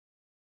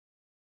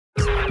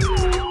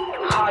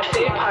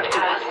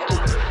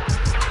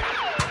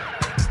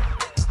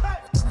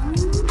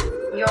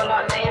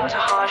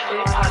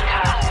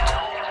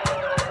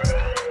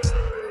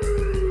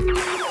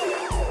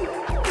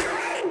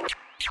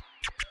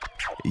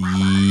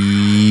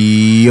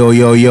Yo,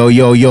 yo, yo,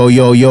 yo, yo, yo,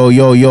 yo,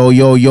 yo, yo,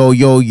 yo, yo,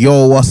 yo,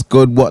 yo, what's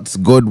good, what's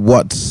good,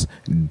 what's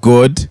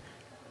good?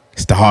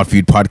 It's the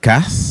Hardfood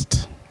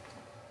podcast.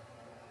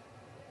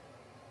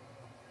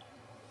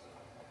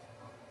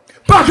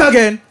 Back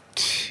again.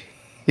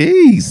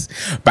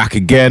 Jeez. Back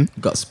again.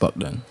 Got Spock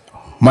then.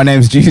 My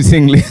name's Juice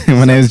English.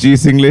 My name's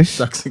Juice English.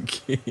 Saxon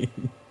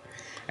King.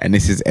 And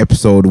this is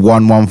episode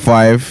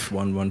 115.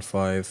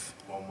 115.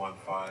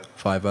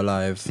 5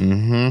 alive.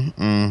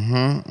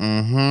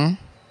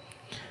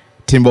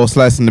 Timbo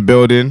Slice in the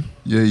building.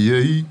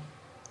 Yeah.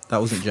 That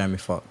wasn't Jamie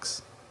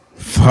Foxx.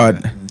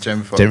 Fun.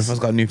 Jamie Foxx. Jamie Foxx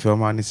got a new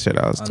film. I need to check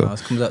that out I still. know,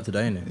 it comes out today,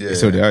 innit? Yeah.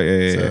 It's already out, yeah.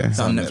 Is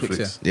that on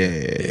Netflix,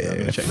 Yeah. I'm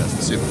gonna check that.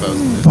 Super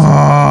fast.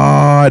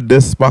 Father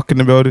Spock in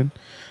the building.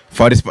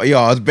 Father Spock. Yo,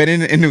 I was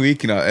betting in the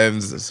week, you know,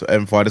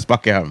 Father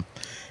Spockingham.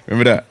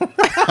 Remember that?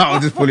 I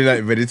was just pulling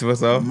like ready to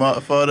myself.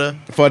 Father.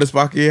 Father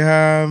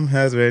Spockingham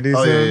has ready.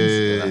 Oh, sons.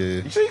 yeah.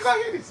 You sure you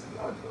can't hear this?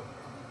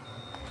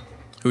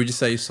 Who would you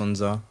say your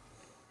sons are?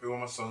 Who are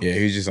my sons? Yeah,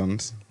 who's your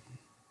sons?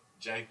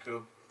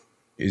 Jacob.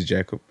 Who's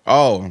Jacob?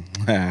 Oh.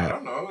 I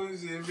don't know.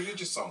 Is it a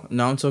religious song?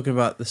 No, I'm talking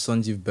about the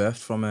sons you've birthed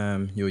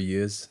from your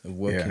years of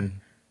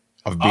working.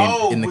 I've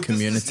been. in the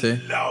community.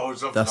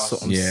 Loads of That's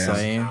what I'm Yeah.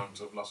 saying.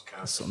 I've lost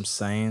count. That's what I'm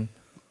saying.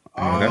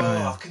 Oh,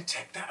 I can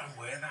take that and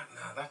wear that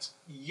now. That's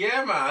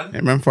man. Hey,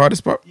 remember Father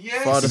Spock?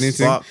 Yes. Father New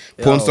thing. Spock.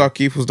 Porn Yo. star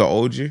keepers that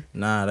old you.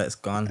 Nah, that's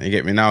gone. You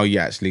get me now? You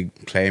actually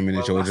claiming the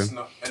Well, children. that's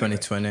not- anyway.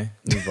 2020.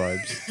 New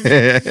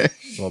vibes.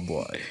 Oh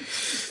boy.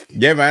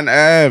 Yeah, man.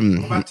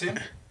 What about Tim?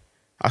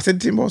 I said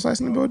Timbo Slice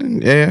in the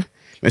building. Yeah.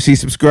 Make sure you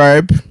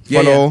subscribe,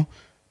 Yeah, follow,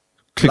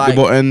 click Like,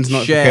 the buttons, share,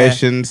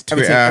 notifications,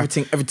 Twitter,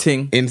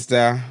 Everything.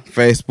 Insta,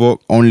 Facebook,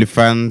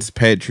 OnlyFans,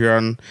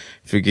 Patreon.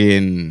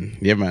 Friggin',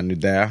 yeah, man, we're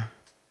there.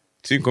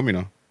 Soon come, you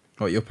know.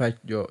 What, your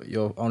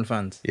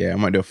OnlyFans? Yeah, I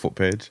might do a foot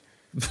page.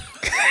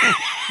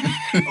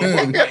 On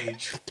what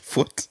page?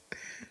 Foot?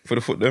 For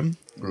the foot, them.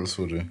 Rules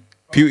for the.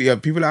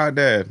 People out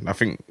there, I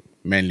think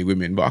mainly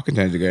women, but I can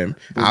change the game.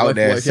 Out what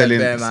there if you had selling,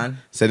 bare, man?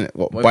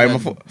 what, What buying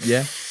if my you foot? had-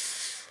 Yeah.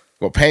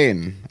 What,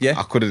 paying? Yeah.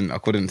 I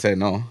couldn't say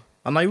no.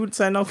 I know you wouldn't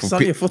say no because it's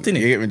on your foot, You innit?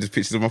 get me? Just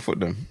pictures of my foot,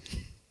 them.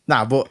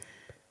 Nah, but...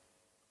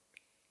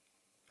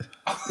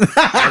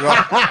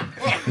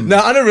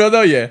 Nah, on the real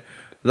though, yeah.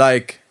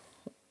 Like,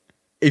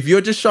 if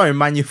you're just showing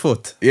man your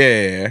foot,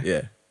 Yeah.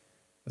 yeah.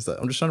 It's like,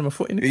 I'm just showing my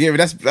foot, innit? Yeah,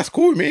 but that's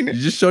cool with me, innit?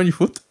 You're just showing your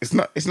foot. It's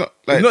not like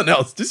There's nothing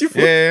else, just your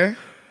foot. yeah. You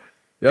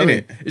know what I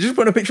mean? innit? You're just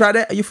putting a picture out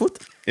there of your foot.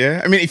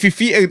 Yeah, I mean,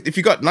 if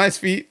you got nice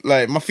feet,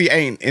 like my feet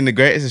ain't in the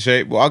greatest of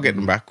shape, but I'll get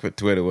them back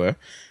to where they were.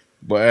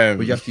 But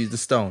But you have to use the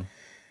stone.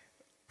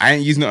 I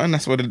ain't using nothing.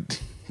 That's what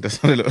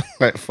it look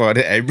like for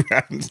the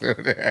Abrahams. I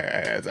don't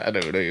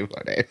know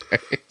about that.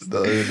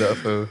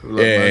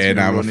 Yeah,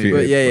 nah, my feet.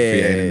 But yeah, my yeah, feet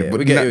yeah, ain't in yeah, it. But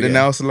we get you, the yeah.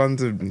 nail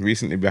salons are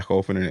recently back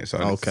opening it, so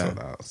I need to Okay.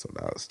 sort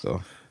that out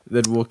still.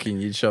 They'd walk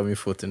in, you'd show me your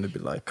foot, and they'd be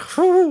like,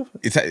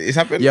 It's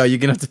happened. yo, you're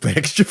gonna have to pay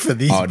extra for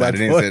these. Oh, no, bad they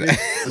didn't say boys."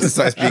 that. Just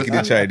start speaking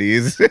in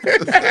Chinese.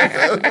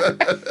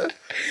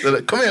 They're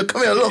like, come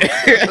here, look.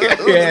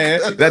 Yeah,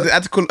 I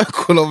had to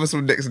call over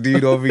some next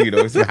dude over, you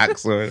know, some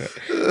hacksaw.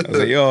 I was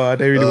like, yo, I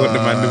don't really want the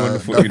man to want the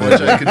foot, you know.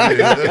 Not much I can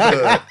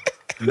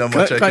do. Not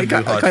much I can do.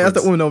 Can't you ask that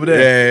Hardfood. woman over Yeah,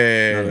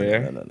 there? yeah,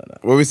 yeah. No.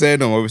 What we saying?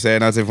 What we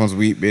saying? How's everyone's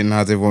week been?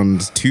 How's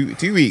everyone's two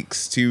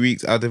weeks? 2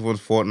 weeks. How's everyone's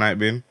fortnight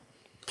been?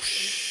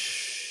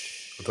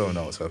 I don't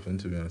know what's happened,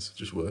 to be honest.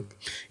 Just work.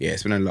 Yeah,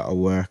 it's been a lot of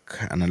work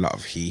and a lot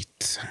of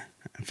heat.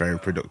 Very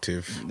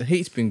productive. The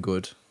heat's been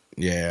good.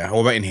 Yeah.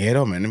 What about in here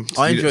though, man?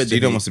 I enjoyed the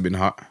Studio heat. must have been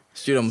hot.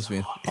 Studio must have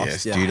been hot. Yeah,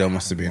 studio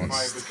must have been.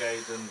 Fire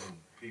brigade and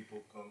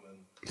people come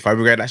and... Fire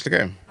Brigade actually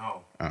came.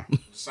 No. Oh.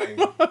 Saying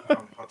how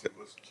hot it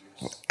was.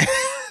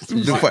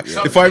 Juice.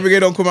 The Fire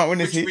Brigade don't come out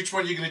when it's heat. Which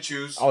one are you going to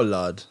choose? Oh,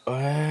 lord.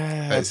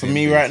 For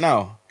me right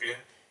now. Yeah.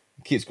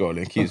 Keep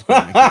scrolling.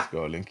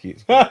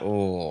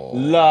 Oh.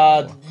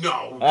 Lord.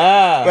 No.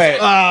 Wait.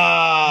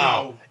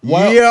 No.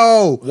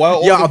 Yo.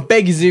 Why Yo, all I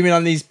beg you zoom in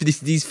on these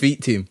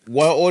feet, team.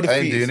 Why are all the I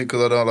ain't doing feet? it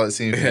because I don't like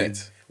seeing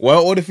feet. Why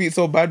are all the feet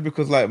so bad?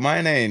 Because like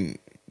mine ain't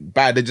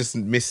bad. They just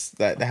miss.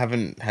 Like they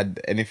haven't had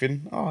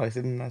anything. Oh, it's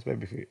a nice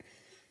baby feet.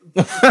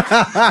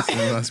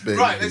 Nice baby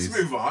Right, let's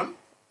feet. move on.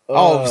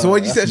 Oh, so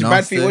what you say? that's Bad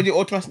nasty. feet? What you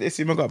automatically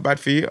assume I got bad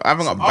feet? I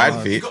haven't got bad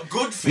You feet. got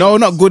good feet. No,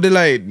 not good. They're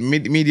like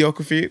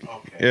mediocre feet.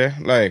 Okay. Yeah,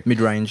 like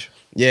Mid-range.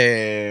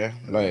 yeah,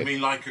 I like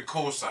mean, like a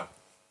Corsa.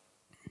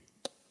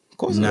 of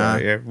course. Nah.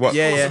 Yeah, what?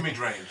 Yeah, Corsa yeah.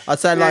 mid-range. I'd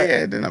say yeah, like...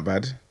 yeah, they're not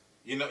bad.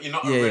 You're not a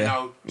Yeah, yeah.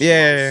 Renault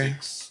Yeah.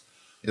 6.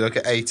 You're like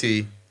an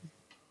 80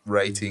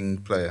 rating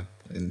player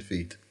in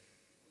feet.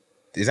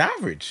 It's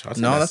average. I'd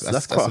say No,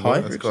 that's quite above high.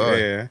 average. That's quite high.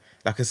 Yeah,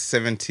 like a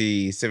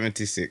 70,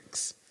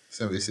 76.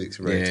 76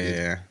 Yeah, rated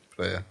yeah.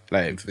 player. in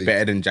Like feet.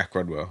 better than Jack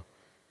Rodwell,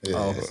 Yeah,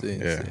 Oh, yeah. see,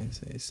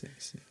 Yeah. see.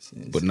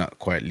 but not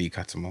quite Lee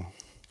Cattermole.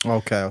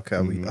 Okay.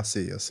 I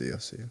see.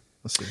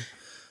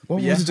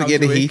 What Yeah, was it? how's Yeah, the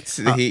the week?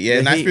 heat. The heat. Yeah,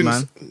 the nice heat, been-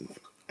 man.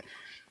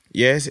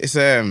 Yes, it's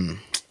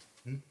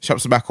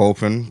shops are back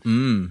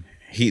open.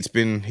 Heat's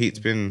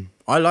been.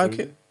 I like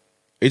it.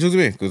 Are you talking to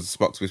me? Because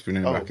Spock's whispering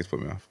in the back has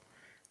put me off.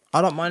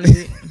 I don't mind the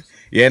heat.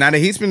 Yeah, now the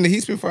heat's been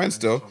fine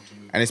still,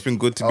 and it's been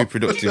good to be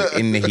productive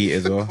in the heat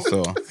as well.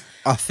 So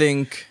I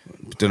think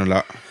done a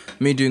lot.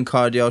 me doing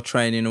cardio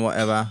training or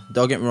whatever.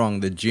 Don't get me wrong,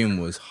 the gym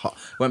was hot.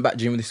 Went back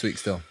gym this week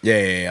still.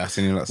 Yeah. I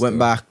seen you lot. Went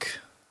back.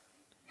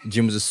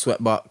 Gym was a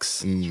sweat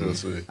box.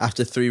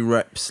 After 3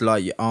 reps,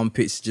 like your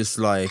armpits just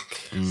like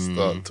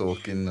start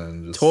talking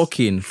and just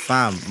talking,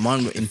 fam.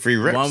 Mine were in 3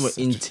 reps. Mine were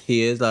in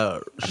tears,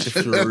 like After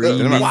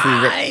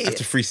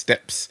 3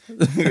 steps.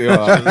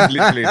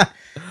 Literally,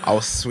 I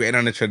was sweating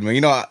on the treadmill. You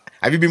know,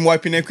 have you been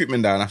wiping the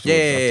equipment down afterwards?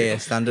 Yeah,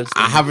 standard.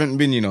 I haven't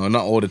been, you know,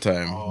 not all the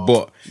time,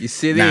 but you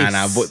see this?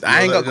 Nah, but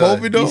I ain't got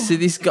COVID though. You see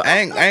this guy?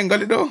 I ain't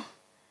got it though.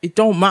 It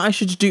don't matter.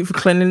 Should you do it for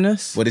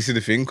cleanliness? But this is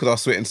the thing, because I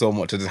was sweating so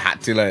much, I just had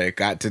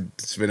to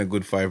spend a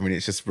good 5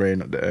 minutes just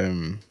spraying up the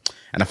and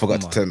I forgot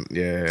to turn.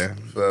 Yeah.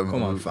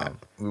 Come on, fam.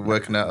 We're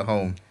working out at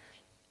home.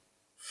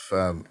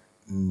 Fam,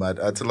 mad.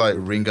 I had to like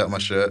wring out my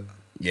shirt.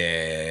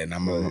 Yeah, nah,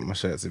 my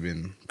shirts have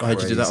been. I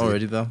heard you do that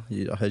already though.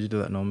 I heard you do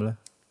that normally.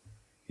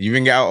 You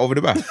ring it out over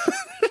the bath?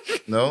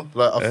 No,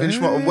 like I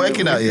finished my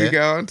working out. You Yeah,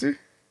 get out onto?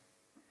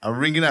 I'm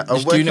ringing out.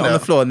 Just doing it on the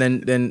floor and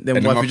then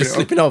wife just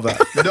slipping over.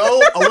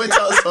 No, I went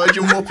outside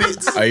your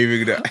muppets. Are you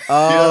ringing it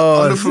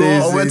out? On the floor.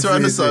 I went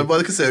around the side by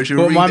the conservatory.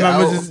 But my man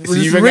was So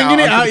you just ring ringing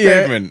it out, onto the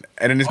yeah. pavement,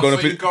 and then it's going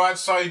up. you go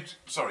outside.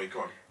 Sorry, go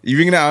on. You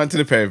ringing it out onto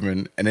the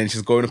pavement, and then it's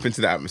just going up into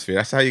the atmosphere.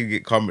 That's how you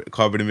get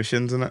carbon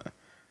emissions and that.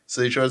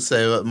 So you try to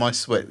say that my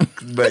sweat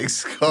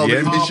makes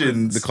carbon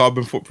emissions. The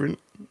carbon footprint.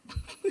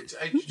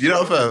 You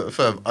know,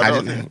 firm. I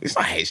don't think it's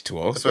not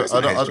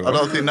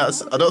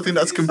H2O. I don't think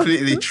that's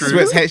completely true.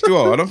 Sweat's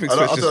H2O. I don't think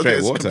sweat's just straight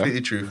it's water.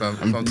 completely true,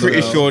 fam. I'm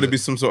pretty sure there'd be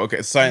some sort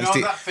of science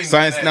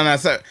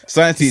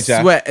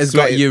teacher. Sweat has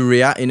got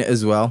urea in it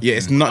as well. Yeah,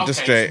 it's not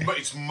just straight.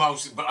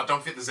 But I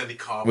don't think there's any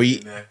carbon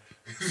in there.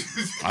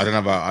 I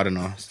don't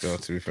know. Still,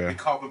 to be fair,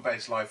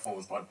 carbon-based life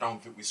forms, but I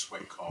don't think we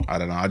sweat carbon. I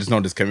don't know. I just know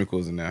there's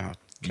chemicals in there.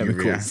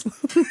 Chemicals.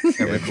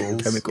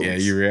 Chemicals. Yeah,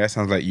 urea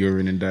sounds like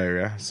urine and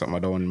diarrhea. Something I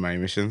don't want in my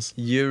emissions.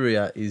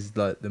 Urea is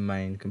like the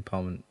main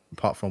component,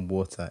 apart from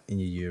water, in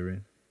your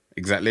urine.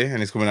 Exactly,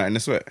 and it's coming out in the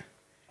sweat.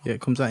 Yeah,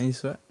 it comes out in your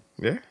sweat.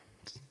 Yeah,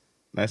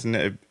 nice and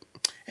net.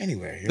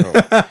 Anyway, Right,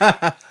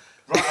 I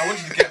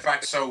wanted to get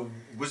back. So,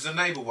 was the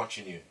neighbour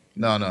watching you?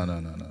 No.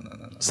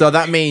 So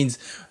that means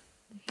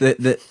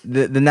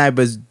the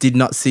neighbours did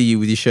not see you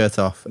with your shirt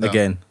off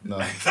again. No.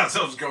 That's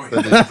what I was going.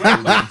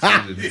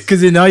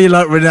 Because you know you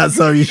like running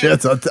outside with your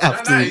shirt on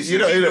after. He's in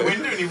the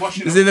window and he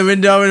washing He's in the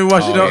window and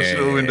washing up.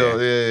 The window.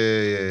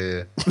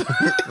 Yeah.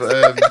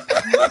 But,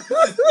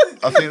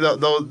 I think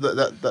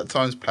that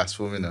time's passed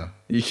for me now.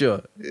 You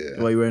sure? Yeah.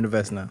 Why are you wearing a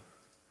vest now?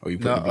 Oh, you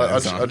put No, the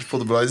blinds I on. just pull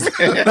the blinds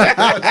down.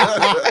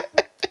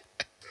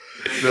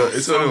 No, it's what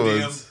it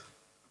Sodium, was.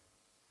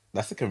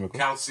 That's the chemical.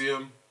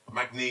 calcium,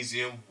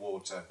 magnesium,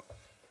 water.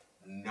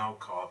 No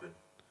carbon.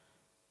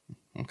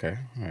 Okay,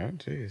 all right,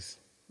 jeez.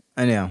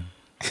 Anyhow,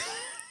 As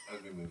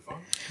we move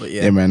on. but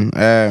Yeah, man.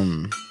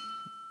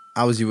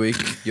 how was your week?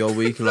 Your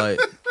week, like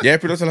Yeah,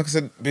 production, like I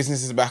said,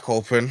 business is back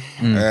open.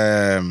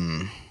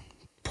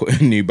 Put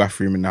a new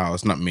bathroom in the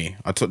house. Not me.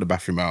 I took the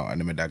bathroom out and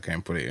then my dad came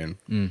and put it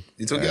in.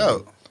 You took it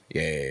out?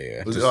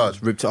 Yeah. Was it Just,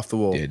 hard? ripped it off the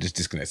wall. yeah, just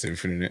disconnects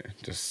everything in it.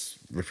 Just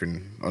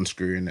ripping,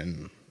 unscrewing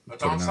and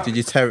putting it out. Did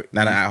you tear it?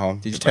 Nah, at home.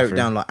 Did you Just tear it bathroom.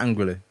 down like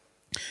angrily?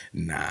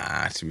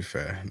 Nah, to be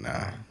fair,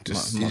 nah.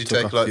 Just Did you took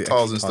take off a like few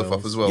tiles and extra stuff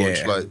off tiles. as well? Yeah. Or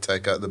just like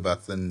take out the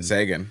bath and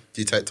say again.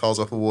 do you take tiles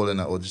off the wall and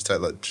that, or just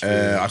take like?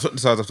 I took the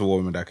sides off the wall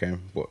when my dad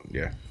came, but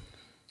yeah.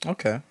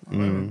 Okay.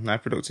 Nah,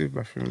 productive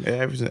bathroom.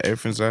 Yeah,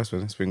 everything's nice,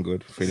 man. It's been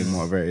good. Feeling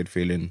motivated,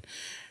 feeling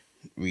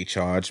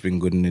recharged. Been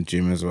good in the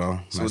gym as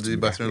well. So what do your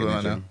bathroom look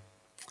like now?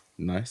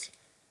 Nice.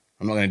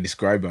 I'm not going to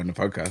describe it on the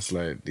podcast.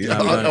 Like,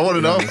 I want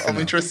to know. I'm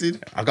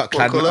interested. I got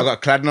What colour?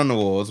 cladding on the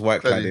walls,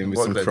 white Cladding, cladding with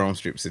white some cladding. chrome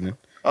strips in it,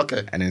 Okay.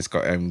 and then it's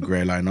got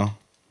grey liner.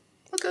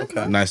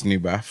 Okay. Nice new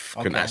bath.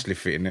 Can Okay. actually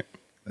fit in it.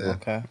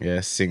 Okay.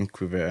 Yeah, sink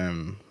with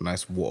a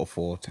nice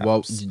waterfall taps. Well,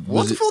 was it,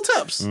 Waterfall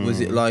taps. was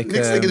it like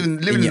Next thing is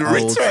living in your the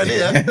Ritz old- right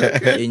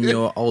here. in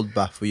your old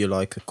bath? Were you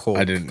like a cork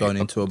I didn't going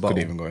into a bowl?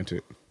 Couldn't even go into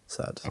it.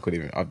 Sad. I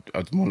couldn't even. I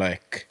was more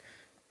like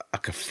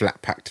a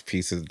flat packed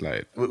piece of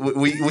like.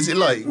 Was it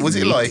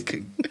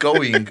like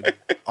going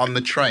on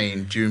the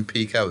train during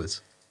peak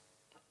hours?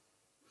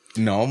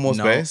 No, more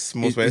space.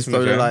 More space. It's in the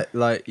probably train.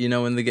 like you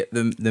know when they get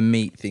the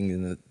meat thing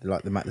and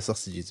they make the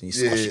sausages and you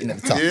squash it in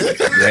at the top.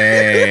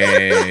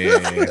 Yeah.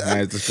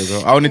 Yeah.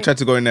 I only tried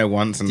to go in there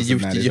once. And Did you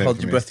said, nah, did there's you no hold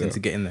for your me breath still. in to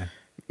get in there?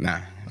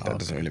 Nah, that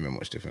doesn't really make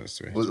much difference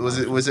to me.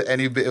 Was it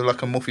any bit of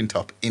like a muffin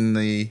top in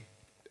the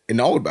In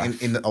the old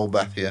bath? in the old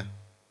bath here?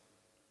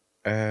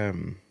 I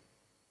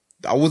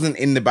wasn't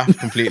in the bath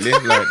completely.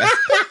 Like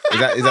is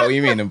that what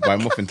you mean by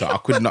muffin top? I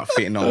could not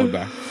fit in the old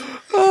bath.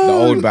 The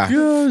old bath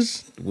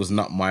was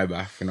not my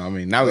bath. You know what I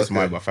mean? Now it's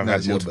my Okay. bath. I've Now had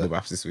it's your multiple bath.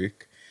 baths this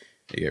week.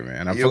 You get me?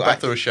 And I You a forgot.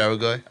 bath or a shower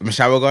guy? I'm a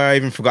shower guy. I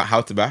even forgot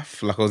how to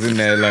bath. Like I was in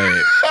there,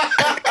 like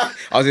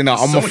I was in there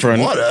on So my much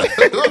front. water.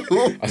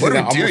 I was What in are there we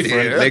on my doing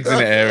front, here? legs in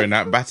the air, and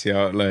that batty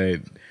out.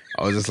 Like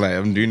I was just like,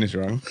 I'm doing this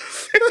wrong.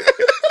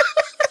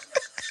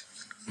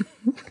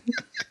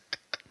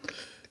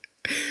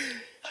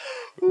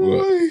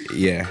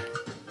 Yeah.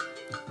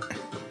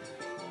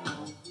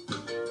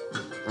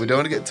 We don't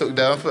want to get took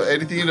down for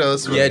anything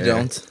else. Yeah,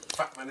 don't.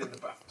 Fat man in the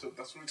bathtub,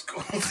 that's what it's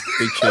called.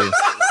 Big true.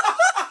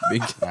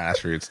 Big. Nah,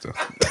 that's rude stuff.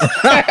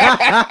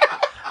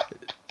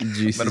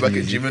 Juicy. Man, back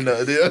at gym and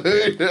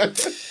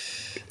that.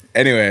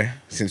 Anyway,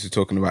 since we're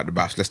talking about the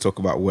baths, let's talk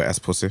about wet ass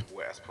pussy.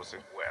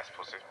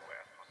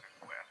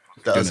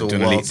 That's a Do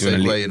you wanna wild leak- do you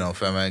wanna segue, leak- you know,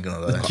 fam. I ain't gonna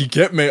lie. You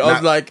get me? I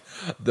was like,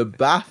 the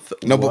bath.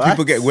 No, but what?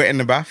 people get wet in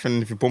the bath,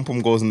 and if your pum pum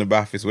goes in the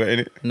bath, it's wet in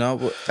it. No,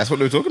 but That's what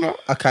they were talking about.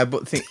 okay,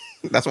 but think.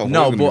 That's what.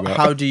 No, I'm but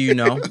how do you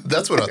know?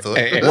 That's what I thought.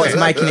 What's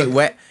making it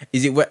wet?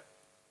 Is it wet?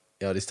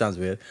 Yeah, this sounds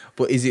weird.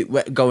 But is it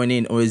wet going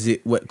in, or is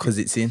it wet because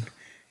it's in?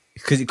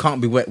 Because it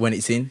can't be wet when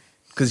it's in.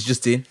 Because it's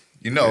just in.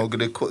 You know, I'm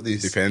gonna cut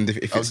this. Depends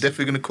if I'm it's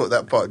definitely gonna cut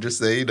that part. Just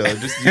say, you know,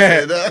 just you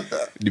say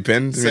that.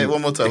 depends. Say it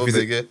one more time. If I'll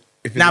it's- take it.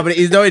 if it's- Nah, but it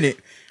is doing it.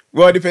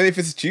 well, it depends. If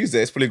it's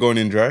Tuesday, it's probably going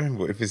in dry.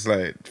 But if it's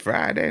like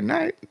Friday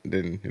night,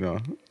 then you know,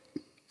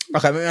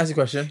 Okay, let me ask you a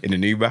question. in the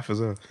new bath as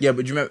well. Yeah,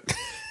 but do you remember?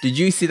 Did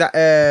you see that?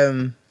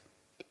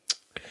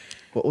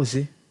 What was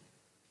it?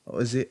 What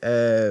was it?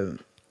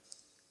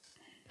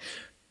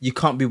 You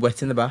can't be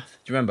wet in the bath.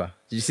 Do you remember?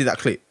 Did you see that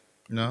clip?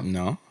 No.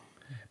 No.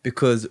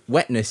 Because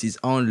wetness is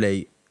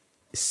only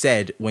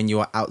said when you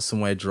are out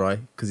somewhere dry.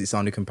 Because it's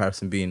only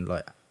comparison being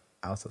like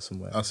out of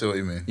somewhere. I see what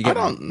you mean. You I get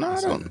me? don't. No,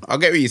 I don't. I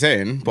get what you're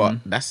saying, but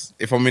that's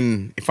if I'm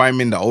in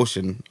the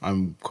ocean,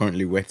 I'm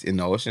currently wet in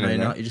the ocean. No, you're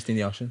ain't I? not. You're just in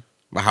the ocean.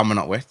 But how am I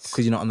not wet?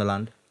 Because you're not on the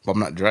land. But I'm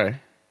not dry,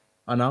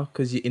 I know.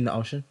 Because you're in the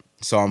ocean.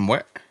 so I'm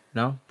wet.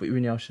 No, but you're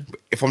in the ocean.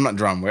 If I'm not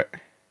dry, I'm wet.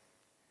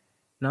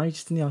 No, you're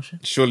just in the ocean.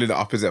 Surely the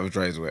opposite of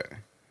dry is wet.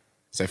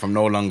 So if I'm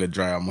no longer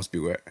dry, I must be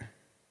wet.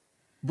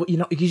 But you're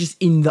not. You're just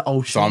in the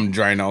ocean. So I'm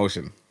dry in the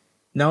ocean.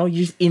 No,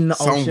 you're just in the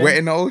So ocean. I'm wet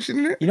in the ocean,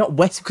 innit? You're not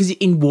wet because you're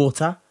in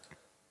water.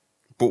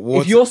 But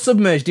water. If you're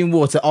submerged in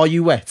water, are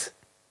you wet?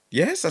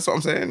 Yes, that's what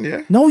I'm saying.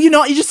 Yeah. No, you're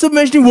not. You're just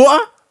submerged in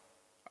water.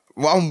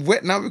 Well, I'm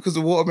wet now because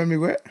the water made me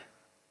wet.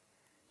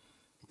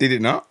 Did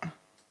it not?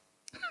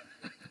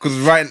 Because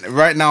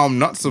right now I'm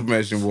not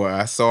submerged in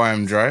water, so I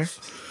am dry.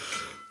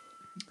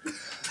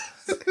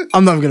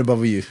 I'm not going to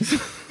bother you.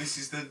 This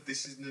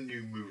is the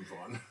new move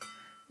on.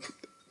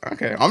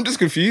 Okay, I'm just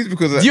confused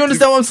because Do you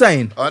understand what I'm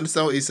saying? I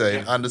understand what you're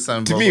saying. I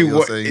understand to what me,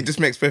 you're saying. it just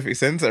makes perfect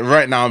sense.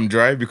 Right now I'm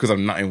dry because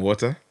I'm not in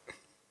water.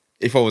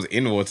 If I was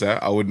in water,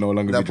 I would no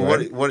longer No, be but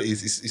dry. what it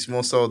is, it's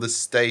more so the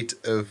state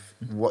of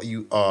what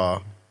you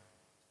are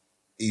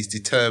is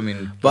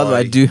determined. By the way,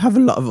 I do have a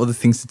lot of other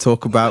things to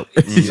talk about.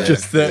 It's Yeah,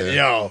 just that, yeah.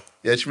 yo.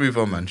 Yeah, just move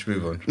on, man. Just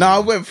move on. No, I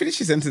will finish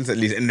your sentence at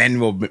least, and then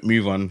we'll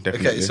move on.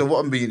 Definitely. Okay, so what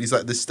I'm being is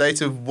like the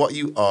state of what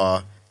you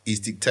are is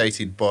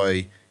dictated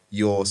by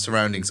your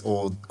surroundings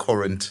or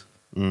current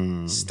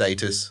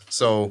status.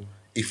 So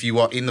if you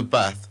are in the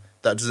bath,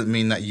 that doesn't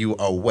mean that you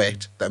are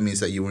wet. That means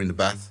that you are in the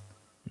bath.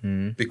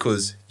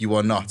 Because you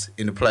are not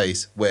in a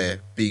place where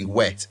being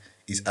wet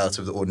is out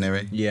of the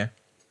ordinary. Yeah.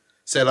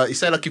 Say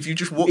like if you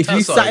just walked If you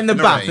outside sat in the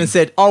bath rain, and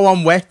said, "Oh,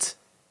 I'm wet,"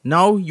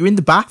 no, you're in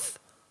the bath.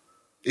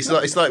 it's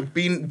like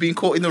being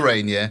caught in the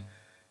rain. Yeah,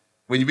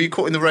 when you're being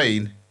caught in the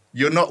rain,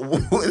 you're not.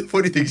 The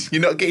funny thing is,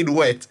 you're not getting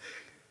wet.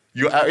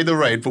 You're out in the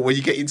rain, but when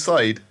you get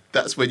inside,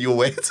 that's when you're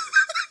wet.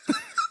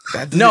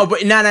 No,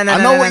 but no. I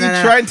know what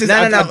you're trying to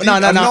say. No.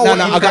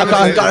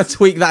 I got to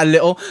tweak that a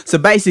little. So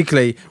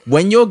basically,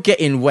 when you're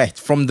getting wet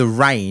from the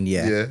rain,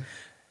 Yeah.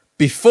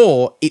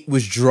 before it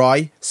was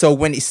dry. So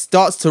when it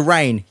starts to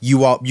rain, you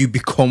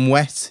become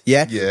wet.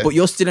 Yeah. Yeah. But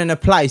you're still in a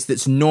place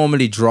that's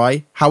normally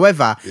dry.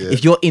 However, Yeah.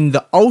 if you're in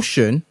the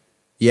ocean,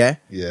 Yeah.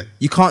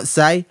 you can't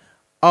say,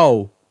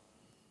 "Oh,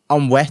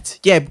 I'm wet."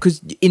 Yeah,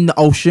 because you're in the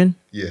ocean.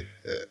 Yeah.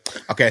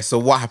 Okay, so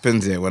what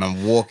happens here when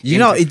I'm walking? You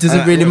know, it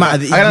doesn't really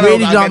matter. It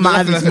really don't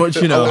matter this much,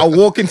 you know. I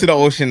walk into the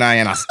ocean now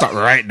and I stop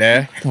right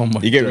there. Oh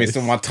my you get me? days.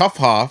 So my top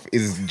half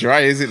is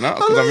dry, is it not?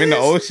 Because I'm in the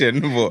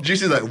ocean. But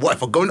Juicy's like, what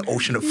if I go in the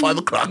ocean at 5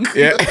 o'clock?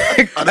 yeah,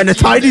 And the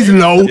tide is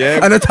low. Yeah.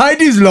 And the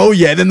tide is low,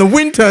 yeah. Then the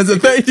wind turns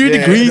at 32 Yeah.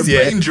 degrees, The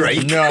yeah. brain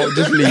Drake. No,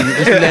 just leave it.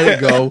 Just let it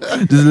go.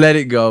 Just let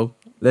it go.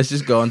 Let's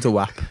just go on to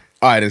WAP.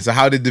 all right. Then, so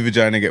how did the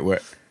vagina get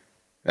wet?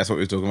 That's what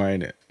we were talking about,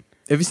 innit?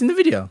 Have you seen the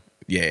video?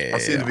 Yeah,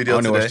 I've seen the video I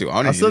only today. watched it.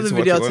 only I saw needed the to watch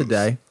video it once.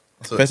 today.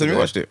 First time you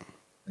watched it.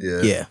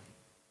 Yeah. Yeah.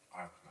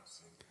 I have not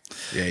seen it.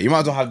 Yeah, you might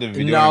as well have the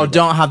video. No, in it.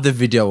 don't have the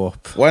video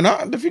up. Why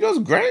not? The video's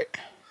great.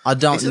 I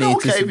don't It's an need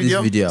okay to see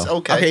video. this video. It's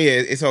okay. Okay,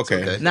 yeah, it's okay.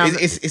 okay. Now-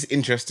 It's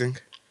interesting.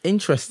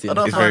 Interesting. I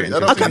don't It's think- very I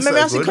don't interesting. think Okay, it's maybe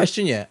so ask a good.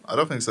 question yet. I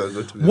don't think so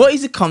good. To be What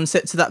is the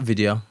concept to that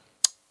video?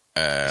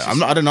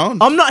 I don't know.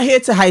 I'm not here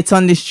to hate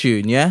on this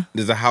tune, yeah?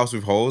 There's a house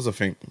with holes, I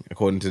think,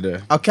 according to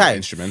the Okay.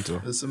 instrumental.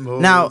 There's some holes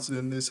Now-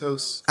 in this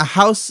house. A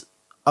house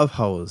of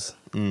holes.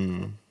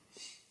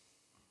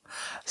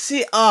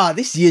 See,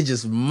 this year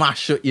just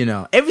mash up, you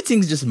know.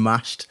 Everything's just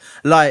mashed.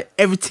 Like,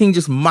 everything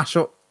just mash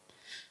up.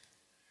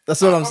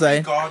 That's all I'm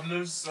saying.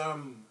 Gardeners,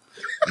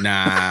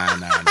 Nah.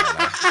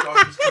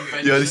 Gardeners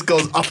convention. Yo, this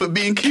goes up at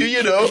B&Q,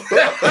 you know.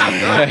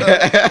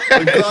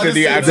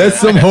 There's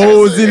some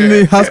holes in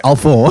the house. All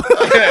four.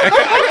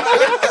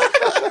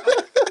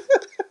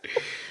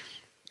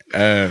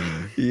 Yeah,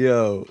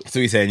 Yo. So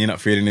you're saying you're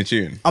not feeling the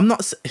tune? I'm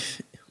not...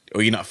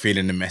 Or you're not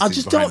feeling the message? I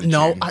just behind don't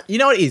know. the tune? You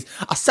know what it is?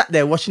 I sat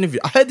there watching the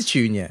video. I heard the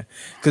tune, yeah.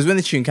 Because when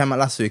the tune came out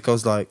last week, I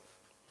was like,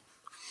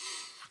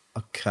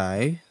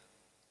 okay.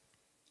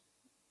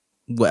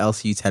 What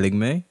else are you telling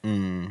me?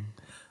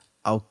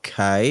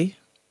 Okay.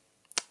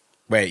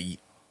 Wait,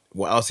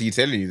 what else are you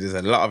telling you? There's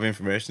a lot of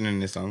information in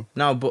this song.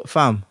 No, but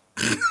fam.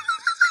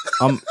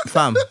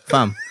 Fam.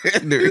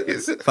 There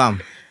is.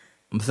 Fam.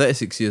 I'm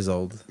 36 years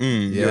old.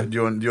 Yeah. Do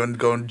you want to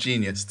go on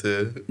Genius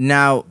to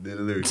Now, do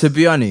the lyrics? to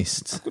be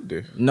honest, Could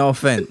do. no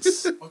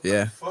offense.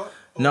 Yeah.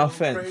 No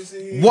offense.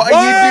 What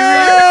are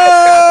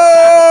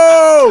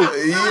you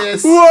doing?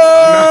 Yes.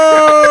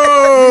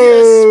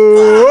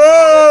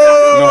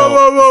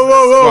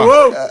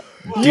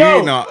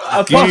 Do not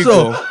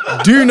Apostle,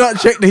 do not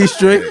check the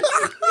history.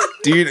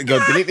 Do you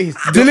go delete the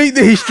history? Delete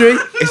the history.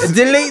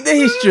 Delete the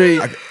history.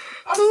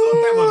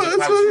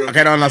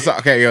 Okay, no,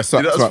 okay, yo, so,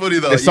 You know what's funny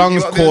though? the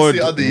song's You called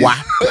got these-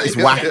 WAP. It's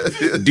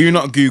WAP. Do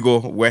not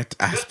Google wet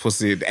ass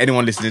pussy.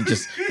 Anyone listening,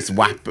 just it's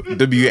WAP.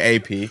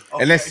 WAP.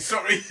 Unless,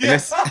 sorry.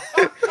 unless,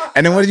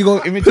 and then what did you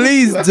go? Images?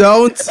 Please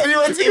don't. You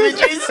want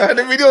images?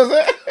 The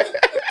videos.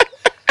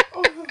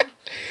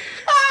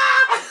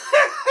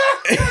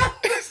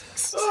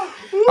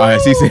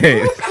 Alright, so you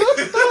saying?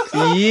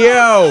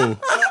 Yo.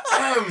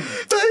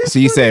 So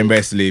you saying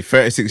basically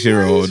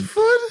 36-year-old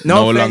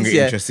no longer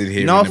interested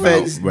here. No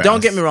offense.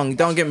 Don't get me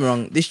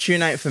wrong. This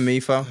tune ain't for me,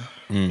 fam.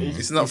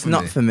 It's not It's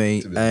not for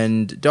me.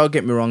 And don't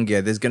get me wrong,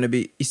 yeah, there's going to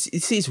be...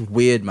 It's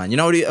weird, man. You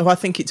know who I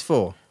think it's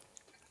for?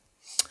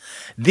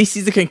 This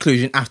is the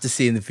conclusion after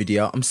seeing the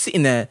video. I'm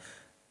sitting there.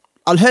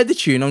 I heard the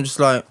tune. I'm just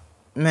like,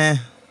 meh,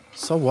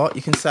 so what?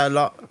 You can say a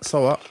lot.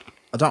 So what?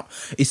 I don't...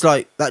 It's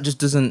like, that just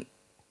doesn't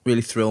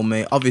really thrill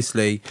me.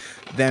 Obviously,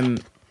 them...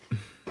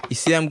 You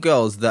see them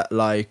girls that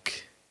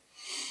like...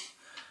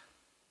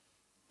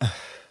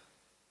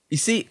 You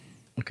see...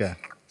 Okay.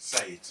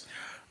 Say it.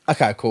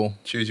 Okay, cool.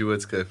 Choose your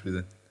words carefully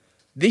then.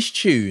 This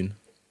tune,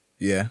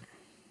 yeah,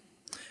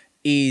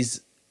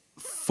 is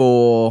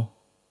for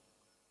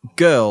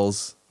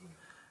girls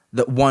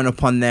that one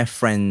upon their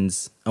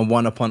friends and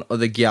one upon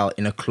other gal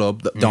in a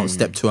club that don't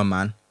step to a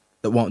man,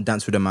 that won't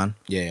dance with a man.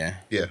 Yeah.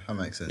 Yeah, that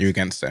makes sense. You're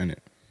against it, innit?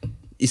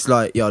 It's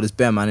like, yo, there's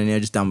bare man in here,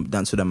 just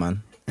dance with a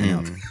man. You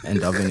know,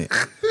 end of, innit?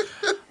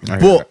 I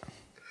heard But... that.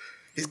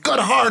 He's got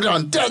a hard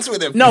on. Dance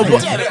with him. No,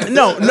 but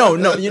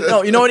no.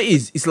 You know what it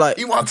is? It's like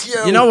He wants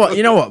you. You know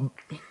what?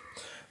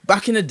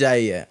 Back in the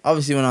day, yeah.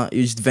 Obviously, when I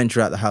used to venture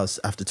out the house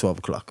after 12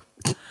 o'clock,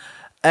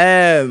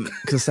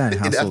 because I'm in the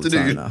house all the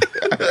time now.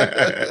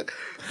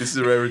 This is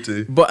a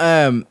rarity. But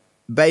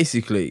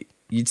basically,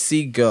 you'd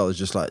see girls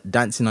just like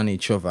dancing on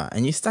each other,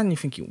 and you're standing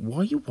thinking, why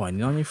are you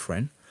whining on your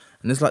friend?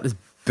 And there's like this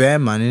bare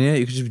man in here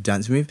you could just be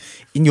dancing with,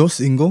 and you're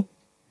single.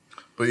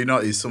 But you know,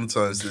 is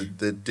sometimes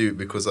they do it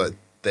because like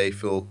they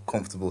feel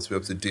comfortable to be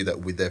able to do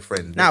that with their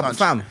friend. Nah, but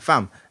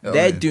fam,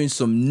 they're doing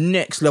some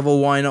next level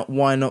wind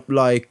up,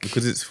 like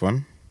Because it's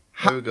fun.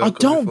 I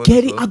don't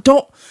get it. I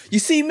don't. You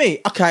see me?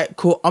 Okay,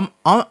 cool. I'm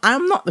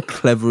not the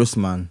cleverest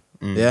man.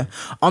 Yeah,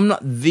 I'm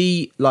not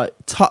the like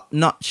top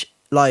notch,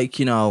 like,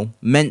 you know,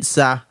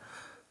 Mensa,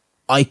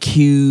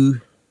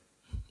 IQ,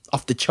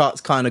 off the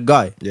charts kind of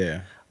guy.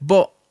 Yeah.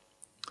 But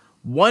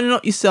why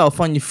not yourself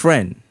on your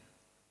friend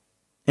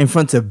in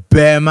front of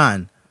bare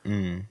man?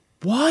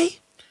 Why?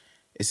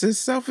 It's a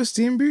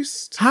self-esteem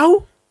boost.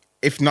 How?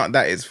 If not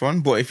that, it's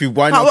fun. But if you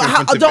wind up in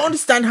front I of don't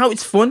understand how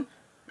it's fun.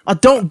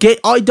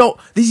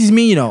 This is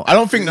me, you know. I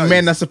don't think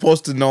men are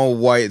supposed to know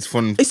why it's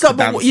fun. It's like,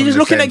 but you're just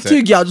looking at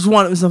two girls, just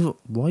one of them.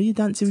 Why are you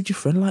dancing with your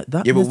friend like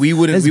that? Yeah, but we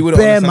wouldn't bare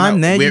understand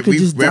man that. there. You could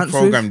just we're dance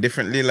programmed with.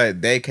 differently. Like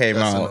they came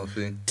That's out another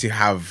thing. to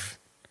have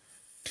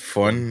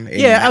fun. In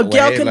Yeah, that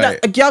way,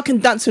 a girl can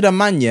dance with a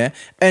man, yeah,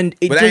 and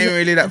it but that ain't doesn't.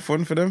 really that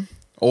fun for them.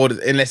 Or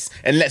unless.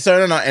 I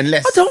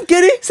don't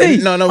get it. See,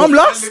 No, I'm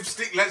lost.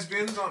 Lipstick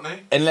lesbians, aren't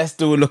they? Unless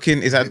they were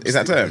looking. Is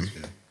that term?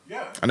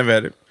 Yeah. I never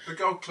heard it. They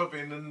go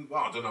clubbing and,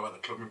 well, I don't know about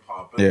the clubbing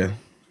part, but Yeah.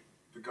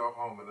 they go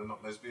home and they're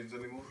not lesbians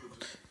anymore. They're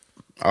just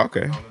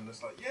Okay. on and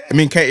it's like, yeah. I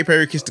mean, Katy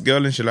Perry kissed a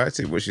girl and she liked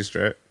it, but she's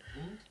straight.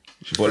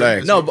 But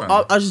like, No, but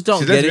I just don't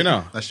she's get lesbian it.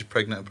 now. Now she's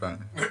pregnant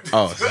apparently.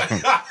 Oh,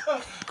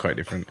 quite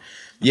different.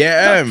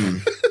 Yeah.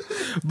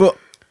 But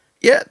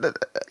yeah,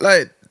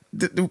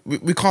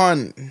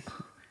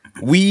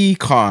 we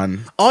can't.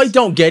 I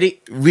don't get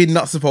it. We're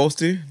not supposed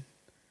to.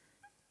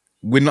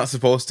 We're not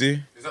supposed to.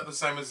 Is that the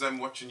same as them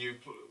watching you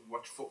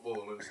watch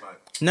football and it's like,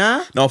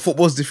 Nah. No,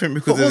 football's different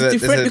because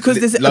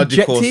there's an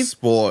logical objective.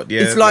 sport.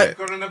 Yeah, It's like- they've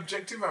got an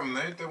objective, haven't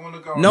they? They want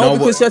to go. No, No,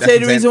 because but I'll tell you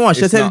the that's reason why.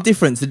 Shall I it's tell you the not-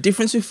 difference? The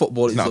difference with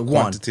football is not that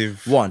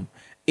quantitative. one,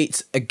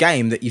 it's a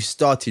game that you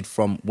started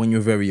from when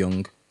you're very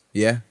young.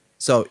 Yeah.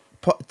 So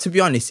to be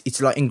honest,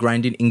 it's like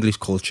ingrained in English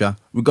culture,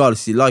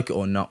 regardless if you like it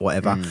or not,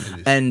 whatever.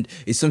 And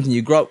it's something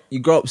you grow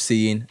up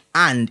seeing,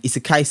 and it's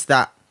a case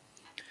that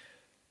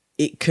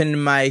it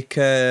can make.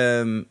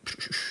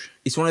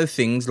 It's one of the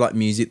things like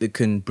music that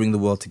can bring the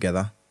world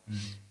together.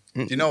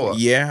 Do you know what?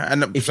 Yeah,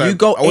 and If you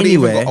go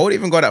anywhere- I would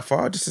even go that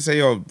far just to say,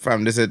 yo,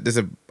 fam, there's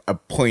a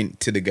point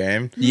to the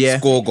game. Yeah.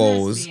 Score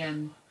goals.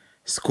 Lesbian.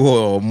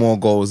 score more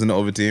goals than the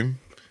other team.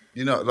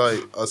 You know, like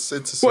I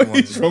said to someone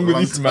What is wrong a with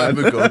long this time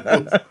man? ago,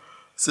 I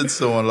said to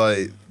someone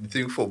like, the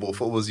thing with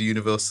football's a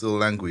universal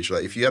language.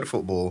 Like if you had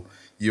football,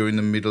 you're in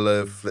the middle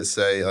of, let's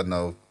say, I don't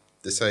know,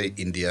 let's say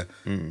India.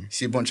 You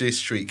see a bunch of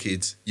street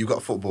kids, you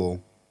got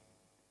football,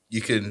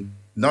 you can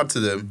nod to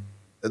them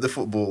with the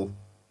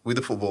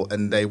football,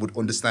 and they would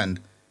understand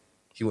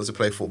he wants to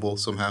play football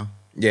somehow.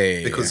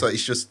 Yeah. Because like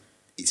it's just,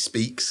 it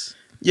speaks.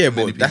 Yeah, to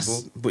many but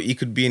people. but you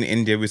could be in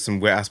India with some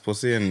wet ass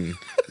pussy and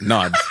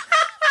nod,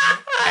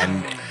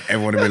 and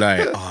everyone would be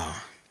like,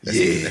 "Oh,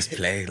 let's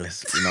play,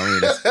 let's you know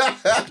what I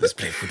mean, let's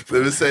play football."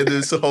 They would say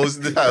there's holes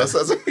in the house.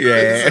 That's what,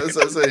 Yeah. that's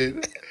what I'm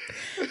saying.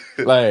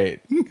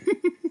 Like,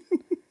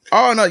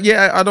 oh no,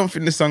 yeah, I don't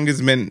think the song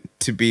is meant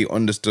to be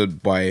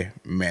understood by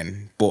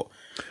men,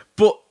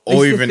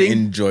 or even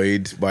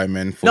enjoyed by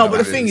men. No, but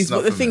the thing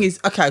is,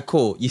 okay,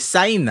 cool. You're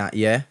saying that,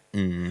 yeah.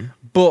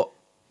 But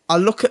I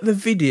look at the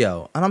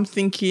video and I'm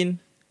thinking,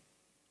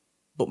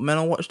 but men,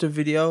 I watch the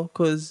video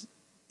because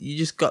you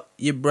just got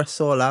your breasts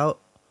all out,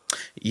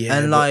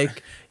 and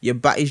like your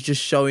batty's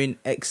just showing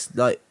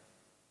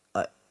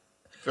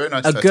Very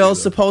nice. a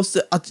girl's supposed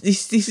to.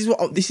 This is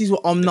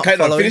what I'm not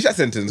following. Finish that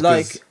sentence.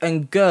 Like,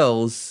 and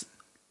girls,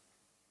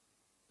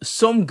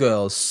 some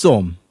girls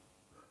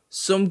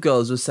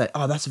will say,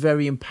 "Oh, that's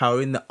very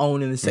empowering. They're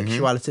owning the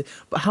sexuality."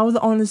 But how are they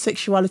owning the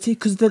sexuality?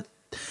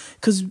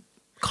 Because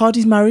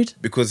Cardi's married.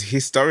 Because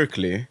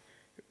historically,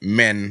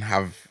 men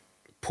have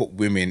put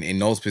women in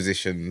those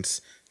positions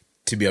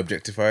to be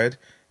objectified.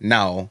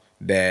 Now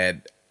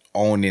they're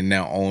owning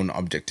their own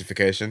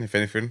objectification, if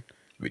anything,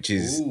 which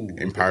is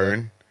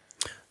empowering.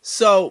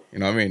 So you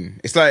know what I mean?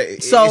 It's like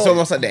it's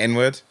almost like the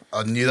N-word.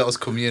 I knew that was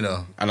coming, you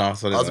know. I know. I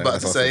was about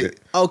to say it.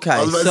 Okay,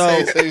 I was about to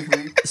say the same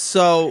thing.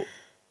 so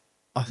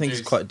I think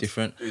it's quite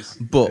different.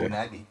 But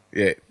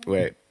Yeah.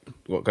 Wait.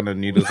 What kind of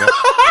noodles?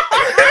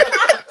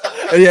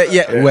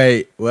 yeah.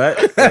 Wait, what?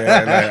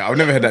 Yeah, no, I've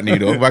never had that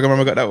noodle.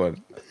 Wagamama got that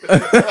one.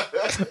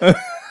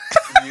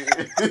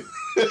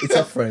 It's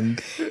a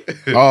friend.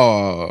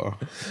 Oh.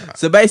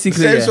 So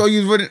basically, Same yeah. show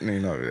you wouldn't.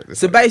 No,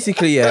 So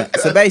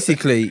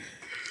basically,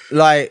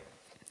 like,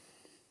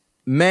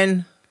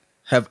 men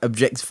have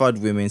objectified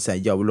women,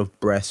 saying, "Yo, we love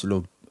breasts, we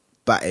love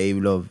batty,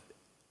 we love,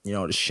 you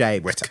know, the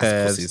shape, Wet the ass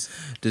curves,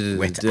 pussies.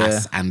 Wet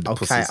ass and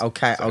pussies.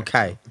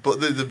 Okay. But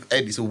the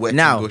end is all wet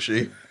Now- and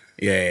gushy.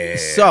 Yeah.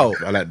 So-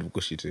 I like the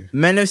gushy too.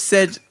 Men have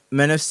said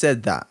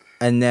that,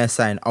 and they're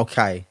saying,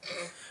 "Okay,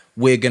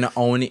 we're gonna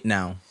own it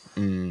now."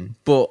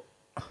 But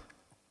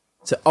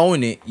to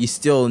own it, you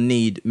still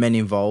need men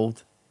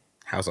involved,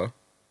 How so?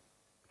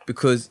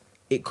 because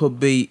it could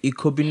be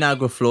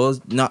Niagara Falls.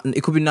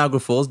 It could be Niagara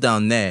Falls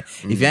down there.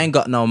 If you ain't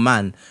got no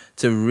man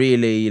to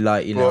really,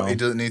 like, you know, But it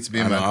doesn't need to be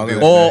a I man. know, It could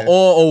be I'll a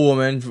or a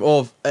woman,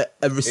 or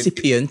a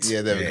recipient.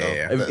 Yeah, there we go.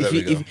 Yeah. There If we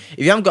you go. if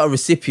you haven't got a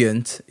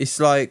recipient, it's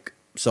like,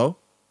 so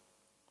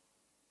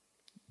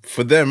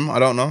For them, I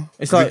don't know.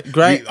 It's like,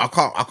 great. I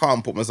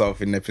can't put myself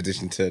in their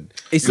position to.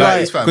 It's Like,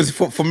 like, it's fine. Because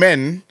for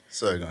men,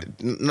 Sorry, go on.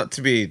 not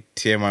to be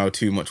TMI or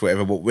too much,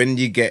 whatever, but when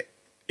you get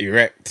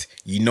erect,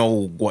 you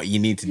know what you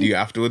need to do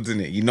afterwards,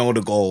 innit? You know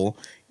the goal.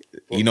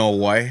 You know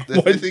why.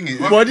 The thing is,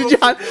 why did you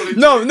hand?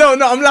 No,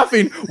 I'm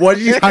laughing. Why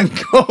did you hand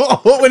go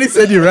when he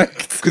said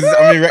erect? Because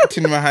I'm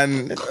erecting my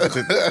hand.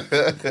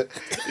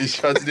 he's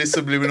trying to do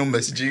subliminal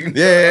messaging.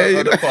 Yeah,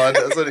 on the pod.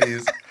 That's what it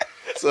is.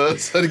 So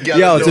the gal.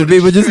 Yo, to the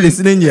people just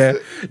listening, yeah,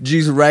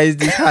 Juice raised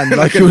his hand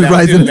like he was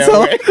raising a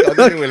toast.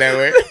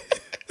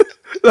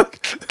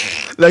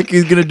 Like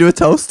he's gonna do a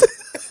toast.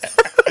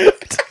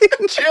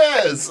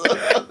 Cheers.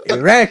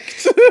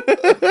 Erect.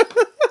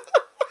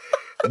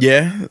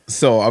 Yeah.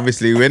 So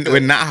obviously, when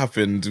that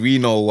happens, we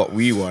know what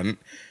we want.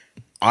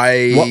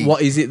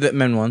 What is it that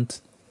men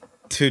want?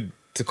 To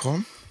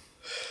come.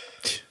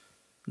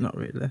 Not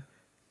really.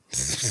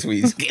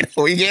 Sweet.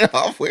 We get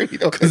halfway.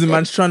 Because the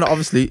man's trying to,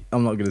 obviously,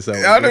 I'm not gonna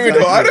say. I don't even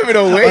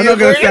know where I'm not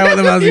gonna say what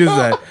the man's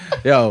gonna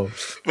say. Yo,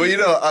 But you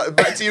know,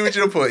 back to your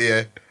original point.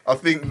 Yeah, I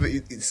think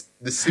that it's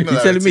the you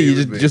similarity. telling me you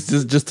would be-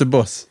 just to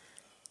bust?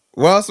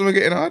 What else am I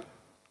getting hard?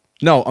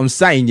 No, I'm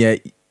saying, yeah.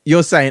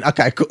 You're saying,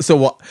 okay, cool, so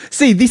what?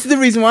 See, this is the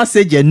reason why I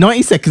said, yeah,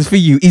 90 seconds for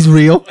you is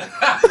real.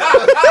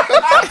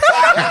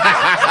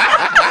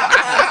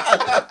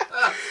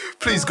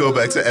 Please go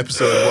back to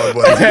episode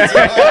 1.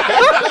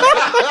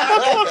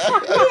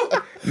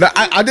 No,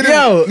 I didn't.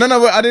 Yo. No,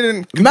 but I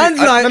didn't. Man's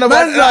like,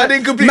 I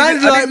didn't completely.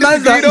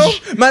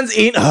 man's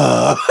eating.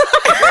 No,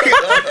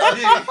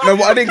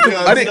 but I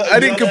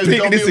didn't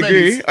completely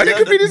disagree. I didn't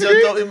completely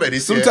disagree.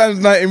 Sometimes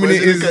 90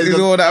 minutes is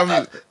all that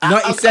I'm.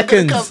 90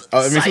 seconds.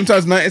 I mean,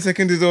 sometimes 90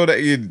 seconds is all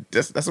that you.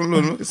 That's what I'm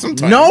looking.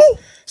 Sometimes. No?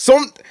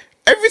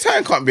 Every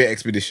time can't be an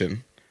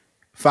expedition.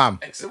 Fam.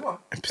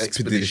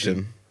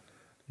 Expedition.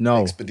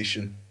 No.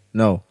 Expedition.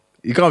 No.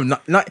 You can't.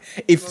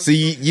 If So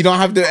you don't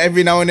have to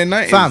every now and then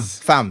 90s.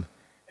 Fam.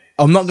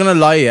 I'm not gonna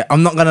lie. Yeah.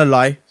 I'm not gonna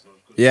lie.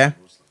 Yeah.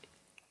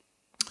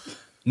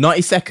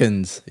 90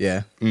 seconds.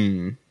 Yeah.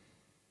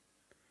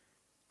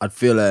 I'd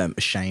feel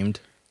ashamed.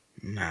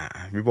 Nah,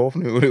 we both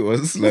knew what it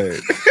was.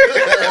 Like,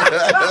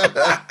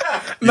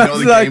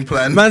 game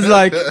plan. Man's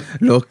like,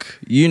 look,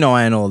 you know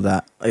I ain't all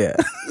that. Yeah.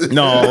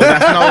 no,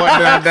 that's not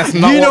what. That's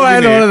not. You know what I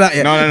we ain't all knew. of that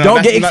yet. No,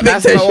 Don't get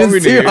that's not what we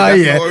expectations knew. too high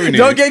That's yet. not what we knew.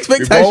 Don't get We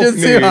both expectations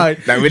knew too high.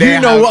 that we You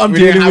didn't know have- what I'm we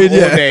didn't dealing have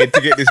with, all yeah. day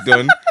to get this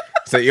done.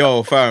 So,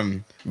 yo,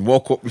 fam,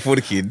 woke up before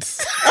the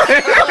kids.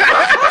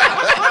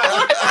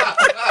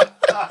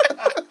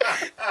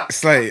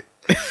 It's like,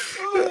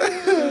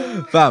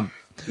 Fam.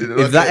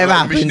 If that ever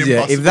happened,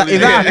 yeah. If that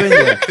happened,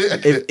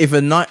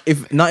 yeah.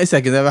 If 90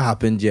 seconds ever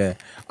happened, yeah.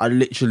 I'd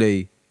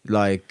literally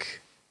like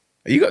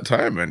you got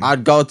time, man.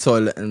 I'd go to the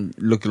toilet and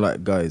look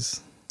like,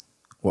 guys,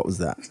 what was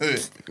that?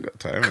 You got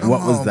time, man.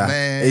 What was on, that?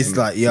 man. It's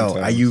like, yo,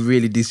 Sometimes. are you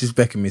really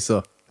disrespecting me,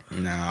 sir?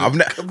 Nah,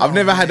 I've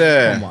never had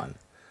a. Come on.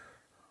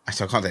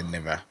 Actually, I can't say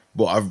never,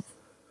 but I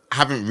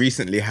haven't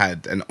recently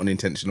had an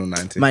unintentional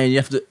 90. Man, you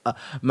have to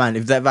man,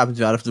 if that ever happened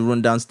to me, I'd have to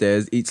run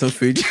downstairs, eat some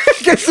food,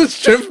 get some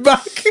strength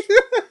back.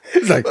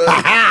 It's like,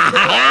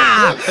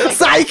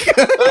 psych!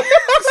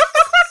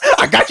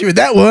 I got you with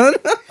that one.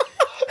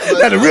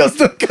 Now the real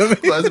stuff coming.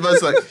 I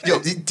was like, yo,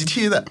 did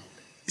you hear that?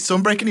 Is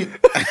someone breaking in?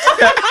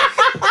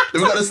 We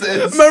got the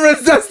stairs. Man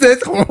runs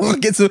downstairs,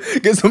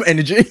 get some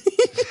energy.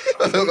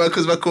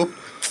 Because my cool.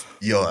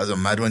 Yo, that's a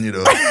mad one, you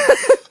know.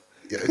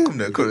 Yeah, come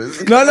there, come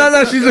there.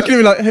 No. She's looking at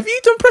me like, have you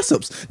done press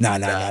ups? Nah.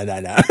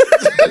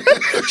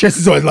 Chest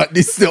is always like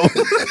this still.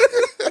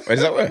 Where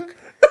does that work?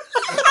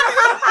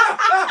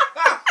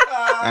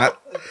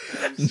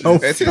 No,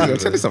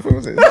 Tell you something.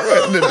 Was it? No,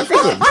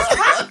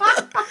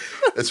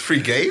 That's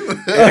free game.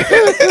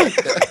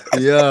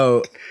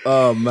 Yo,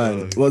 oh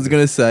man, what was I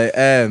gonna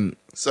say?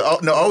 So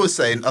I was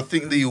saying, I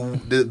think the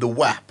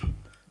WAP,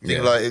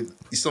 Yeah. like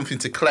it's something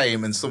to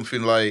claim and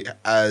something like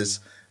as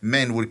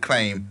men would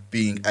claim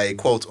being a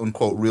quote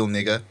unquote real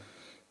nigger.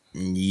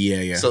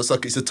 Yeah. So it's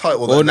like it's a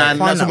title. Oh, that nah, find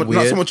not that so, much, not so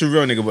weird. much a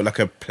real nigga, but like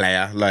a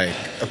player. Like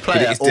A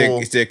player,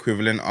 It's the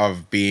equivalent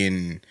of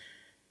being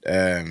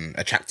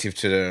attractive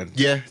to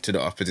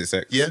the opposite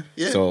sex. Yeah.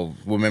 So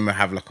women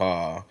have like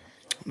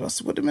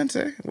what do men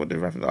say? What do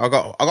I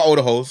got all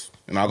the hoes,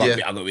 and I got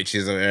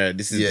bitches.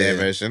 This is their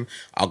version.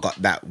 I got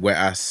that wet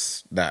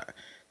ass that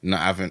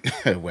not having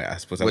wet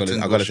ass, but I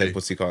gotta say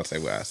pussy, can't say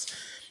wet ass.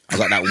 I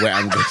got that wet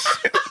and gush.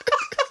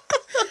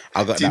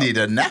 I got Do you that. need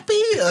a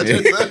nappy? Or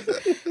just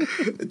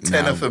a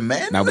tenner for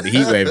men? Now, but the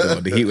heat wave though.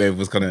 The heat wave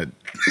was kind of.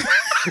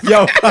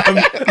 Yo,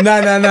 nah.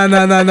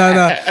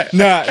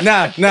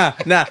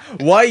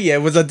 Why, yeah,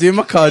 was I doing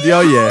my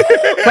cardio, yeah?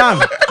 Fam,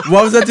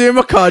 why was I doing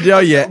my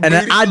cardio, yeah? And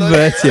an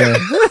advert, yeah.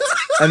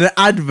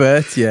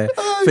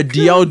 For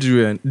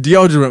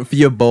deodorant for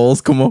your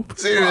balls come up.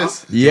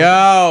 Serious?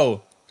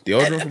 Yo.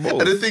 Deodorant for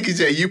balls. And the thing is,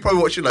 yeah, you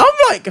probably watching like, I'm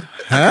like,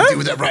 huh?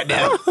 do that right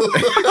now. I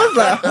was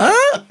like,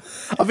 huh?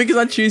 I think it's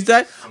on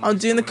Tuesday. I'm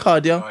doing the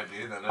cardio.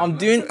 I'm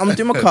doing my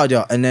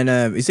cardio, and then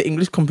it's an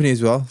English company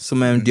as well. Some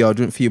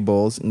deodorant for your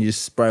balls, and you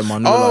just spray them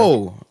on.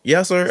 Oh,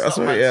 yeah, sorry. No,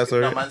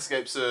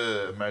 Manscaped's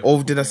American.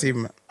 Oh, did I see?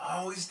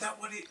 Oh, is that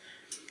what it?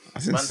 I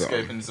think so.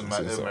 Manscaping is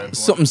American one.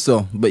 something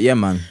so. But yeah,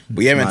 man.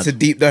 But yeah, man, Mad. to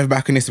deep dive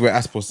back in this wet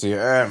ass pussy.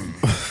 I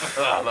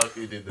like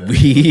you did that.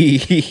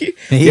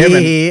 Yeah,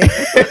 man.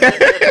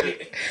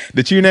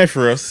 The tune there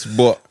for us,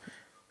 but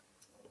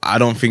I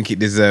don't think it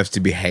deserves to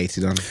be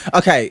hated on.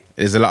 Okay,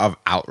 There's a lot of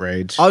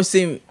outrage.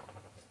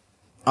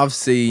 I've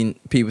seen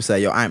people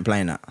say, "Yo, I ain't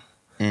playing that."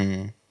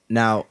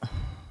 Now,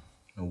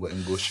 Wet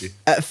and gushy.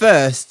 at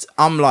first,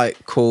 I'm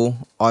like,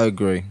 "Cool, I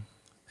agree,"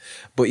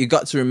 but you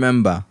got to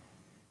remember,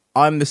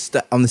 I'm the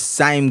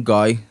same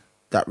guy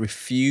that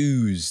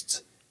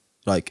refused.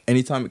 Like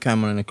anytime it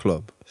came on in a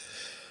club,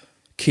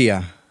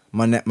 Kia,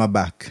 my neck, my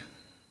back.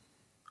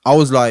 I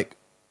was like,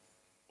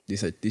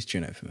 "This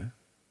tune ain't for me,"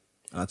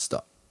 and I'd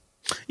stop.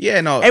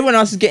 Yeah, no. Everyone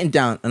else is getting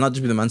down, and I'll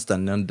just be the man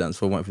standing on the dance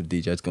floor waiting for the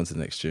DJ to go on to the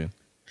next tune.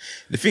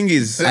 The thing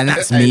is, And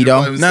that's me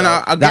though.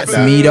 no, I get That's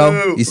that. me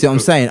though. You see what I'm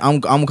saying? I'm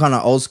kind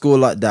of old school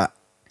like that.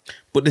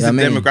 But there's Yeah, a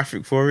I mean-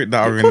 demographic for it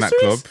that are Of in course that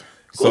there club. is.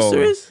 Of course So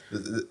there is.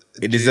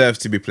 it deserves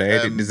to be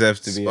played. It deserves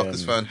to be. Spock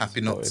has found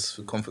Happy Nuts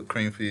for comfort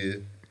cream for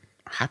you.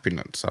 Happy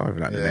Nuts. I don't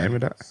even like the Yeah. name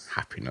of that.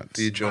 Happy Nuts.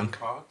 For your junk.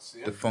 Cards,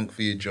 yeah. The funk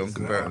for your junk,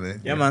 apparently.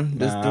 Yeah, man.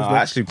 I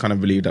actually kind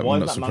of believe that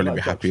nuts would probably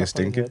be happiest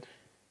thinking.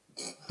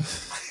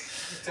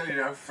 Tell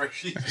you how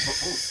fresh he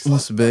is.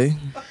 Must be.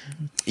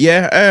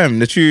 Yeah,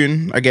 the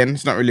tune again.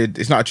 It's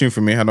not a tune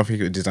for me. I don't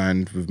think it was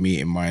designed with me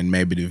in mind.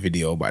 Maybe the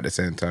video, but at the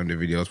same time, the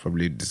video is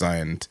probably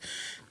designed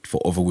for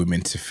other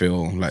women to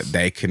feel like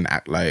they can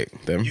act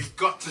like them. You've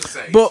got to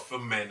say But it's for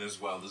men as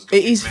well. There's gotta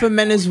It be is for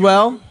men as you.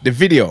 well. The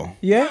video.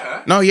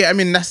 Yeah. No, yeah. I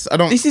mean, I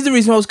don't. This is the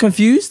reason I was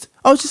confused.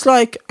 I was just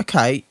like,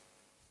 okay,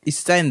 he's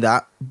saying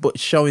that, but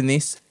showing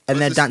this, and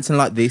they're dancing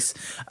like this,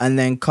 and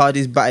then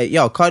Cardi's body.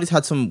 Yo, Cardi's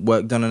had some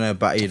work done on her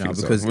body, you know, think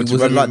so. because it Which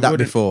wasn't one like that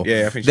wouldn't- before.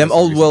 yeah, I think she them has some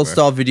old recent world work.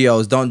 star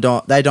videos don't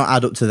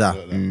add up to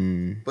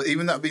that. But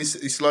even that being,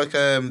 it's like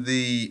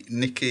the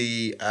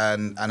Nicki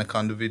and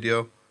Anaconda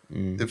video.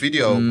 The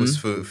video was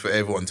for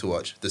everyone to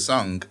watch. The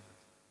song,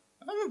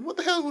 I mean, what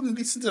the hell wouldn't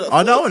listen to that?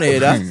 I don't want to hear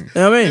that. You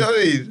know what I You mean? know what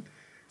I mean?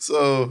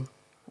 So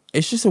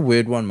It's just a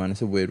weird one, man.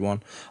 It's a weird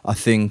one. I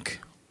think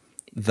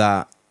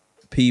that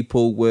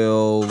people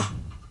will.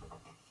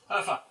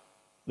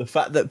 The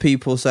fact that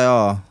people say,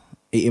 "Oh,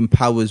 it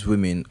empowers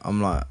women,"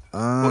 I'm like,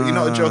 Well, you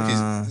know what the joke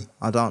is?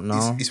 I don't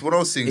know. It's one of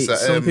those things that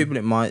some people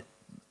it might.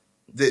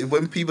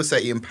 When people say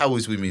it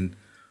empowers women,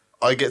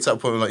 I get to that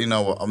point where, like, you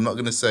know what? I'm not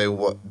gonna say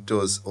what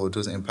does or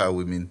doesn't empower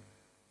women.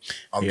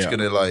 I'm just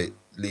gonna like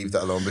leave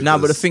that alone. No,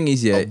 but the thing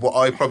is, what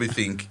I probably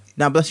think.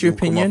 No, but that's your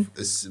opinion.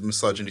 It's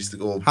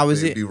misogynistic or how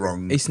is it? Be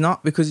wrong. It's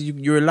not, because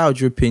you're allowed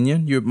your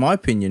opinion. My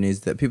opinion is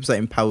that people say it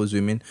empowers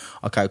women.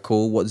 Okay,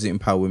 cool. What does it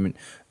empower women?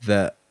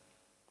 That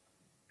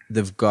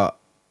they've got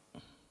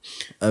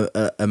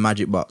a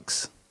magic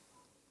box,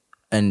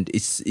 and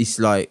it's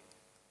like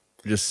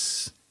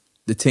just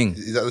the thing.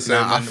 Is that the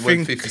same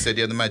when 50 said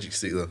he had the magic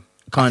stick though?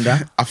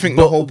 Kinda. I think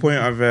the whole point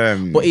of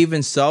but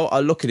even so, I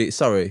look at it.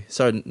 Sorry,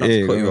 not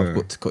to cut you off,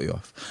 but to cut you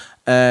off.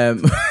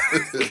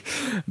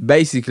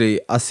 Basically,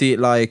 I see it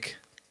like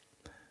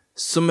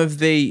some of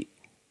the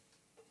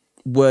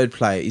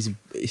wordplay is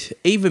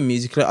even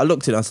musically. I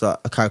looked at it, I was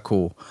like, okay,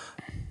 cool.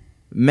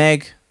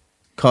 Meg,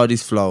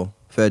 Cardi's flow,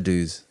 fair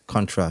dues,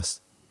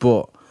 contrast,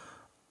 but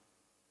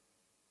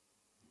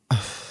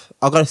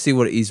I gotta see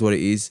what it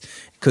is,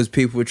 because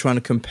people were trying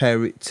to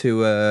compare it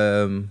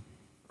to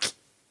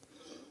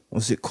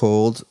what's it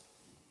called?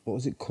 What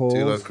was it called?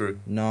 Two Live Crew.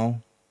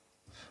 No.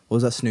 What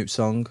was that Snoop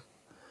song?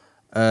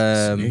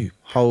 Snoop.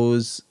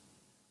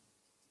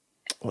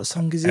 What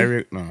song is it?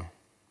 Eric, no.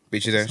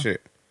 Bitches ain't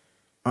shit.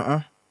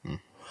 And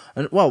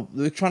well,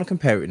 they're trying to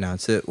compare it now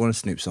to one of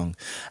Snoop's songs,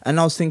 and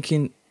I was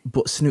thinking,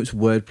 but Snoop's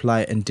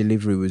wordplay and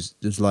delivery was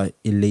like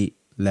elite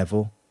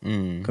level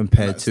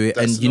compared to it.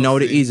 And you know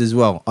what it is as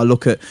well. I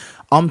look at,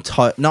 I'm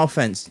tired. No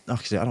offense,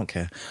 actually, I don't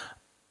care.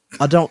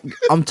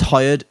 I'm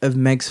tired of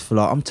Meg's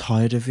flow. I'm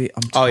tired of it.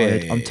 I'm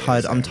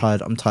tired. I'm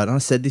tired. And I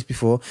said this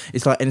before.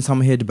 It's like anytime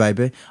I hear the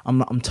baby,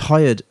 I'm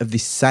tired of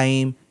this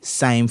same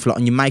flow.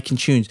 And you're making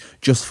tunes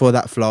just for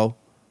that flow.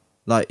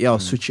 Like, yo,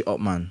 switch it up,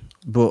 man.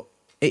 But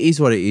it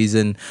is what it is,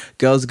 and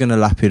girls are gonna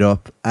lap it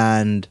up,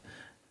 and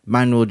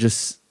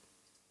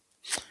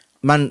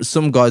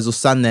some guys will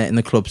stand there in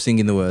the club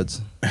singing the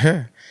words.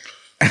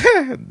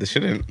 They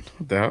shouldn't.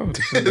 What the hell?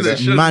 They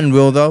should. Man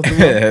will though.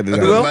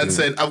 Man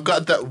saying, "I've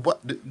got that." What?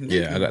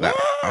 Yeah, I got that.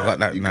 I got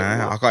that.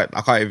 Nah,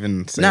 I can't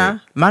even say. Nah,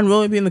 man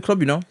will be in the club,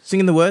 you know,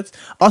 singing the words.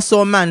 I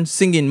saw a man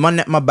singing "My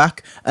Neck, My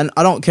Back," and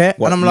I don't care.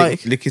 What, and I'm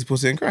like, lick his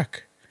pussy and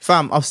crack.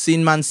 fam, I've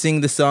seen man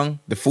sing the song,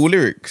 The full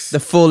lyrics. in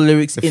full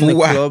the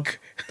whack. club,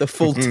 the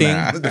full thing.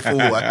 Nah. The full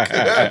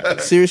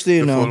whack. Seriously,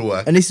 you know. full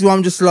whack. And this is why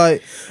I'm just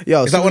like,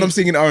 yo. It's like when I'm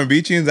singing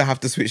R&B tunes, I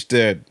have to switch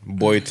the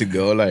boy to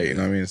girl. Like, you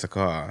know what I mean? It's like,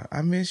 oh,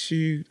 I miss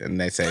you. And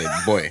they say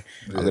boy.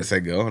 I'm going to say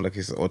girl. Like,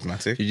 it's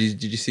automatic.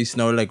 Did you see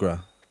Snow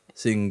Allegra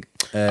sing?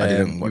 I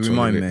didn't watch You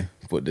Remind all of Me.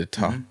 it, but the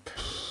top.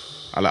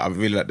 I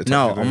really like the top.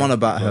 No, of it. I'm on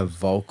about her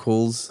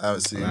vocals. I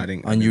haven't seen Nah, I it.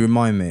 didn't. And You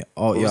Remind Me.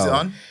 Oh, What was it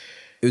on?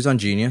 It was on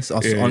Genius. I Yeah,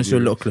 honestly a Genius.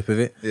 little clip of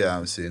it. Yeah, I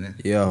haven't seen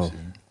it. Yo.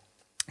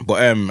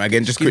 But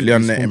again, just quickly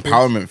on the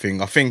empowerment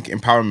thing. I think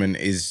empowerment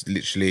is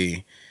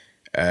literally.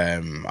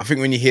 I think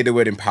when you hear the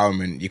word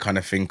empowerment, you kind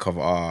of think of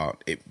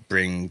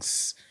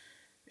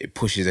it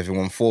pushes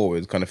everyone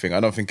forward, kind of thing. I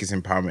don't think it's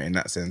empowerment in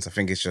that sense. I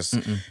think it's just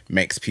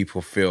makes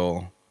people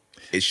feel.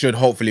 It should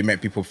hopefully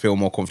make people feel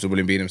more comfortable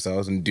in being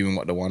themselves and doing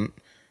what they want.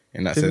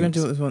 In that So we're sense.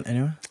 gonna do this one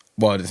anyway.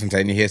 Well, at the same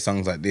time, you hear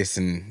songs like this,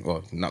 and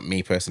well, not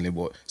me personally,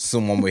 but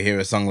someone will hear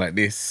a song like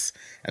this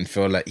and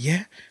feel like,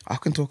 yeah, I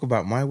can talk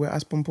about my wet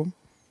ass pum pum.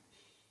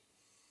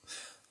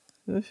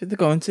 If they're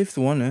going to, if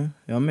they want to, you know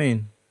what I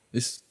mean?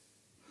 It's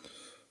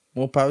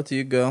more power to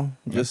you, girl.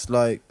 Just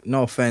like,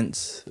 no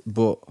offense,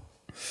 but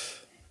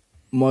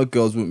my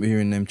girls wouldn't be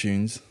hearing them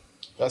tunes.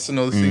 That's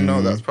another thing.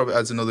 No, that probably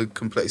adds another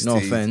complexity. No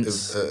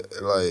offense.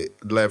 Like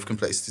layer of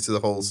complexity to the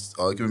whole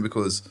argument,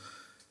 because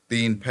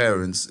being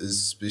parents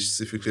is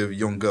specifically of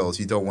young girls.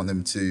 You don't want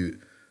them to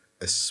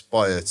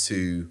aspire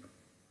to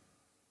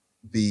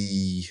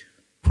be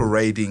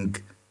parading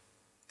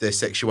their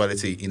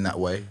sexuality in that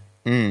way.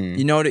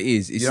 You know what it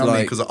is? It's You know what I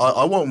mean? like, Because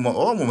I want my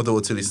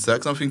daughter to listen to that.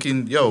 'Cause I'm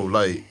thinking, yo,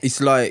 like, it's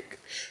like,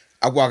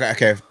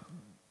 Okay,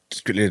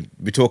 just quickly,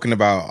 we're talking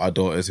about our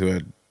daughters who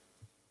are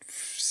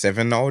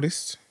 7, the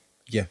oldest.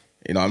 yeah.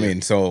 You know what I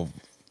mean? So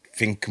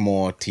think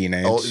more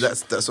teenage. oh,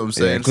 that's what I'm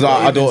saying. Because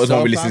our daughters so,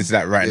 won't be fam. listening to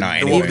that right now Yeah,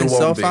 anyway. Even They won't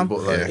so, be, fam. but,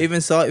 like-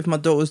 Even so, if my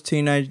daughter was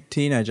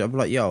teenager, I'd be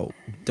like, yo,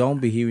 don't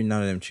be hearing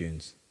none of them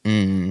tunes.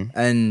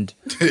 And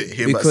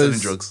Hear about selling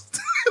drugs.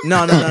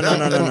 No.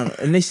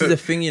 And this is the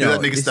thing, you know.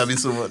 That nigga stabbing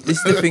someone. This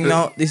is the thing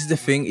now. This is the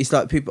thing. It's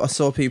like people. I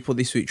saw people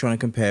this week trying to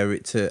compare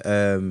it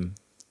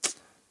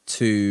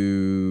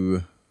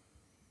to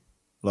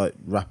like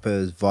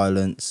rappers,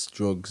 violence,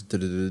 drugs,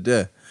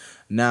 da.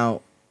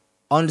 Now,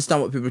 I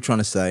understand what people are trying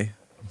to say,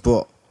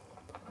 but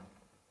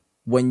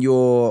when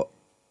you're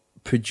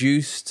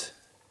produced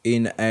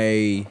in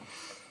a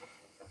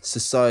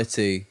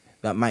society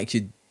that makes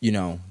you, you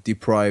know,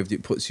 deprived,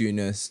 it puts you in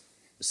a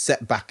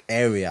setback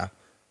area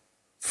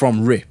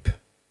from rip,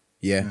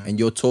 and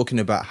you're talking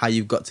about how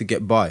you've got to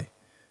get by.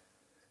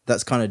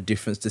 That's kind of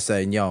difference to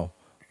saying, yo,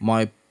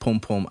 my pum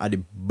pum had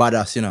the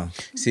badass, you know.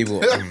 See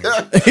what?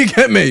 You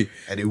get me?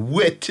 And it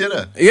wet, you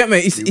know. You get me?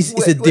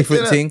 It's a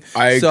different thing.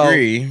 I So-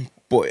 agree,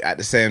 but at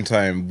the same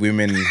time,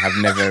 women have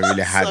never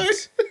really had. Sorry.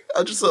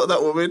 I just thought of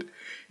that woman.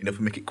 You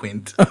never make it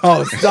quaint.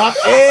 Oh, stop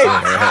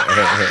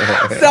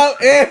it! Stop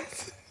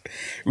it!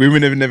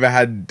 Women have never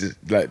had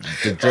like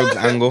the drugs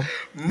angle.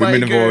 My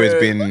Women have always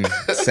girl. been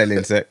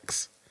selling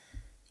sex,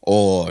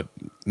 or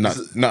not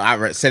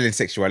outright selling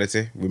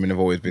sexuality. Women have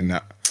always been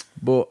that.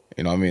 But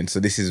You know what I mean? So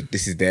this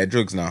is their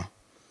drugs now.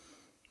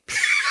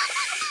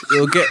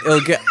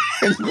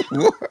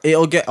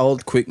 it'll get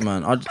old quick,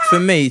 man. For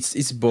me,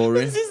 it's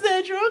boring. Is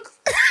there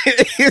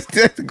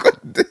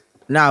drugs?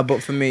 Nah,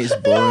 but for me, it's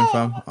boring,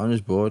 fam. I'm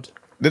just bored.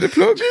 Did it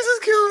plug? Jesus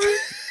kill me.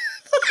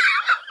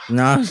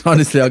 Nah,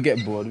 honestly, I'll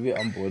get bored of it.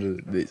 I'm bored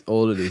of this,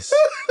 all of this.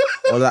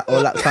 All that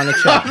kind of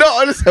chat. I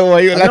don't understand why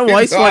you're I don't know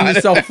why laughing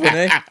it's so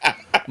finding hard. so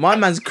funny. My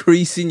man's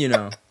creasing, you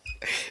know.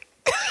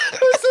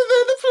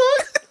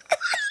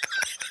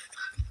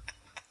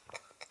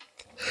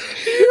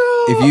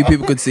 If you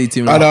people could see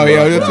Tim, I know, right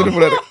yeah. now, Just to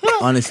put it-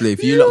 honestly,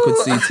 if you lot could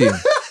see Tim,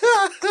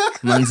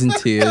 man's in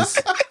tears.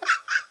 You know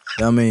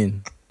what I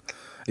mean?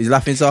 He's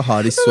laughing so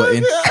hard, he's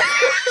sweating.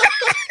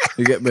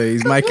 You get me?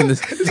 He's making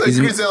this. It's He's,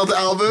 like Griselda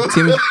album.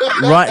 Tim,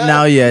 right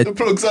now, yeah. The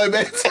plugs I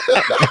bet.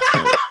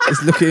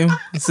 Just look at him.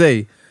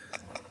 See,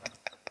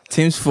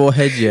 Tim's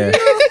forehead, yeah.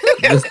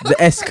 The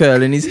S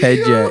curl in his head,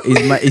 yeah.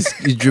 He's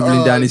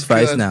dribbling down his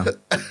face God. now.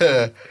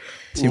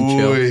 Tim,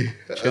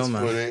 chill,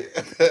 man.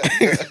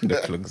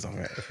 The plugs on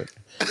it.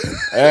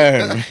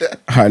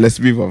 All right, let's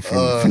move on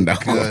from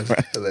that one.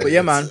 But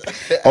yeah, man,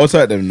 Also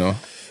at them, no.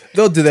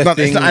 they'll do their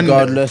thing and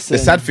regardless. The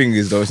and sad thing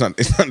is though, it's not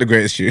the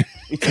greatest tune.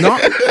 it's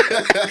not.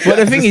 But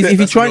the thing is, if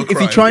you try and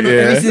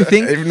this is the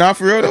thing. If not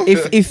for real though.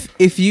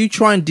 If you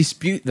try and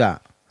dispute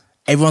that,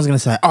 everyone's gonna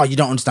say, "Oh, you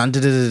don't understand,"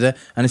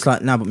 and it's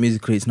like, no, but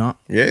musically, it's not.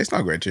 Yeah, it's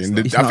not a great tune.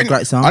 It's not a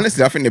great song.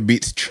 Honestly, I think the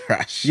beat's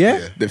trash.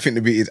 Yeah. I think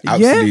the beat is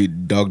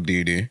absolute dog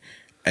doo-doo.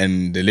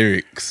 And the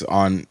lyrics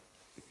aren't...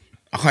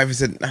 I can't even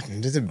say nothing.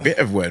 There's a bit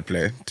of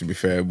wordplay, to be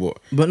fair, but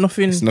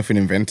nothing. it's nothing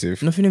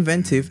inventive. Nothing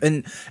inventive,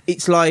 and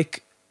it's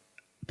like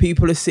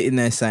people are sitting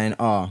there saying,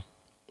 "Oh,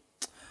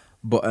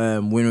 but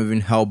women have been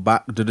held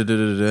back,"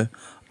 and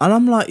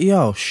I'm like,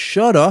 "Yo,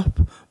 shut up,"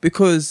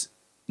 because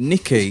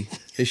Nicki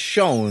has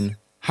shown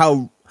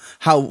how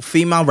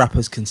female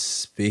rappers can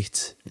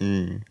spit,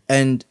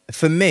 and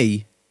for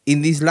me,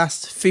 in these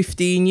last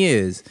 15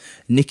 years,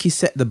 Nicki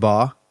set the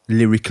bar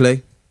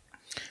lyrically.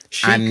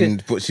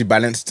 But she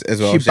balanced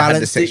as well. She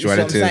had the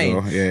sexuality as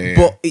well. Yeah.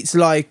 But it's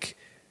like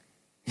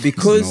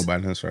because There's no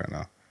balance right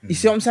now. you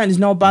see what I'm saying? There's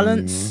no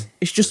balance.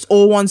 It's just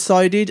all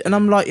one-sided. And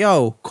I'm like,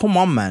 yo, come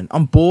on, man.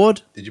 I'm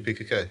bored. Did you pick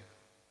a K?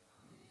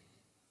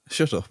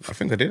 Shut up. I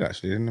think I did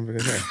actually.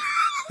 Didn't I?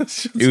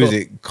 It was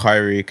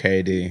Kyrie,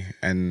 KD,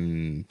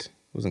 and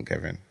wasn't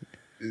Kevin.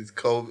 Is it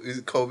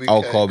Kobe?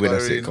 Oh, Kobe.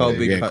 That's it.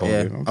 Kobe. Yeah,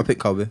 Kobe. Yeah, I pick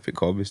Kobe. I pick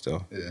Kobe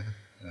still. Yeah.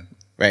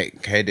 Right,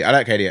 KD. I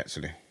like KD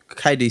actually.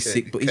 KD's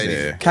sick, but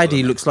KD.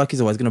 KD looks like he's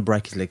always going to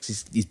break his legs.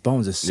 His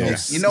bones are so, Yeah.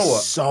 You know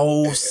what?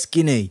 so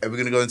skinny. Are we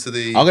going to go into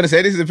the I'm gonna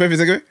say this is the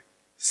perfect segue.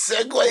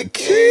 segue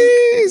king?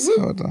 Jeez,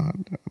 hold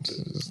on. I'm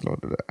just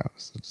loaded it out.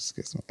 So just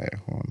get some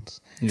air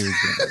horns.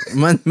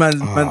 Man,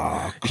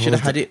 you should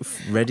have had it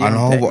ready. I know,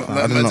 on deck, but- man.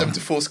 I don't Man's know. having to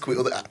force quit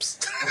all the apps.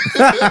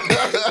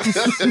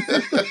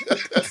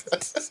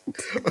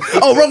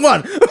 Oh, wrong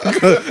one.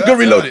 Go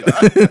reload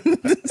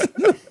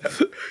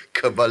it.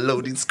 Come on,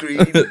 loading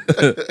screen.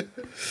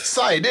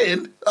 Sign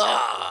in.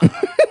 Oh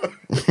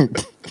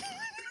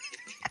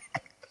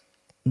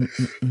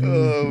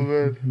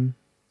man.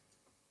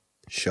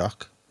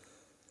 Shock.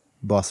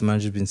 Boss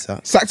manager's been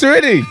sacked Sacked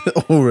already.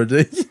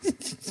 already.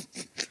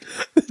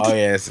 Oh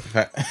yes,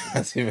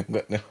 that's even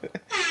got no.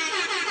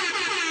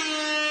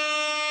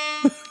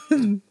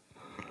 Do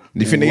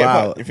you think they get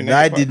Wow, back? You think they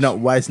I get did back? not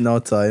waste no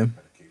time.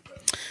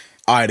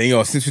 Alright then,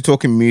 yo. Since we're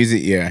talking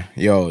music, yeah,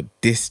 yo,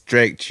 this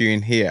Drake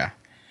tune here.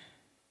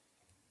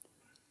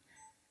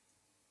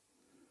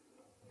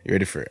 You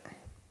ready for it?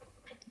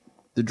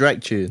 The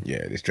Drake tune.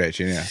 Yeah, this Drake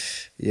tune, yeah,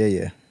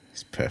 Yeah.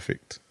 it's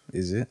perfect.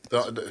 Is it?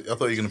 I thought you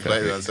were going to play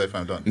it and say,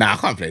 fam, done. Nah, I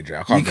can't play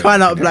Drake. You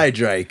cannot play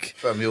Drake.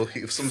 Fam,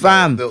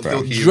 Fam, they'll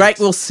hear Drake it.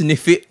 will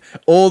sniff it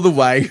all the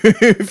way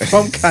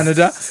from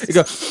Canada. He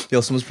go,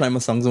 yo, someone's playing my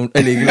songs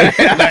illegally.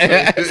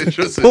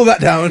 Trust me. Pull that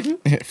down.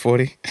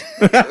 40.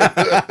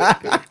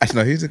 Actually,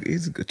 no,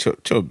 he's a good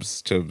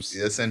Chubbs.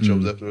 Yeah, send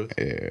jobs afterwards.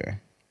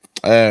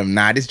 Yeah.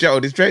 Nah, this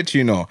Drake tune,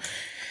 you know,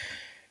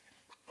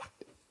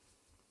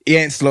 he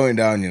ain't slowing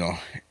down, you know.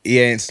 He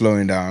ain't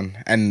slowing down.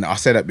 And I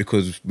say that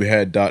because we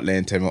heard Dark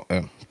Lane demo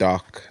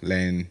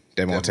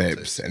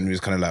tapes, and we was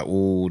kind of like,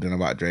 oh, don't know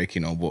about Drake,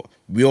 you know. But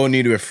we all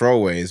knew they were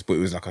throwaways, but it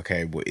was like,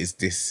 okay, but is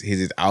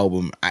his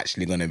album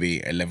actually going to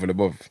be a level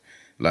above?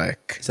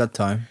 Like, He's had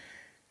time.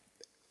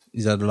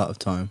 He's had a lot of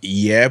time.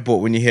 yeah, but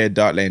when you hear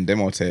Dark Lane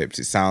demo tapes,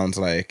 it sounds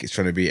like it's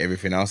trying to beat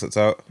everything else that's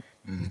out.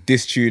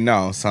 This tune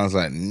now sounds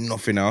like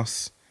nothing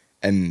else.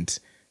 And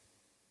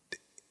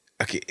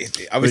okay, But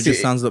it obviously,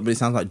 just sounds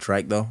like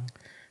Drake though.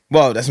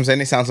 Well, that's what I'm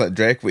saying. It sounds like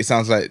Drake, but it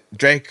sounds like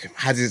Drake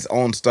has his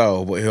own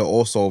style, but he'll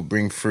also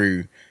bring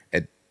through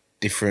a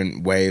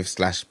different wave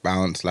 /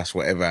 bounce /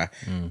 whatever.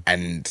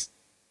 And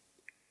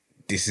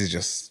this is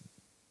just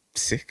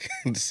sick.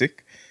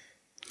 Sick.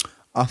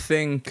 I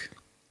think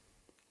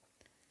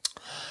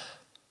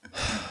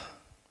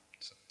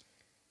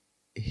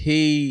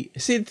the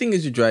thing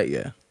is with Drake,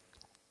 yeah.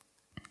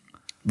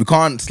 We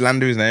can't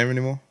slander his name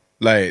anymore.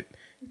 Like,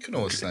 You can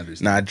always slander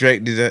his name. nah,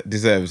 Drake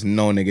deserves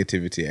no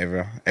negativity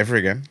ever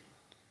again.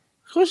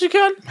 Of course you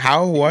can.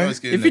 How? Why? always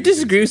give If you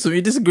disagree with something,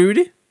 you disagree with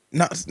it.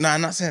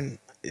 I'm not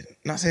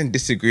saying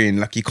disagreeing.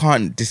 Like, you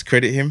can't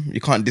discredit him.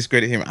 You can't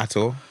discredit him at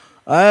all.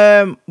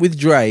 With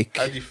Drake,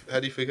 How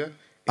do you figure?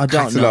 I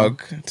don't know.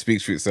 Catalog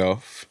speaks for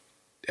itself.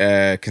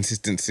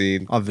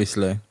 Consistency.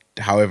 Obviously,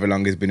 However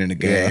long he's been in the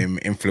game,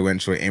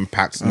 influential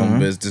impacts,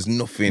 numbers. There's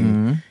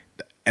nothing.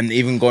 And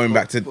even going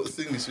back to But the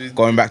thing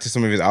is,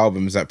 some of his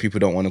albums that people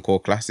don't want to call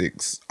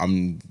classics.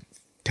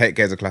 Take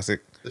Care's a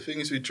classic. the thing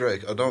is with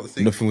Drake, I don't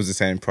think Nothing was the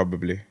same,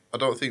 probably. I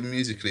don't think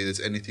musically there's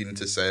anything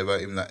to say about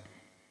him that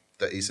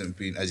isn't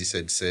being, as you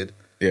said.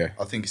 Yeah.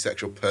 I think it's the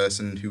actual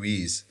person who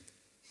he is.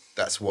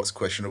 That's what's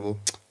questionable.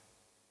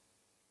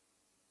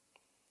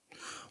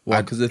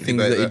 why? Because the things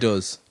that he that.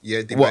 does. Yeah,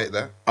 debate What-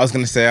 that. I was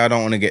gonna say I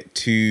don't want to get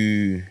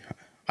too.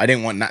 I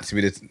didn't want that to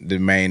be the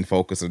main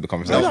focus of the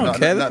conversation. I don't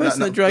care. The person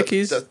that Drake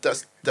is. That's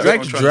Drake's what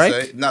I'm trying Drake.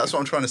 to say. No, that's what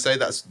I'm trying to say.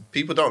 That's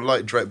people don't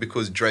like Drake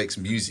because Drake's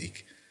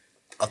music.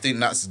 I think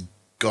that's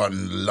gone a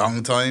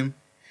long time.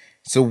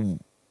 So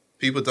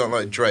People don't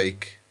like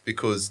Drake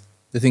because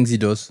The things he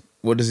does.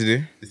 what does he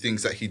do? the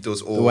things that he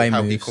does or The way he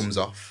how he moves. comes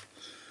off.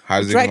 How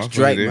does Drake's he come up? What does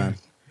Drake, he do? man.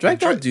 Drake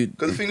don't do.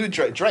 Because the thing with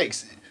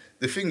Drake's,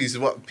 the thing is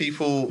what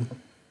people, what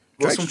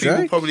Drake's some people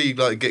Drake. probably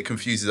like get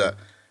confused is that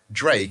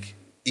Drake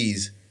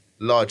is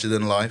larger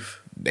than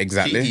life.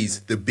 Exactly. He is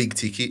the big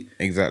ticket.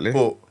 Exactly.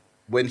 But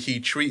when he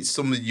treats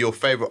some of your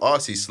favorite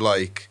artists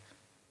like,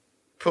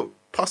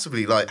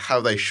 possibly like how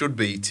they should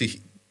be to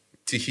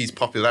his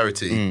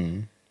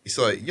popularity, it's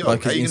like, yo,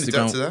 Like how are you his going to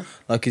adapt to that?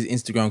 like his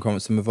Instagram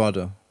comments to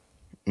Movado.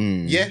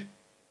 Yeah,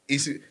 he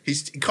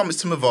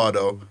comments to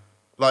Movado,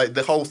 like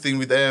the whole thing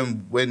with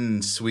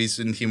when Swizz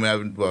and him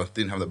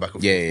didn't have that back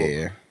and forth. Yeah, but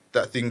yeah.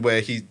 That thing where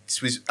as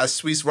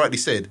Swizz rightly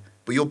said,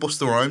 but you're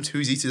Busta Rhymes.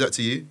 Who's he to that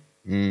to you?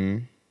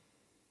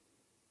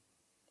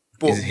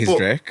 But, His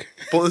Drake.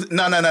 But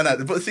no.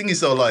 But the thing is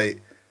though,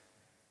 like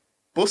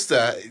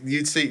Busta,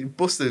 you'd see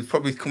Busta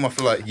probably come off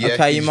like, yeah,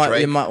 Okay, he's you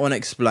Drake. might want to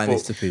explain But-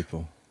 this to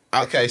people.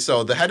 Okay,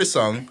 so they had a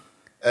song.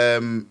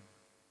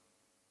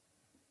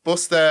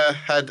 Busta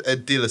had a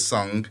Dilla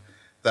song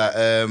that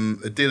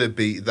a Dilla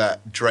beat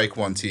that Drake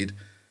wanted.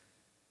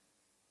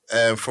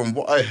 From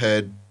what I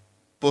heard,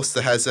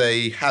 Busta has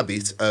a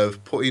habit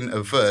of putting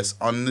a verse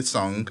on the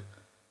song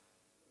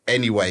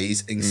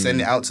anyways and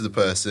send it out to the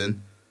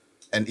person.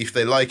 And if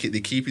they like it, they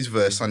keep his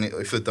verse on it.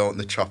 Or if they don't,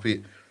 they chop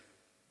it.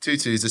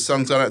 The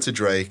song's gone out to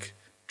Drake.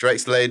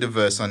 Drake's laid a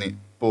verse on it,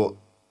 but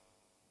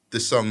the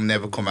song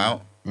never come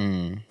out.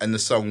 And the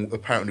song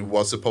apparently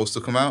was supposed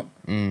to come out.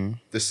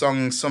 The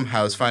song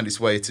somehow has found its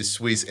way to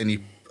Swizz, and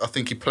I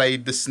think he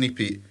played the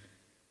snippet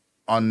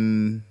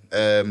on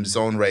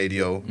Zone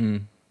Radio.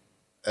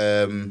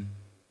 And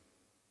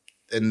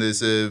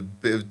there's a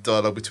bit of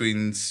dialogue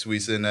between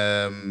Swizz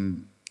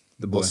and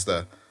The boy.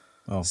 Busta,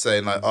 Oh.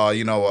 saying like, "Oh,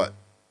 you know what?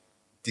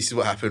 This is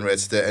what happened, Red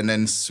State." And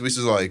then Swizz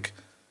was like,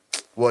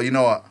 "Well, you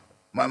know what?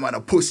 My man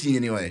a pussy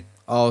anyway."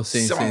 Oh,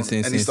 seen.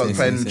 And he started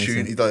playing the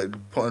tune. He's like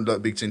putting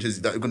like big tunes.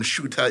 He's like, "We're gonna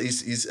shoot out."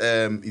 He's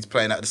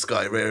playing out the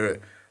sky,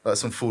 like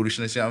some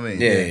foolishness. You know what I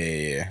mean?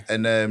 Yeah.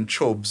 And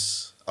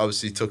Chubbs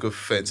obviously took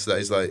offense to that.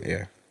 He's like,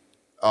 Yeah.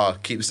 "Oh,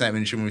 keep the same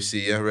energy when we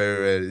see you."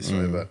 This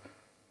whatever.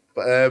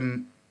 But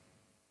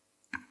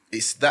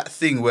it's that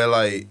thing where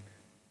like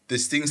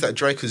there's things that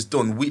Drake has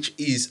done which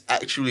is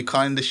actually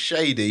kind of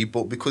shady,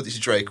 but because it's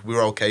Drake,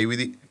 we're okay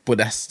with it. But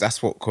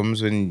that's what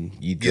comes when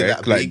you You're Drake.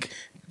 that Like, big.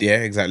 yeah,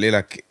 exactly.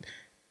 Like,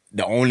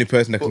 the only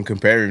person that can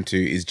compare him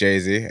to is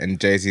Jay-Z, and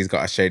Jay-Z's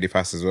got a shady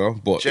past as well.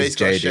 But Jay's it's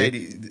got a JD.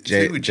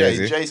 shady.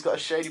 Jay-Z. Jay's got a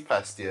shady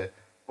past, yeah.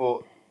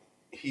 But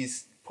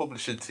his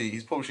publishing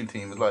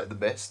team was like the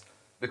best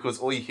because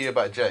all you hear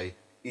about Jay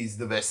is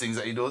the best things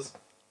that he does.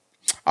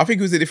 I think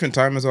it was a different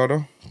time as well,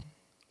 though.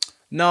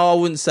 No, I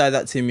wouldn't say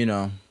that to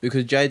him,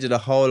 because Jay did a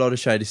whole lot of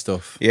shady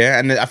stuff. Yeah,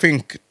 and I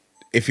think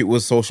if it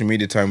was social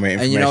media time where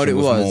And information you know what it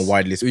was was? more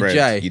widely With spread,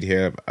 Jay. you'd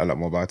hear a lot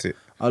more about it.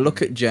 I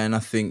look at Jay and I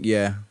think,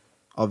 yeah,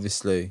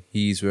 obviously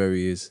he's where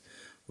he is.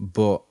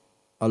 But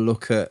I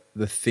look at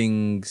the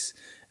things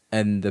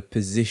and the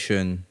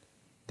position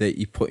that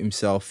he put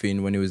himself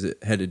in when he was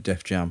at head of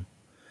Def Jam.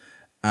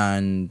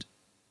 And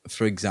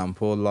for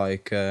example,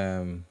 like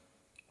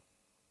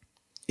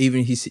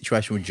even his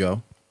situation with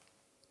Joe,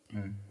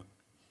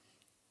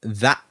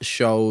 that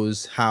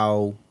shows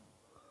how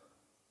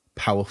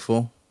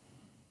powerful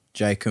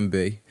Jay can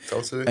be.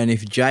 Totally. And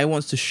if Jay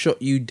wants to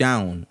shut you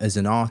down as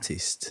an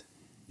artist,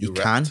 he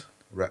can.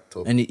 Wrapped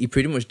up. And he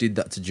pretty much did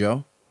that to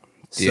Joe.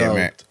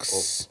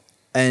 DMX.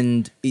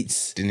 And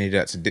it's Didn't he do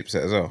that to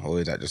Dipset as well? Or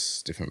is that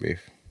just different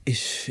beef?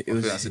 it think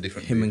was that's a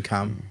different him beef. and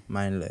Cam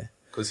mainly.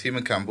 Because him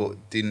and Campbell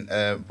didn't,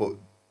 but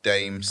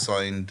Dame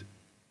signed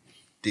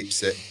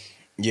Dipset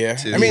Yeah,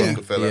 to I mean,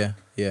 Rockefeller.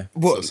 Yeah.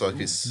 but So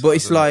it's But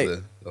it's like-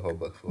 the whole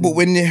back foot. but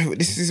when you,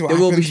 this is what There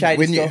will be happens shady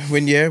when you stuff.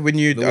 when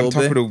you're There on will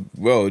top of be. the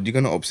world, you're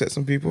gonna upset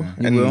some people,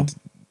 You and will.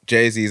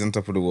 Jay-Z's on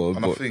top of the world,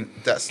 And I but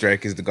think that's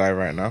Drake is the guy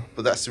right now.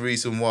 But that's the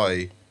reason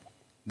why.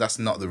 That's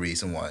not the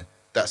reason why.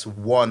 That's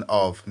one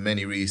of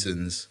many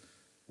reasons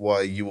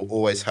why you will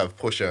always have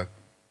Pusha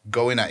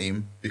going at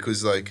him,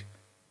 because like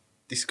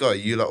this guy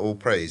you like all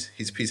praise,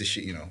 he's a piece of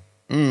shit, you know.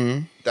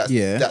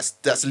 Yeah.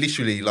 That's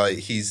literally like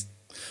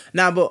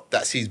Nah, but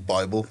that's his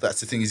Bible. That's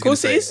the thing he's of gonna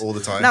course it say is all the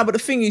time. Nah, but the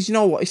thing is, you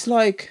know what? It's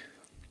like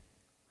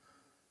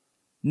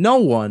no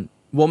one.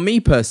 Well, me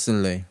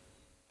personally,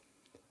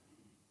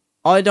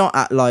 I don't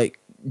act like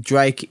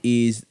Drake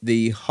is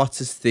the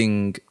hottest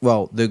thing.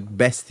 Well, the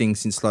best thing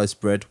since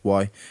sliced bread.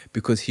 Why?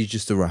 Because he's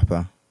just a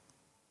rapper.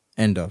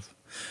 End of.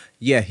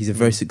 Yeah, he's a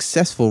very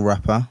successful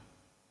rapper.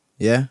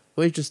 Yeah,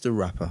 but he's just a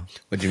rapper.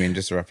 What do you mean,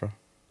 just a rapper?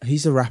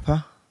 He's a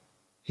rapper.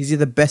 Is he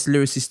the best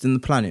lyricist on the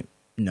planet?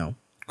 No.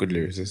 Good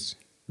lyricist,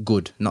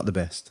 Good, not the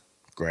best.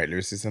 great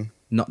lyricism.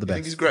 Not the I best.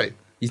 think he's great.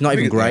 He's not I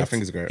even think- yeah, great. I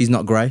think he's great. He's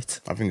not great.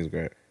 I think it's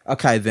great.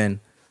 Okay, then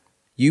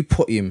you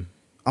put him.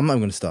 I'm not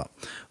even going to start.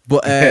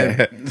 But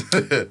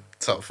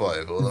Top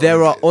 5. All that there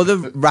was are it. other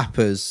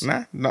rappers.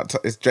 Nah,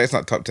 Drake's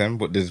not top 10,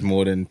 but there's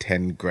more than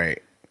 10 great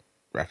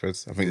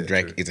rappers. I think Yeah,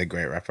 Drake true. is a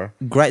great rapper.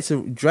 Drake's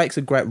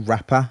a great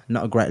rapper,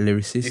 not a great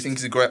lyricist. Do you think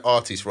he's a great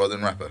artist rather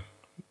than rapper?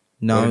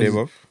 No. What are they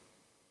both?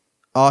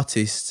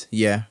 Artist,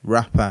 yeah.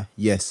 Rapper,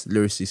 yes.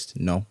 Lyricist,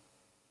 no.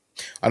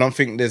 I don't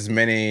think there's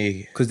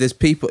many. Because there's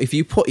people, if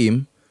you put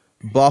him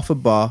bar for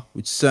bar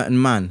with certain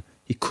man,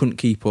 he couldn't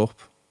keep up.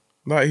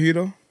 Like who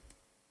though?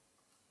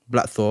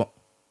 Black Thought.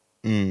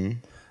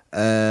 Even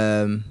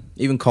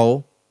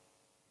Cole.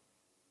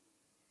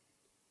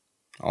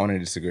 I want to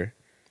disagree.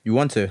 You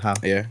want to? How?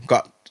 Yeah,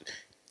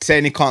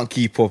 saying he can't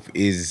keep up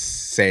is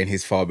saying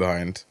he's far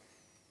behind.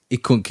 He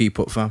couldn't keep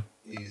up, fam.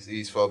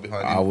 He's far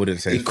behind. I him.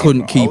 wouldn't say He he's far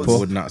couldn't behind. keep I up.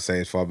 would not say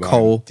he's far behind.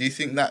 Cole Do you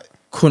think that?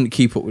 couldn't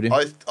keep up with him.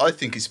 I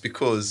think it's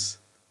because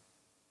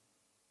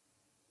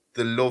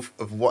the love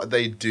of what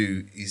they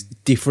do is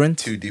Different.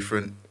 too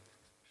different.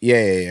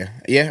 Yeah.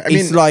 I mean,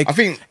 It's like I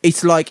think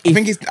it's like I if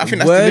think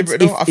that's words, deliberate,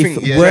 though. I if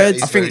think- Yeah, words.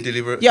 it's I think- very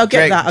deliberate. Yeah, I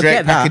get that. I Drake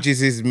get that. packages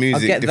his I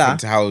music get different that.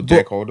 to how But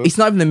J. Cole does. it's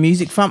not even the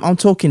music, fam. I'm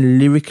talking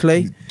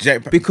lyrically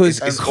Drake- because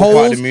it's all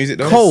part of the music,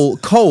 though.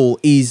 Cole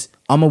is.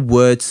 I'm a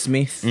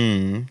wordsmith.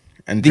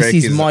 And This Drake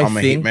is my I'm thing.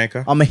 a hit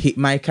maker. I'm a hit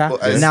maker.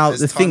 But as, Now as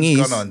the thing time's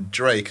is, gone on,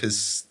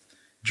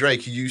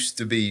 Drake used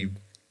to be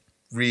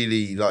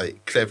really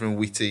like clever and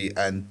witty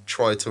and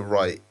try to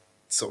write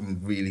something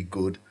really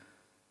good.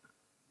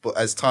 But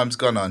as time's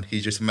gone on,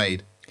 he just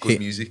made good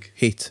music.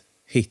 Hit.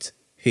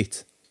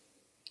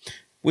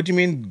 What do you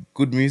mean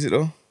good music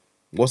though?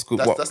 What's good?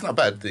 That's not a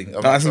bad thing.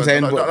 I'm That's what I'm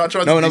saying. I'm not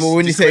trying No, to but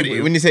when you say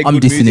discredit when you him. say I'm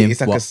good dissing music, him.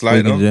 it's like What a are you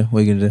slide. gonna do? What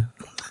are you gonna do?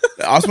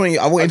 I just want you.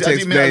 I want you to I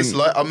didn't mean as a explain.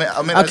 slight.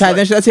 I meant Okay, as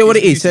then should I tell you what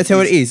it his is? Should I tell you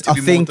what it music is? to I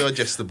be think. more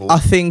digestible. I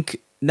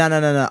think.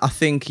 No. I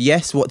think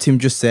yes. What Tim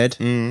just said.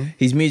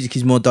 His music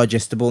is more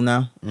digestible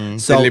now. So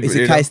it's a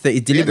Deliberately, case that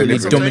he's deliberately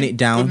deliberately. dumbing it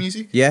down. Good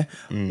music. Yeah,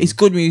 it's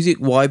good music.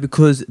 Why?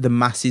 Because the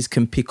masses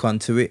can pick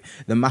onto it.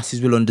 The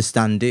masses will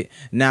understand it.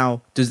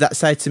 Now, does that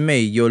say to me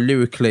you're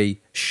lyrically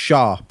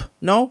sharp?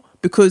 No,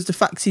 because the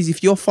fact is,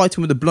 if you're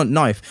fighting with a blunt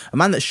knife, a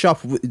man that's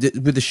sharp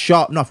with a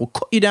sharp knife will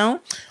cut you down.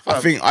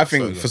 I think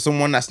Sorry, for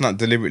someone that's not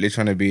deliberately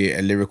trying to be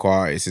a lyrical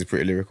artist, is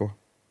pretty lyrical.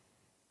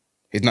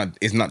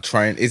 It's not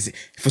trying. Is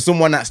for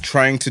someone that's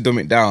trying to dumb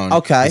it down.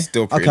 Okay, it's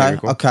still pretty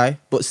lyrical. okay,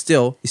 but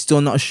still, it's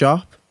still not as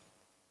sharp.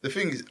 The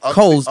thing is,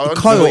 Cole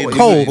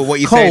but what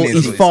you're saying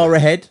is is- far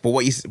ahead. But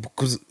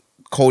because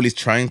Cole is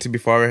trying to be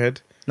far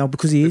ahead. No,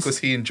 because he is. because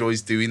he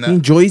enjoys doing He that.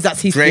 enjoys.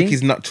 That's his Drake thing.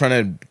 is not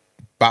trying to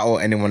battle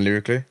anyone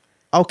lyrically.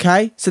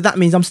 Okay, so that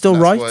means I'm still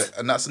That's right. why-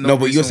 and that's No,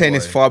 but you're reason saying why.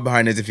 it's far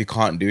behind as if he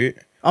can't do it.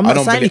 I'm I not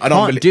don't saying believe- he I don't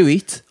can't believe- do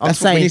it. I'm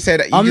That's what- when saying you say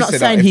that- you I'm just not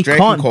said that saying if he Drake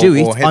can't and Cole do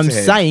go it. head I'm to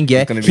head, saying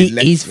it's gonna be he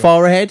less- is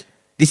far ahead.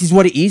 This is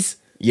what it is.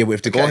 Yeah, but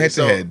if to go Okay, head to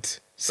so- head,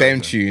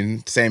 same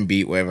tune, same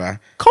beat, whatever.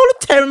 Cole will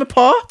tear him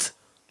apart.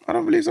 I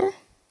don't believe so.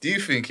 Do you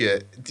think? Yeah.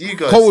 Do you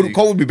guys? Cole think,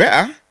 would be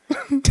better.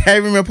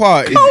 Tear him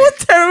apart. Cole will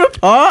tear him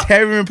apart.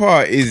 Tear him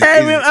apart is.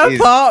 Tear him apart, do you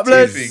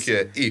blood.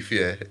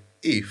 think?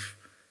 If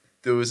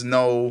there was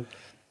no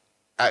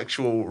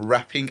actual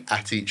rapping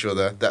at each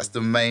other, that's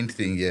the main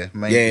thing. Yeah.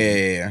 Main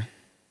thing, Yeah.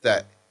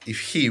 That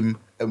if him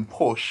and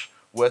Push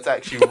were to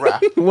actually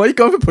rap. Why are you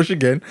going for Push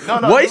again? No,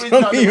 Why the is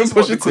reason- no, the even reason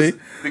why, Push T?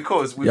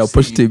 because we've Yeah,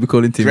 Push seen- T. Be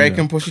calling Tim. Drake now.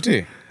 and Pusha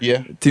T.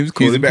 Yeah. Tim's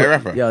calling a better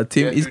rapper. Yeah,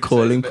 Tim Yeah, is who'd say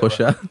calling he's a better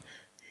Pusher.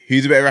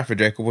 Who's a better rapper,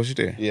 Drake or Pusha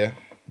T? Yeah.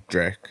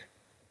 Drake.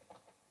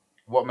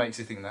 What makes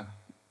you think that?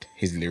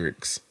 His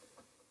lyrics.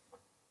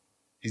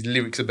 His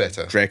lyrics are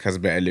better. Drake has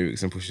better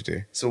lyrics than Pusha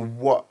T. So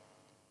what?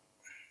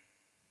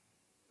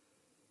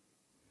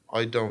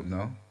 I don't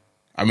know.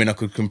 I mean, I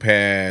could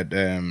compare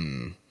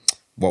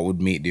What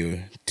Would Meat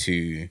Do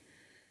to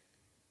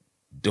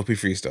Duppy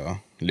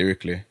Freestyle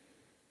lyrically.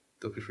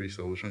 Duppy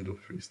Freestyle. Which one? Duppy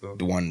Freestyle.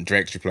 The one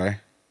Drake's reply.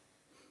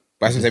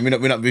 But as I'm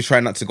saying, we're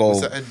trying not to go.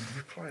 Was that a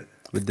reply?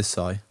 with the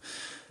sigh.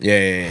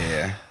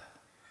 Yeah.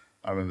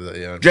 I remember that.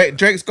 Yeah.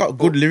 Drake's got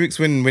good lyrics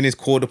when he's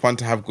called upon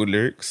to have good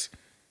lyrics.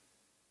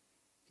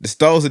 The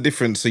styles are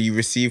different, so you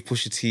receive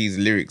Pusha T's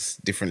lyrics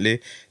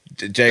differently.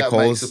 J.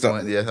 Cole's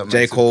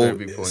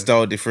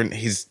style different.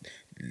 His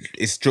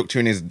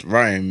structuring his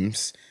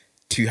rhymes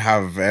to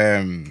have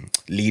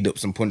lead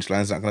ups and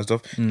punchlines, that kind of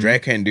stuff.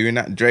 Drake ain't doing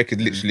that. Drake is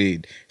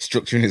literally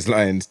structuring his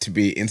lines to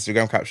be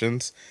Instagram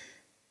captions.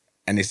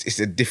 And it's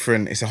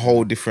a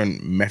whole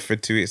different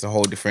method to it. It's a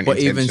whole different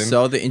intention. But even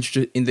so,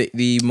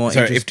 the more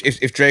so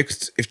if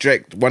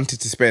Drake wanted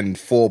to spend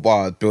 4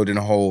 bars building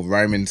a whole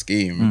rhyming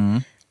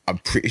scheme, I'm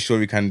pretty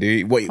sure he can do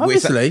it.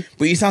 Obviously,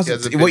 but it sounds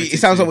like what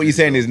you're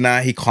saying is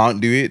he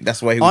can't do it.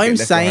 That's why I'm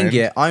saying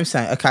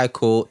okay,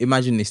 cool.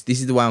 Imagine this. This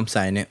is the way I'm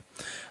saying it.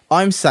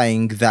 I'm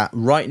saying that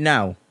right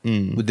now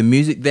with the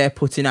music they're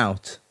putting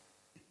out.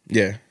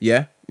 Yeah.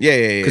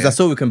 Because that's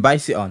all we can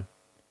base it on.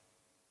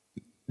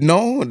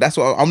 No, that's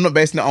what I'm not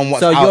basing it on. What's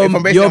so out.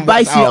 You're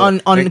basing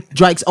it on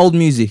Drake's old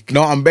music.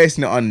 No, I'm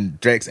basing it on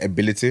Drake's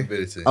ability.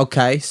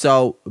 Okay,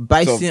 so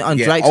basing it on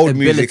Drake's old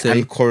ability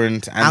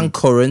music and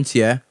current,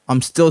 yeah.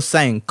 I'm still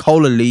saying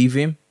Cole will leave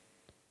him.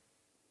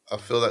 I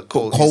feel like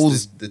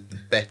Cole's the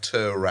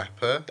better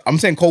rapper. I'm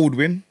saying Cole would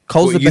win.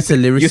 Cole's the better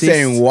lyricist. You're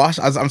saying wash.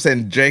 I'm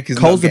saying Drake is.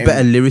 Cole's the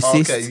better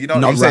lyricist. Okay,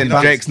 I'm saying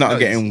Drake's not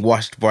getting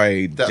washed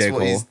by J.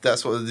 Cole.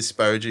 That's what the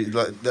disparaging.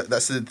 Like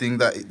that's the thing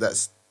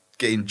that's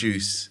getting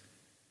juice.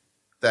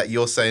 That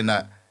you're saying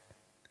that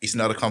it's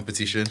not a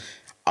competition.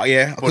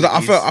 Yeah, because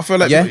I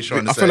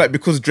feel like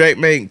because Drake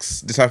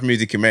makes the type of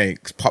music he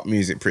makes, pop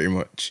music pretty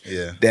much.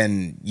 Yeah.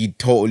 Then you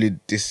totally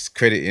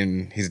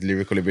discrediting his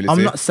lyrical ability.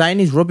 I'm not saying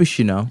he's rubbish,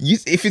 you know.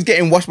 If he's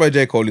getting washed by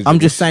J. Cole, I'm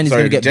just saying he's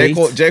going to get beat.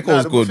 J.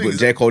 Cole's good, but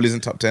J. Cole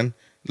isn't top 10.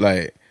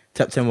 Like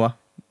top 10 what?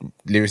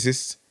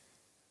 Lyricist.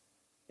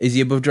 Is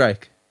he above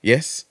Drake?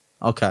 Yes.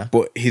 Okay.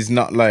 But he's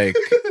not like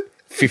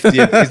 50.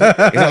 He's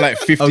not like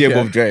 50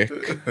 above Drake.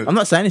 I'm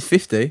not saying he's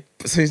 50.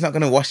 So he's not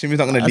gonna wash him. He's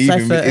not gonna leave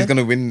him. 30. He's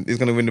gonna win. He's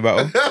gonna win the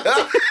battle.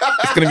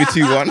 It's gonna be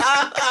 2-1.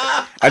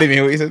 I didn't even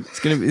hear what he said. It's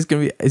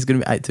gonna be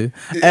 8-2.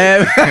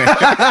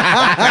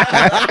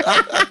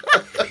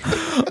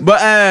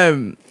 But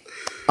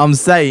I'm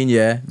saying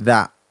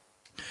that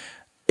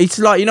it's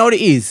like, you know what it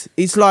is.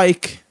 It's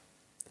like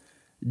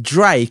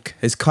Drake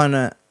has kind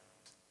of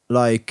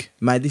like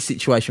made this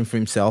situation for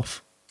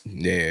himself.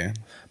 Yeah.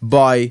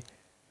 By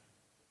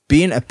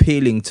being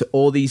appealing to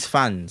all these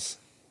fans.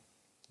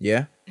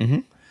 Yeah. Mm-hmm.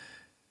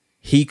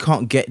 He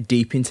can't get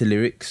deep into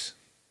lyrics.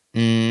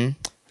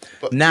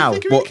 But now,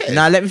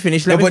 let me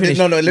finish. Let me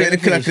say.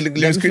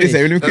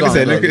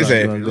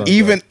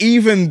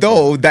 Even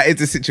though that is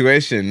the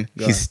situation,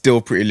 he's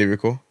still pretty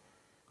lyrical.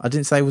 I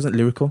didn't say he wasn't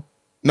lyrical.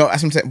 No,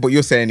 that's what I'm saying. But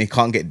you're saying he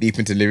can't get deep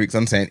into lyrics.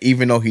 I'm saying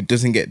even though he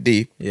doesn't get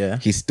deep,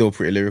 he's still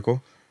pretty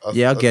lyrical. I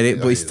get it,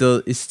 but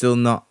he's still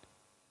not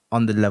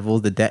on the level,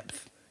 the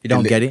depth. You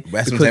don't get it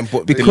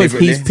because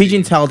he's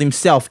pigeon-tailed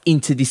himself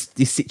into this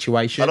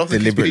situation. I don't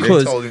think he's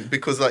pigeon-tailed him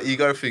because like you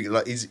gotta think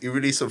like he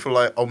released something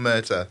like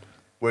Omerta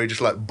where he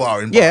just like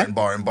barring. That's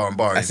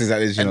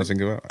exactly what I was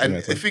thinking about. And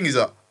the thing is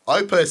that I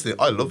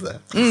love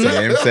that.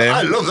 Same.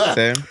 I love that.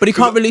 Same. But he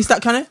can't release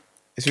that, can he?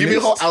 Give me a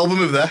whole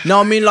album of that.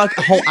 No, I mean like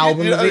a whole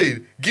album of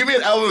it. Give me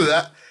an album of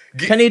that.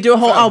 Can he do a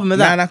whole album of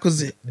that? Nah,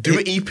 because do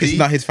an EP. It's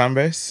not his fan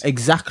base.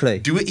 Exactly.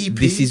 Do an EP.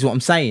 This is what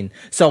I'm saying.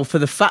 So for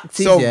the fact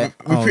is, we're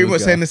pretty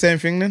much saying the same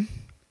thing then.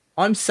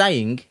 I'm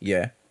saying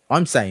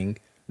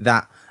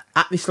that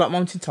at this like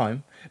moment in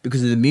time,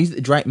 because of the music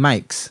that Drake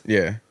makes,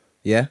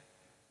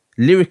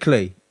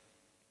 lyrically,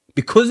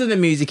 because of the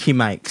music he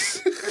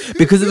makes,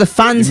 because of the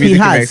fans he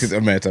has,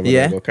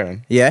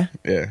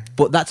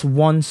 but that's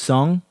one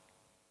song,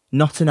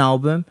 not an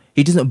album.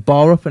 He doesn't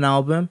bar up an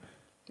album.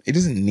 He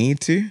doesn't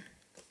need to.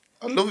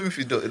 I love him if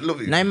you do. I love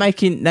him. Now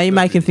you're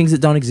making things that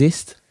don't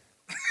exist.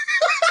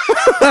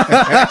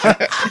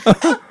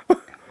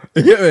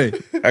 You get me?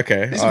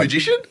 Okay. He's a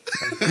magician.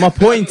 My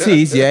point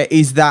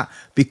is that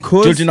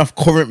because judging off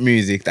current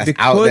music that's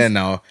out there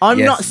now, I'm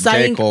not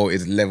saying J. Cole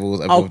is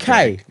levels above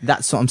Drake.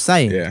 That's what I'm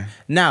saying. Yeah.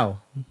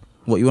 Now,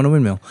 what you want to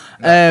windmill?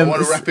 I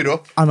want to wrap it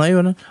up. I know you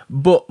want to,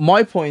 but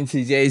my point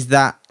is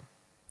that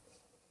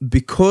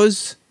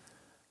because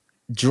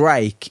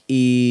Drake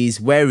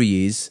is where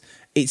he is,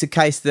 it's a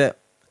case that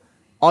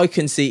I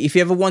can see if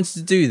he ever wanted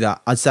to do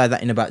that, I'd say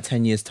that in about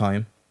 10 years'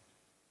 time.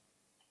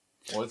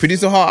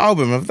 Produce a whole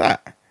album of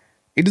that.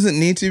 He doesn't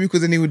need to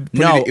because then he would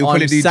I'm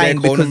do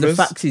saying J. Cole numbers.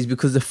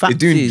 Because the fact He's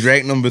doing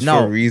Drake numbers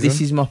for a reason.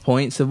 This is my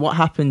point. So what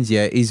happens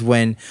is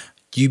when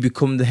you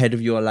become the head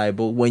of your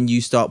label, when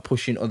you start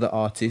pushing other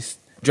artists,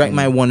 Drake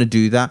may want to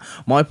do that.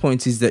 My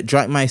point is that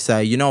Drake may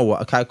say, you know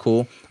what, okay,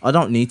 cool. I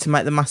don't need to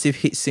make the massive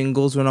hit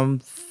singles when I'm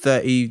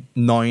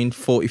 39,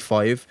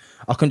 45.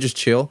 I can just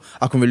chill.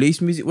 I can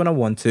release music when I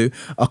want to.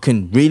 I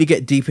can really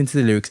get deep into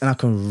the lyrics and I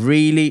can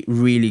really,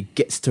 really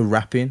get to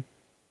rapping.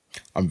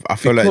 I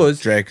feel like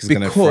Drake is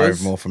going to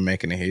thrive more from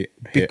making a hit.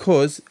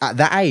 Because at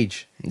that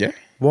age. Yeah.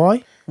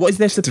 Why? What is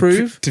there to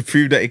prove? To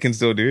prove that he can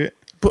still do it.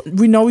 But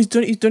we know he's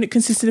done it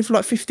consistently for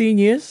like 15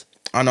 years.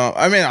 I know.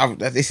 I mean, I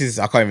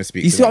can't even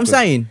speak. You to see what I'm that, 'cause-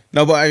 saying?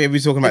 No, but I mean, we're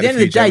talking about At the end of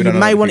the future, day, we you don't know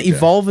may the want to future.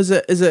 evolve as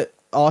a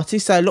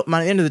artist. Say, look,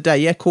 man. At the end of the day,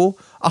 yeah, cool.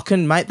 I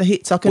can make the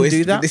hits. I can But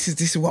do that. This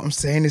is what I'm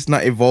saying. It's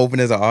not evolving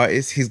as an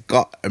artist. He's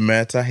got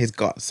Emerta. He's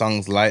got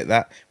songs like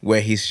that where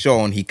he's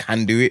shown he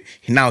can do it.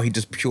 Now he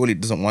just purely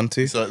doesn't want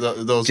to. So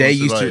those Jay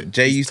ones are used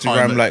to his used to time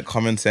rhyme that- like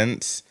Common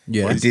Sense.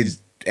 Yeah. He did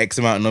X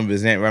amount of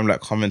numbers and it rhyme like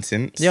Common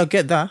Sense. Yeah, I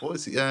get that. What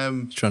is it?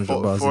 Trying to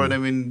drop bars, Four of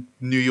isn't them in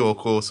New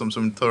York or some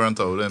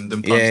Toronto.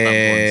 Them timestamp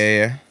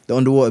Yeah. ones. The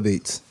underwater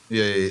beats.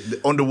 Yeah.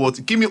 The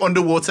Underwater. Give me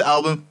Underwater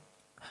album.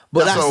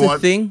 But That's that's, what I the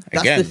want. thing.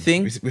 That's Again, the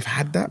thing. We've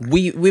had that.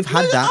 We've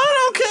had that.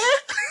 I don't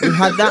care. We've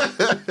had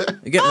that.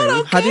 You get me?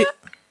 We've had it.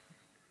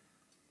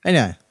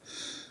 Anyway,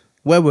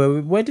 where were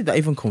we? Where did that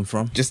even come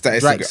from? Just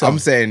that. Drake's song. I'm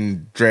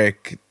saying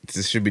Drake.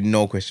 There should be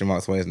no question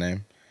marks for his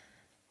name.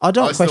 I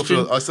don't I still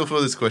question. feel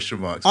there's question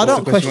marks. I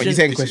don't question. You're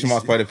saying question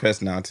marks by the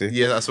personality.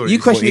 Yeah, that's what You it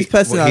is. question his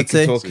Well,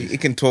 personality. he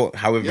can talk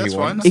however Yeah, he that's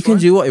wants. fine. He can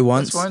do what he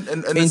wants. That's fine.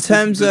 And In there's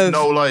terms of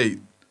no like,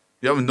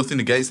 you have nothing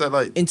against that.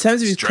 Like, in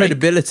terms of his Drake.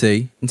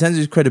 credibility,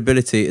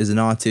 as an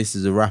artist,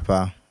 as a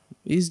rapper,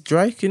 he's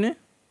Drake, innit?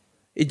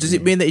 Does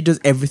it mean that he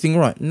does everything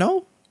right?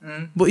 No,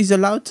 but he's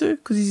allowed to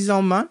because he's his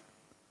own man.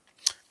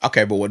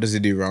 Okay, but what does he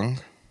do wrong?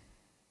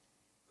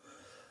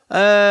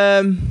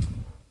 I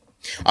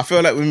I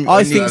feel like when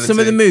think some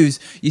of the moves.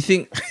 You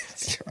think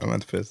I'm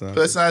not the person.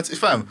 personality,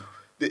 fam.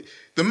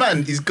 The man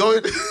is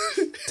going.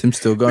 Tim's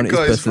still going at his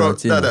Guys from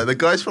personality? innit? the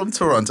guys from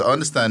Toronto. I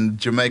understand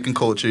Jamaican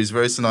culture is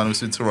very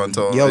synonymous with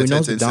Toronto. Yo, he et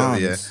knows cetera, the et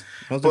cetera, dance.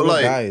 Knows the But real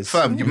like, guys.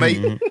 fam, you make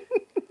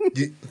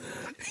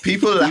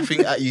people laughing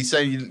at you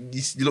saying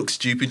you look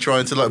stupid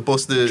trying to like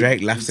bust the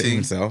Drake laughs at thing.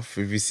 himself.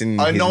 Have you seen?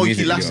 I his know he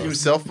music laughs at videos?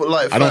 himself, but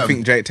like, I fam, don't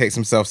think Drake takes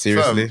himself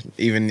seriously,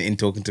 even in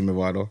talking to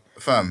Movado.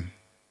 fam.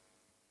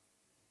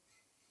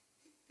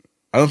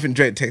 I don't think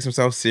Drake takes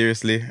himself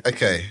seriously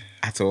Okay,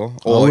 at all,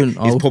 or wouldn't-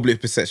 I his would-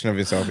 public perception of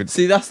himself.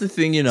 See, that's the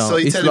thing, you know. so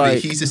you're it's telling me like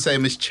he's the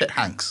same as Chet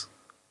Hanks?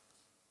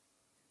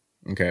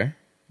 Okay,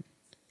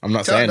 I'm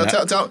not saying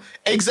that. Tell,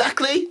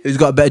 exactly. who's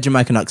got a better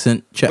Jamaican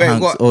accent, Chet Wait,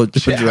 Hanks what? or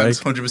Chet Drake? Hanks,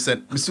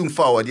 100%. We're soon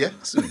forward, yeah.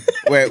 Soon.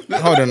 Wait,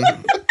 hold on.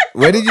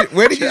 Where did you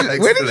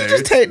Hanks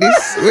just take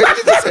this? Where did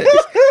you just take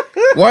this?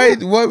 Why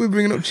are we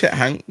bringing up Chet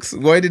Hanks?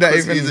 Why did that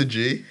Because even? he's a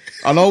G.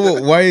 I know,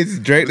 but why is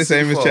Drake the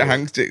same as Chet forward.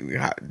 Hanks?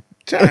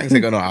 Chet Hanks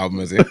ain't got no album,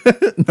 has he?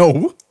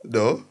 No.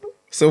 No.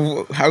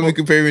 So how are we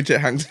comparing Chet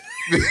Hanks?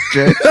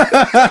 Drake?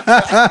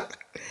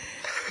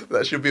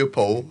 That should be a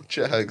poll.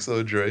 Chet Hanks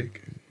or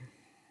Drake.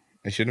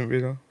 It shouldn't be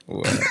though.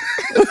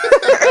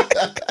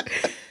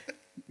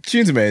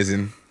 Tune's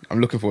amazing. I'm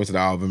looking forward to the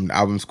album. The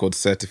album's called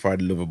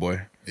Certified Lover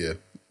Boy. Yeah.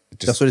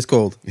 That's what it's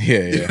called.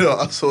 Yeah. You know,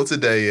 I saw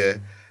today,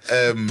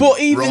 yeah. But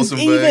even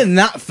Rosenberg.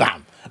 that,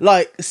 fam,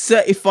 like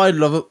certified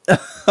lover,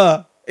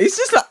 it's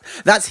just like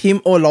that's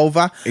him all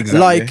over. Exactly.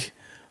 Like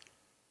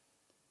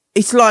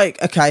it's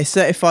like okay,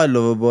 certified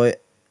lover boy.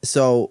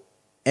 So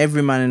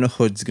every man in the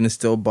hood's gonna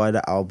still buy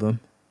the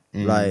album.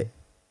 Like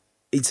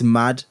it's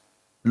mad.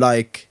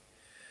 Like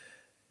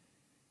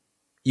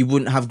you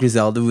wouldn't have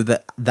Griselda with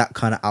that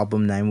kind of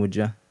album name, would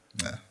you?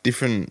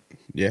 Different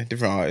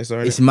artists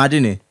already. It's mad,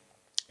 innit?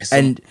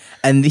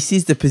 And this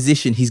is the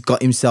position he's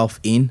got himself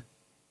in.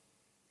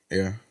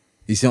 Yeah.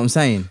 You see what I'm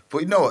saying?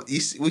 But you know what?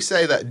 We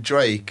say that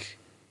Drake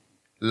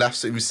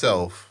laughs at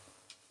himself.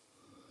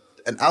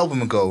 An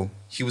album ago,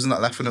 he was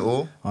not laughing at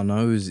all. I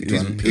know. It was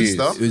pissed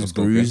off. It was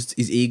bruised.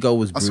 His ego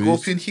was A bruised.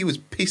 Scorpion, he was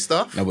pissed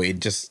off. No, but it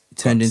just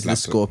Turned got into the slapped.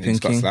 Scorpion He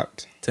just got King.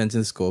 slapped. Turned into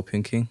the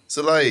Scorpion King.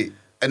 So like,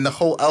 and the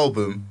whole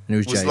album And it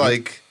was was jaded.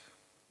 like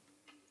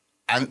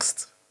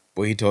angst.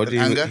 But he told you.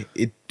 Anger?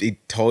 He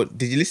told.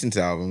 Did you listen to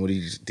the album, or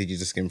did you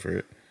just skim through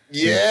it?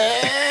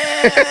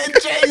 Yeah,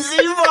 Jay-Z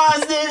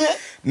bars, nigga.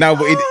 No,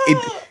 but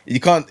you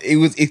can't.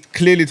 It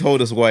clearly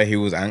told us why he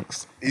was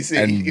angst. You see,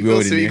 and you we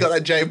already you knew. got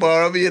that J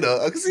bar on me, you know.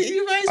 I can see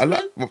your face, I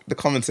man. like the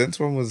Common Sense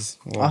one was.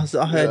 Well,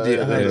 I heard it.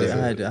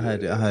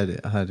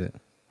 I heard it.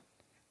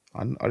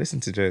 I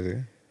listened to Jay-Z.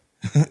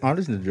 I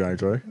listened to Dry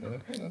Dry.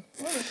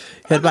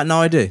 Heard about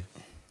No ID?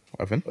 What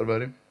happened? What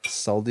about him?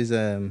 Sold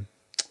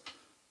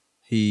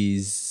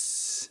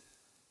his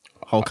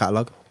whole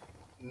catalogue.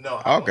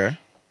 No. Oh, okay.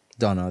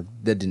 Don't know.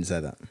 They didn't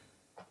say that.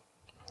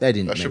 They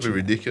didn't. That should be mention that.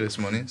 ridiculous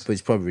money. But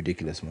it's probably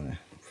ridiculous money.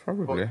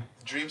 Probably.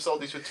 Dream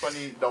sold this for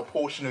 20. No,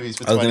 portion of his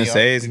for I was 20. gonna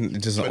say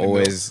it doesn't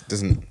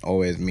 20 mil.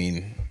 always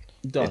mean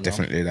Don't it's know.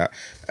 definitely that.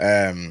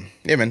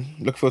 Yeah, man.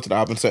 Look forward to the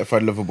album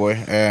Certified Lover Boy.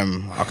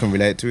 I can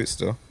relate to it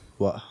still.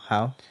 What?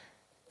 How?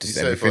 Just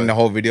You everything, certified? the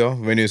whole video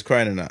when he was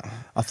crying and that.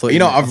 I thought You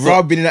know, I I've thought-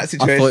 rather been in that I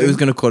situation. thought he was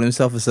gonna call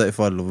himself a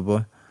certified lover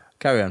boy.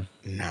 Carry on.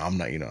 No, I'm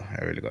not. You know,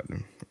 I really got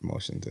them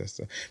emotions there.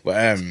 So.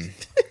 But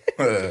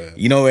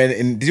you know,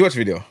 did you watch the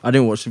video? I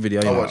didn't watch the video.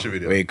 I'll you know. watch the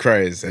video. Where he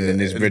cries and then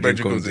his and brethren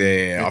Bridget comes. comes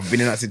in. Yeah, I've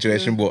been in that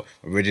situation, but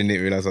my brethren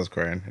didn't realize I was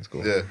crying. It's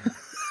cool. Yeah.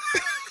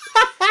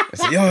 I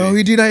said, yo,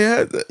 you do that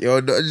yet? Yo,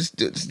 no,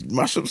 just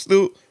mash up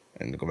still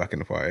and go back in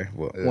the party.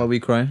 But Why are we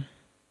crying?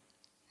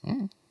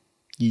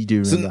 You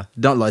do remember?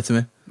 Don't lie to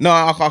me. no,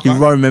 I He can't.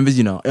 remembers,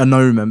 you know. I know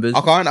he remembers.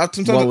 I can't.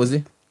 Sometimes What was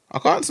he? I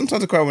can't.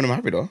 Sometimes I cry when I'm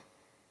happy though.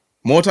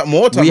 More time. Were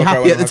you I cried happy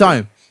when at the I'm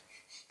time?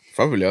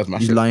 Probably I was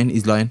He's mashing.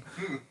 He's lying.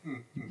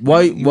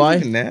 Why? Why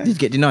in there. did you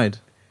get denied?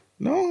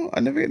 No, I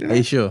never get Are you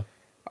denied. sure?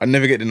 I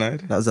never get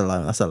denied. That's a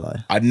lie. That's a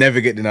lie. I'd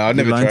never get denied. I'd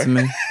You're never lying try. to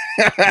me.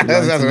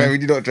 That's to right. me.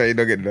 When you don't try, you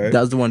don't get denied.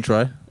 That was the one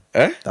try.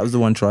 Eh? That was the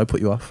one try. Put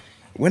you off.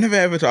 Whenever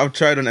I've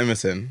tried on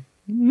MSN.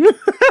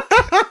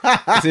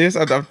 Serious?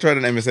 I've tried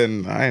on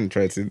MSN. I ain't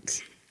tried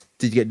since.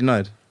 Did you get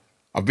denied?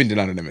 I've been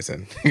denied on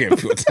MSN. Yeah, a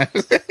few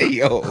times.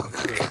 Yo.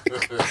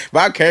 But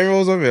I had carry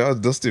rolls on me. I was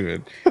dusty,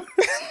 man.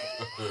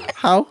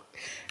 How?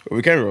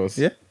 We carry rolls.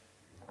 Yeah.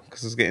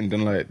 Because it's getting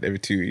done like every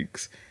 2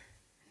 weeks.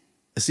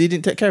 So you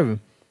didn't take care of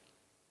him?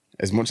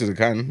 As much as I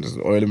can. Just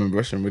oil him and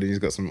brush him, but he's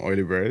got some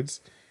oily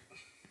braids.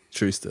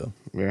 True still.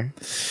 Yeah.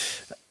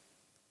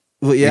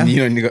 Well, yeah. And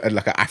you got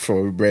like an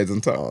afro with braids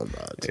on top. Oh, Lord.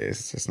 Yeah,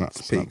 it's not.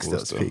 It's peak still.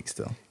 It's peak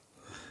still.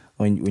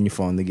 When you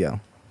find the girl.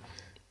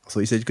 So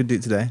you said you could do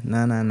it today.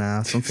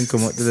 Nah. Something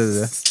come up.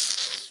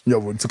 No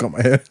one took out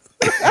my hair.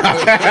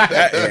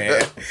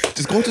 Yeah.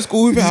 Just go to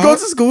school with it Just out. go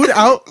to school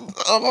out.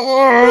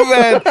 Oh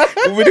man,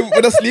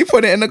 when I sleep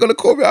on it and they're gonna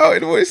call me out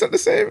anyway, it's not the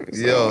same. So,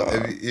 Yo,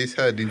 have you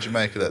heard in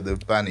Jamaica that they're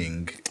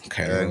banning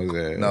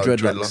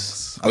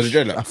dreadlocks? Was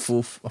it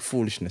dreadlocks? A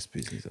foolishness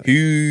business.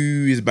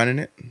 Who is banning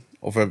it?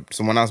 Or for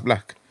someone else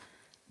black?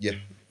 Yeah.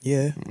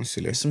 Yeah. That's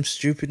silly. It's some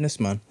stupidness,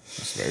 man.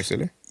 That's very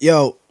silly.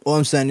 Yo, all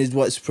I'm saying is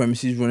white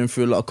supremacy is running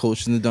through a lot of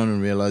cultures and they don't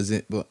even realise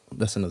it, but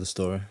that's another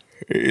story.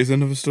 It is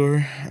another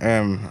story.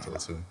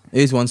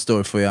 Here's one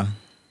story for you.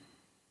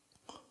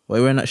 What are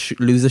you wearing that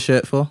loser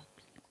shirt for?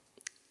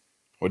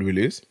 What did we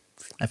lose?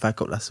 FA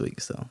Cup last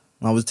week, so.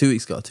 I was 2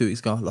 weeks ago. 2 weeks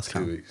ago. Lost 2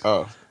 count. weeks.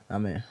 Oh, I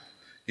mean,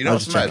 You know I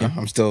what's was just mad?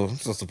 I'm still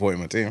supporting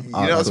my team. You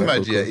know what's cool,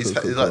 mad? cool, Yeah, cool, it's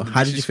cool, like cool. the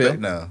How did you feel?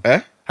 disrespect now.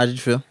 Eh? how did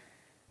you feel?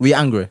 Were you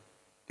angry?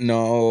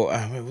 No,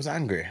 I was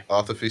angry.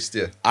 Arthur Fist,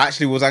 yeah. I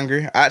actually was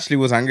angry,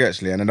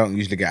 actually, and I don't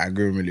usually get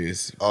angry when we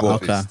lose. Arthur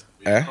Okay. Fist.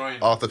 Eh?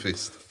 Arthur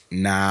Fist.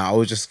 Nah, I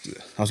was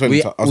Were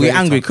you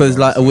angry because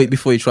like a week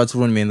before you tried to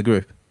run me in the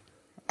group?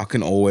 I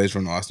can always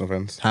run Arsenal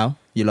fans. How?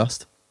 You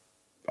lost?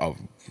 Oh,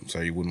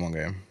 so you won one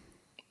game,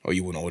 or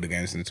you won all the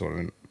games in the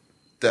tournament.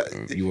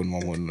 You won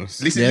one.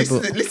 Listen, Yeah, listen,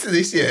 but- listen to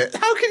this, yeah.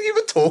 How can you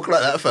even talk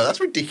like that, fella? That's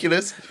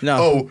ridiculous. No.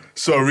 Oh,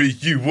 sorry,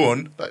 you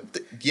won. Like,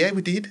 yeah,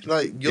 we did.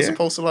 Like, you're Yeah.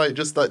 supposed to like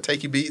just like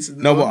take your beats. And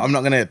No, won. but I'm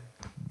not gonna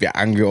be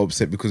angry or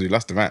upset because we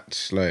lost the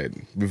match. Like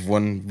we've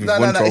won No,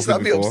 trophy it's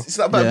not, before. it's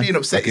not about Yeah. being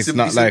upset. Like, it's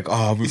not like,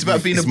 oh, it's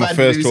about being it's a my bad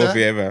first loser.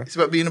 trophy ever. It's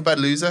about being a bad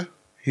loser.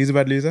 He's a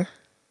bad loser.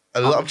 A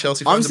lot of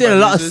Chelsea fans I'm are seeing bad a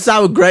lot of losers.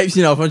 sour grapes,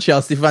 from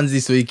Chelsea fans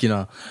this week,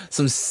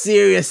 Some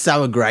serious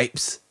sour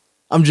grapes.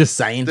 I'm just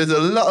saying. There's a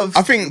lot of.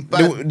 I think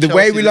bad the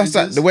way Chelsea we lost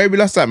losers. the way we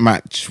lost that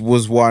match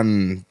was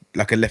one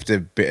like it left a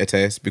bitter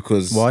taste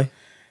because Why?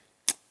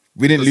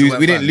 we didn't Because lose they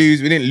we weren't didn't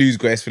lose we didn't lose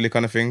gracefully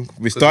kind of thing.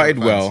 We they started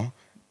weren't fans. well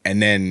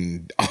and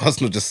then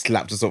Arsenal just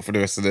slapped us up for the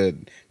rest of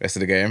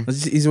the game.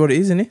 This is what it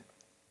is, isn't it?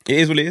 It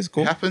is what it is.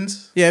 Cool. It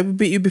happens. Yeah, we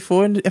beat you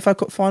before in the FA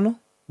Cup final.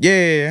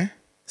 Yeah.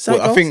 So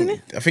Well, it goes,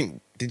 I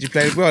think did you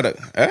play as well?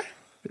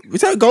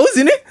 It's how it goes,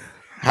 isn't it?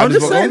 How I'm does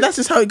just what saying, go? that's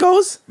just how it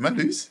goes. Man,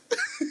 lose.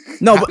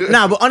 No,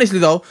 but honestly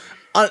though,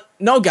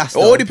 no gas. It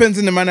all though. depends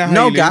on the manner how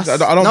No you gas.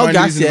 lose. I don't no mind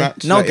gas. losing the Yeah.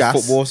 match. No Like, it's gas.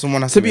 football,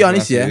 someone has to to be make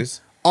honest, the match yeah.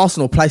 lose.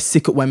 Arsenal play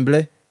sick at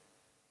Wembley.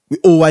 We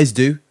always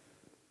do.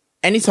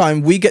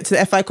 Anytime we get to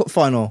the FA Cup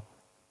final,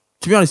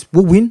 to be honest,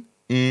 we'll win.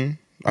 I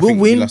We'll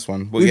think win. the last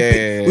one. But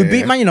We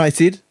beat Man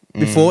United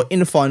before in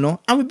the final,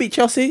 and we beat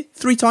Chelsea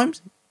 3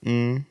 times.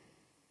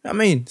 I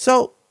mean,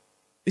 so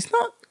it's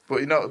not.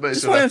 But but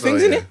It's one of them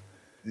things, isn't it?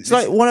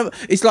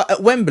 It's like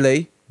at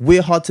Wembley,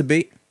 we're hard to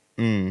beat.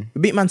 We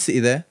beat Man City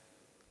there.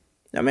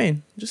 I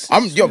mean,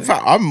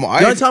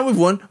 the only time we've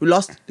won, we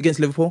lost against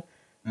Liverpool.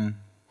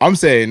 I'm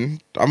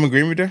saying I'm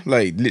agreeing with you.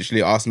 Like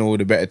literally, Arsenal were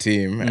the better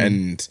team,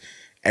 and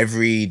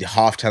every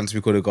half chance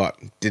we could have got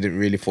didn't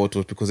really fall to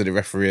us because of the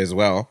referee as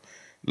well.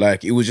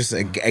 Like it was just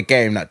a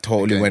game that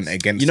totally went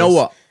against. You know us.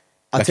 what?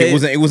 Like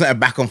it wasn't a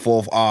back and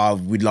forth.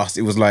 We lost.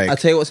 It was like I'll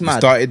tell you what's mad. We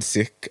started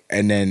sick,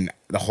 and then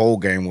the whole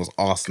game was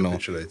Arsenal.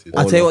 Capitulated.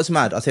 I'll tell you what's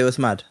mad.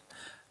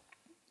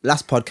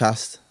 Last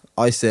podcast,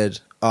 I said,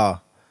 I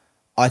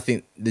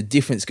think the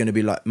difference is going to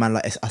be like man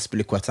like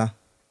Aspilicueta.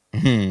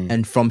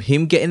 And from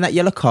him getting that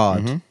yellow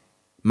card,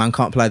 man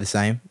can't play the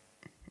same.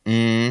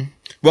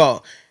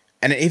 Well,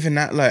 and even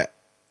that, like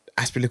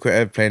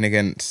Aspilicueta playing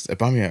against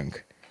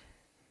Aubameyang,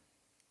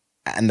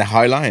 and the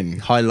high line,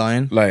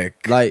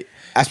 like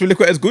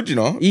Aspilicueta is good,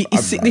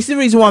 This is the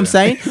reason why I'm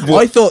saying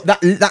I thought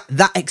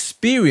that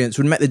experience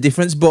would make the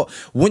difference. But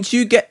once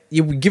you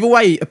give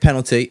away a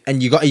penalty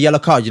and you got a yellow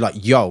card, you're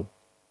like, yo,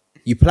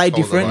 you play Hold the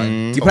different. line.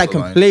 You Hold play the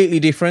line. completely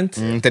different.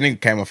 Then he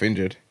came off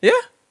injured. Yeah.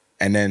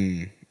 And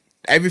then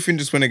everything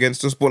just went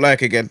against us. But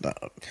like again,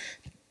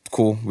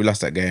 cool, we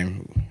lost that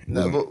game.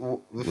 No,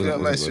 but the thing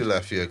that makes me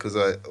laugh here, because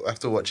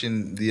after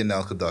watching the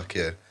Anelka doc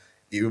here,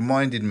 it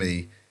reminded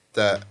me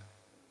that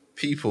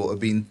people have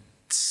been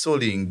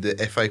sullying the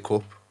FA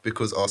Cup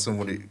because Arsenal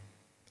won it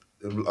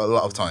a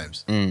lot of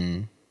times.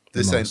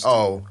 They're saying,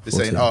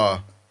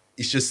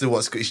 it's just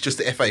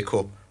the FA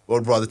Cup.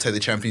 I'd rather take the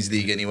Champions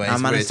League anyway. Nah,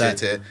 man, It's will rare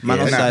say- to- man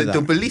will and say they'll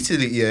that.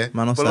 belittle it, yeah.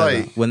 Man, I'll but say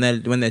like,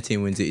 that. When their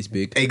team wins it, it's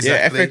big.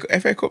 exactly. Yeah,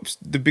 FA Cup's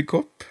the big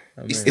cup.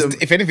 It's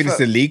If anything, it's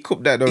the League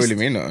Cup that don't really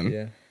mean nothing.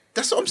 Yeah.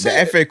 That's what I'm The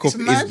saying. FA Cup It's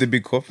mad. is the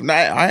big cup. Nah,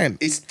 I ain't.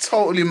 It's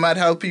totally mad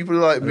how people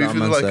like lot of moving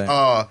man like,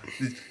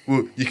 say.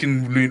 well, you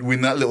can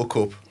win that little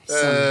cup.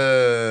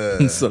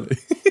 Sorry.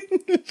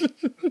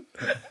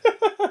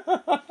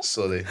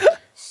 Sorry.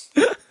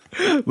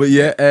 But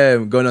yeah,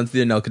 going on to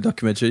the Anelka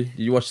documentary. Did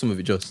you watch some of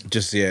it, just?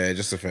 Just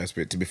the first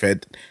bit. To be fair,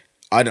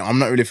 I'm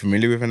not really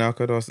familiar with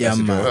Anelka. Though. Yeah, That's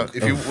the man. joke.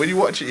 If you when you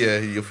watch it, yeah,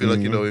 you'll feel like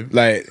you know him.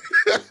 Like,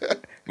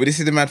 but this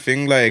is the mad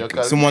thing. Like,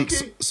 Okay.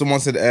 someone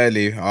said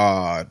early,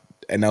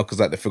 Anelka's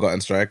like the forgotten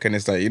striker, and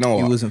it's like, you know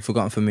He what? wasn't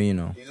forgotten for me, you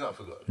know. He's not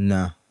forgotten.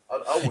 Nah.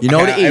 I You know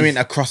what it is? I mean,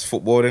 across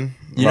footballing.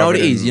 You know what it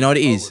rather is? than- You know what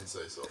it is? say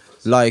so.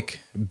 Like,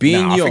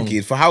 being Nah, I young.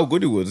 think for how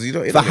good he was.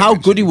 For how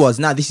good he was.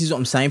 Now, this is what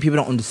I'm saying. People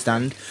don't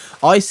understand.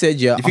 I said,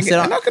 yeah. You think I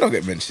said, Anelka don't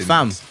get mentioned?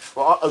 fam,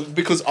 Well,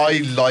 because I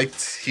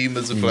liked him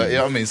as a player, you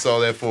know what I mean? So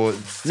therefore,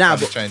 it's Nah,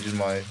 kind of but- changing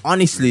my...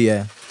 honestly,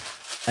 yeah.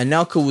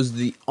 Anelka was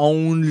the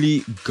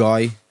only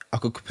guy I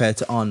could compare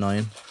to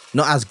R9.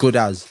 Not as good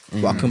as,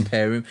 but I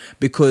compare him.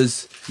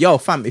 Because, yo,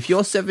 fam, if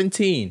you're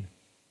 17,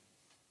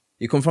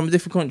 you come from a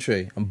different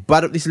country and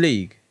bad up this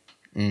league,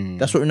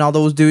 that's what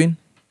Ronaldo was doing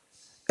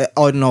at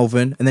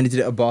Eindhoven, and then he did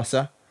it at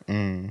Barca.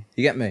 You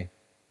get me?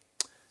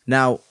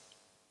 Now,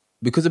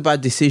 because of bad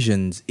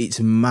decisions,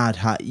 it's mad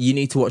how you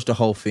need to watch the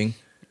whole thing.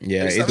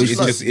 Yeah,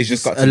 It's it's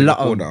just got to A the lot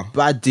corner. of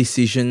bad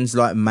decisions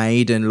like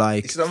made and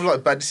like It's not like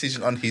a bad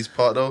decision on his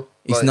part, though.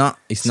 It's Like, not,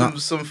 it's not.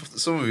 Some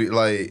of it,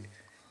 like,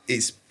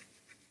 it's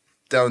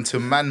down to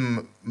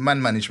man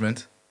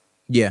management,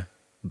 yeah,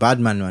 bad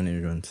man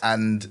management,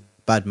 and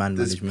bad man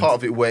there's management. part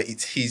of it where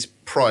it's his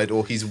pride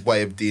or his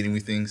way of dealing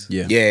with things.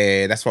 Yeah.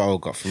 Yeah, that's what I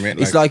got from it.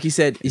 It's like he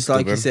said. It's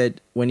like he stubborn.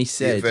 said when he Yeah,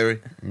 said very.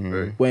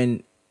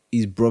 when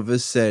his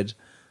brothers said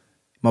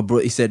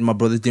he said my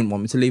brothers didn't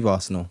want me to leave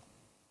Arsenal.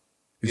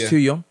 He was Yeah. too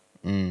young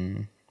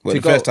well, to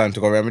the first go- time to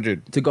go Real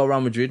Madrid. to go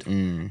Real Madrid.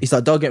 It's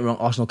like, don't get me wrong,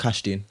 Arsenal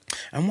cashed in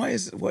And what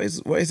is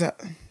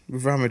that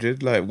with Real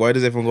Madrid? Like, why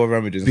does everyone go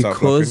Real Madrid? And start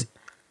because flocking?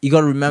 you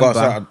got to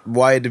remember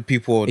Why do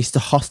people? it's the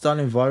hostile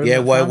environment. Yeah,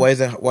 fam.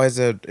 why is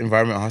the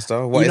environment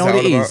hostile? What You is know that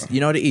what it all is? about? You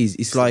know what it is?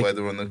 It's The like way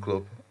they run the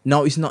club.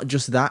 no, it's not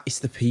just that. It's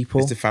the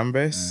people. It's the fan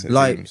base. it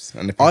Like seems,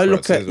 and the people I look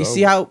outside at as you well.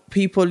 see how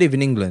people live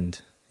in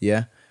England.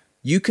 Yeah,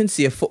 you can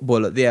see a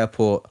footballer at the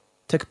airport,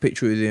 take a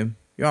picture with him.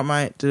 You're right,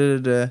 mate, da,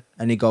 da, da,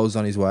 and he goes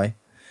on his way.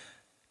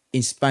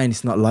 In Spain,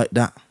 it's not like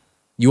that.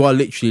 You are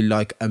literally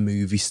like a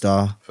movie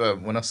star.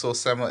 Fam, when I saw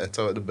Samuel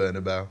Eto'o at the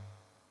Bernabeu,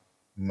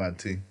 mad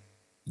thing.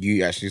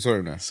 You actually saw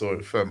him there?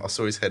 I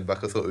saw his head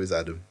back. I thought it was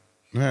Adam.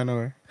 No, no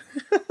way.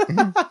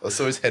 I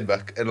saw his head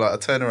back, and like I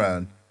turned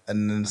around,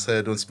 and then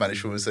said on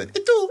Spanish woman saying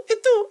 "Etu."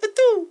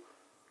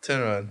 Turn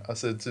around. I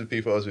said to the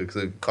people I was with,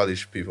 because they're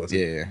college people. I said,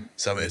 Yeah.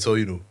 Samuel Eto'o,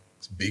 you know,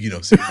 it's big, you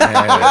know.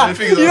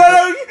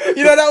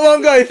 You know that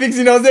one guy who thinks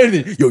he knows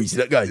everything. Yo, you see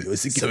that guy? Yo,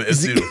 Samuel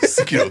Eto'o,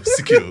 sick,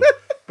 you know.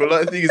 But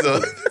like the thing is,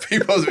 the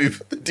people I was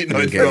with didn't know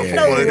anything about Yeah,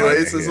 football yeah, anyway.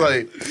 yeah, It's just yeah.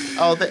 like,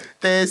 oh,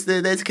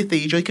 there's a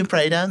cathedral, you can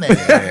pray down there.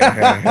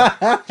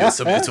 Yeah,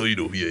 Samuel Eto'o, you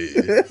know,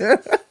 yeah.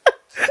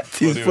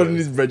 He's pulling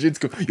his brethren.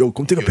 Yo,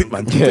 come take a pic,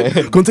 man.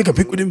 Come take a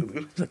pic with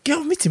him. Like,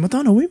 yo, meet him. I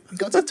don't know him.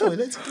 Go to the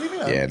toilet. Leave me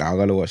alone. Yeah, now I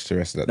gotta watch the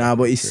rest of that. Nah,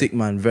 but he's sick,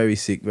 man. Very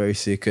sick,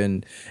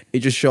 and it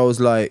just shows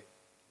like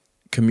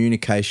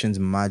communication's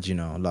mad. You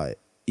know, like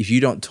if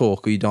you don't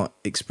talk or you don't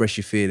express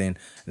your feeling,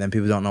 then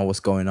people don't know what's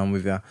going on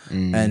with you.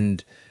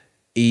 And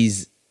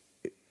he's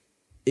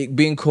it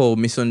being called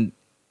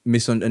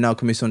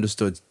Anelka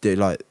misunderstood. They're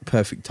like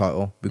perfect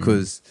title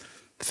because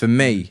for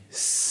me,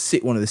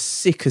 one of the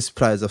sickest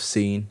players I've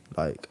seen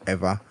like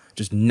ever.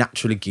 Just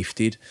naturally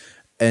gifted,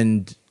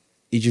 and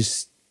he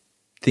just.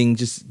 Things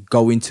just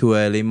going too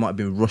early, might have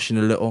been rushing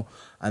a little,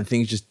 and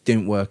things just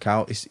didn't work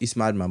out. It's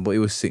mad, man, but it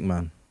was sick,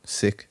 man.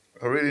 Sick.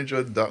 I really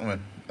enjoyed the doc,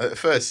 man. At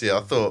first, yeah,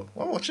 I thought,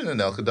 well, I'm watching an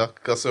Anelka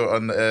doc. I saw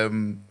it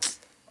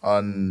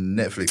on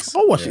Netflix.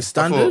 I'll watch it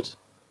standard.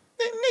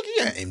 Nigga,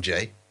 you ain't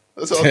MJ.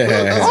 That's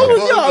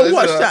I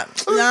watched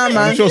that. Nah, man.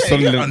 I'm sure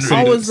Sunderland-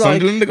 Sunderland, I was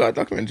like- Sunderland got a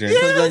documentary.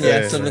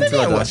 Something to I'm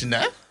like watching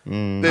that.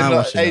 Then I'm like,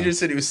 watching that. Adrian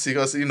said he was sick.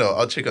 I said,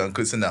 I'll check out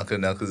because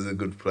Anelka's a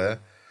good player.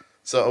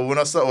 So when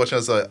I started watching,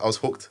 I was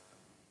hooked.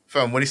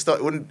 Fam, when he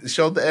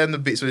showed the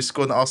bits when he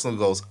scored the Arsenal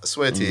goals, I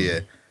swear to you, yeah,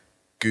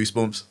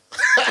 goosebumps.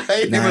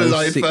 Nah, it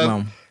was sick, fam.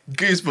 man.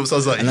 Goosebumps. I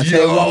was like, And I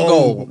tell you one yo.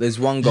 goal. There's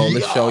one goal.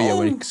 Let's show you Yo.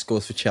 when he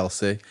scores for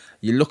Chelsea.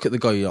 You look at the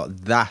goal. You're like,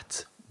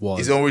 that was.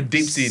 He's already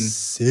dips in,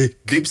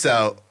 sick. dips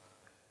out.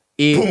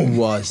 It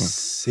was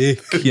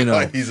sick, you know.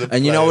 He's a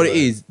And you know what it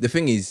player, man. is? The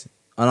thing is,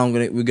 and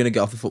we're gonna get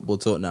off the football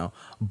talk now.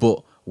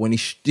 But when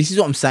this is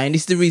what I'm saying.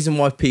 This is the reason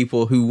why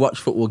people who watch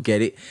football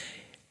get it.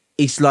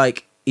 It's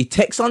like he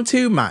takes on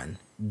two man,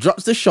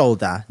 drops the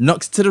shoulder,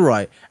 knocks to the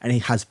right, and he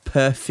has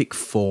perfect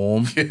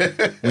form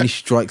when he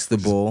strikes the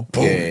ball.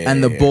 Yeah,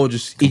 And the ball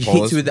just he hits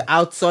Composed. with the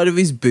outside of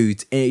his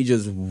boot, and it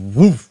just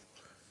woof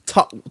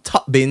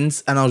top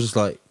bins, and I was just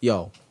like,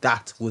 yo,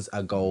 that was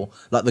a goal.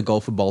 Like the goal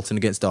for Bolton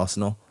against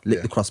Arsenal.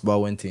 Lit the crossbar,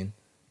 went in.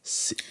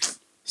 Sick.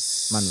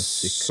 Man was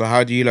sick. So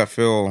how do you like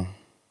feel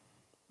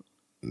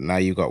now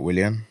you got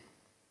Willian?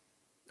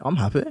 I'm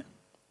happy.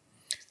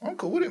 I'm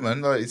cool with it,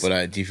 man. Like, But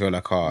like, do you feel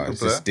like,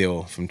 it's a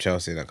steal from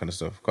Chelsea, that kind of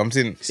stuff? Come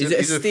in. Is it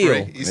a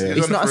steal?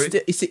 It's not a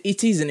steal. steal.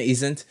 It is and it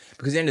isn't.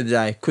 Because at the end of the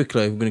day,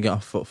 quickly, we're going to get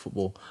off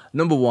football.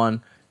 Number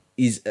one,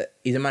 he's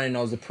a man who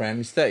knows the Prem.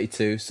 He's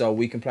 32, so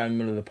we can play in the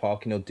middle of the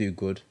park and he'll do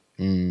good.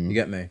 You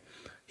get me?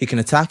 He can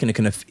attack and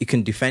he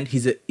can defend.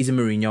 He's a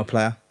Mourinho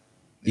player.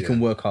 He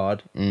can work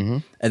hard.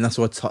 And that's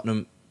why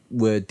Tottenham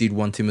did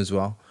want him as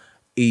well.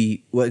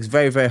 He works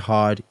very, very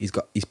hard. He's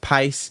got his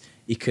pace.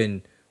 He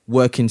can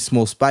work in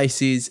small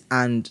spaces.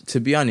 And to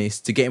be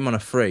honest, to get him on a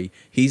free,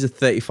 he's a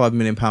 £35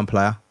 million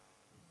player.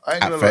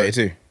 At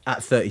 32?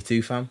 At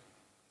 32, fam.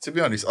 To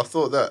be honest, I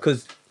thought that...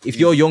 Because if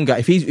you're younger,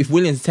 if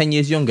Willian's 10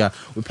 years younger,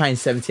 we're paying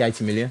 70,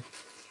 80 million.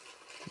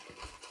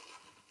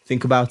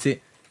 Think about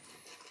it.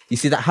 You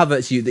see that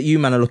Havertz that you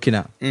man are looking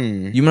at?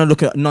 You man are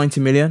looking at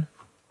 90 million.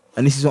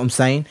 And this is what I'm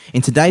saying.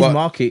 In today's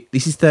market,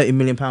 this is £30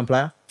 million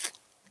player.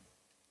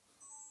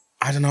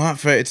 I don't know, at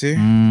 32.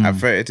 At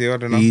 32, I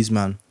don't know. He's,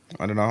 man.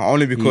 I don't know.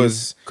 Only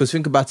because... Because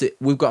think about it.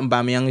 We've got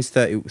Aubameyang, he's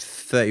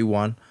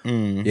 31.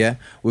 Yeah.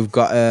 We've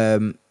got...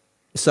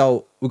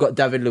 So, we've got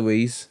David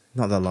Luiz.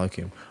 Not that I like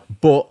him.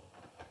 But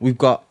we've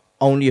got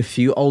only a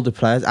few older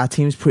players. Our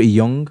team's pretty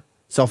young.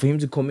 So for him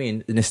to come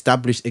in, an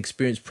established,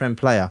 experienced Prem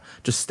player,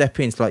 just step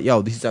in, it's like,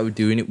 yo, this is how we're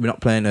doing it. We're not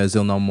playing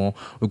Ozil no more.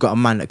 We've got a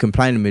man that can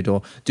play in the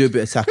middle, do a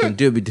bit of attacking,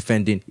 do a bit of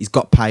defending. He's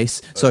got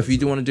pace. So if you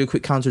do want to do a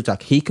quick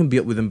counter-attack, he can be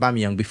up with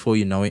Aubameyang before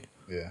you know it.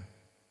 Yeah.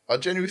 I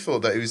genuinely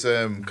thought that he was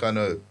kind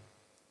of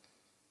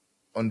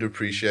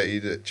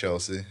underappreciated at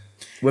Chelsea.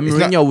 When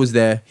Mourinho was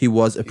there, he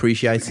was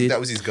appreciated.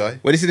 That was his guy.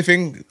 Well, this is the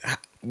thing.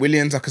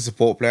 Willian's like a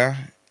support player.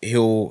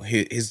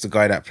 He's the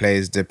guy that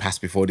plays the pass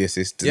before the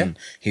assist, and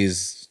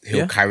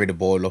he'll carry the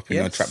ball up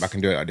and track back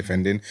and do it at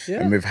defending.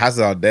 And with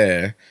Hazard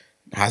there,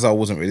 Hazard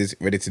wasn't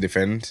ready to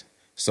defend,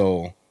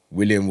 so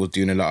Willian was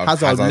doing a lot of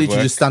Hazard literally work.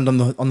 just stand on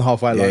the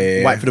halfway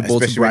line, wait for the ball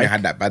to Especially break. when he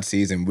had that bad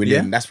season.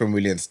 That's when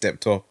Willian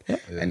stepped up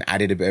and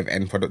added a bit of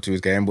end product to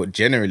his game. But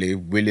generally,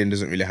 Willian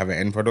doesn't really have an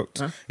end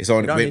product. It's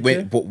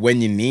only but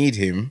when you need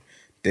him,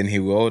 then he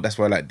will. That's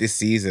why, like, this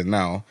season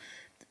now,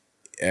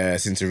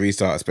 since the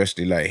restart,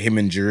 especially, like, him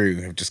and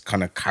Giroud have just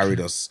kind of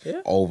carried us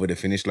over the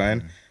finish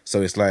line.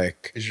 So it's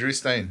like... Is Giroud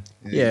staying?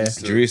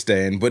 Giroud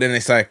staying. But then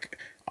it's like,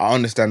 I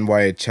understand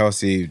why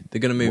Chelsea... They're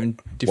going to move in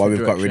different why we've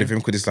direction. got rid of him,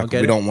 because it's like,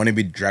 we don't want to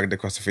be dragged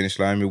across the finish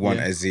line. We want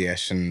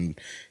Ziyech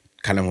and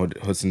Callum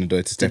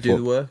Hudson-Odoi to step do up.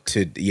 the work.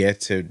 To,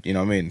 you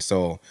know what I mean?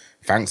 So,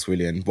 thanks,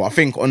 Willian. But I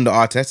think under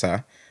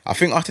Arteta... I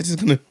think Arteta's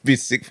going to be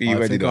sick for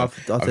you, Eddie. I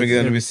think he's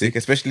going to be sick,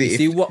 especially if...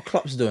 See what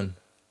Klopp's done?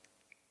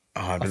 Oh,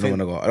 I don't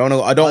want to go.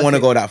 I don't want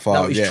to go that far.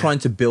 No, he's trying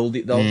to build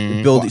it, though.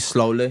 Build it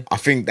slowly. I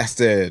think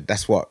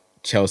that's what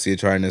Chelsea are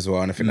trying as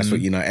well. And I think that's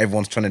what,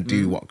 everyone's trying to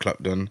do what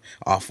Klopp done.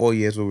 4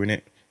 years will win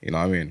it. You know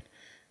what I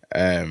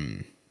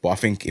mean? But I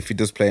think if he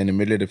does play in the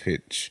middle of the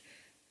pitch,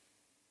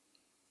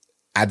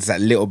 adds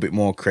that little bit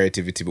more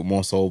creativity, but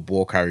more so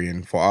ball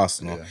carrying for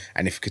Arsenal. Yeah.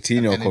 And if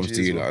Coutinho comes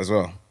to you as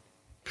well.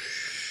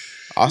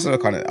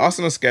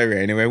 Arsenal's scary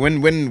anyway.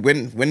 When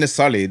they're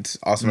solid,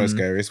 Arsenal is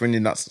scary. When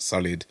you're not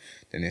solid,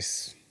 then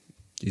it's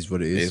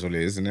what it is. It is what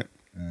it is, isn't it?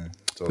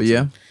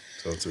 But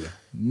totally.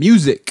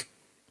 Music.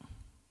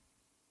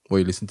 What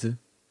you listen to?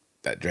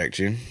 That Drake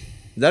tune.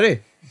 Is that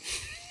it?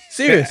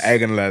 Serious? I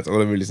ain't gonna lie, it's all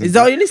I really listen to. Is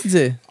that what you listen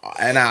to?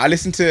 And I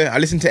listen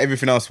to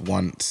everything else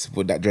once,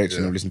 but that Drake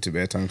tune I've listened to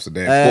bare times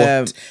today.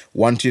 But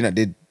one tune that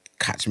did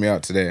catch me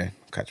out today,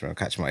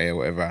 catch my ear,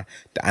 whatever.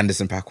 The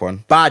Anderson .Paak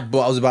one. Bad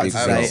boy, I was about to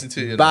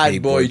say.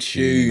 Bad boy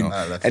tune.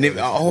 And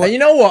you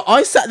know what?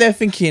 I sat there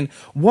thinking,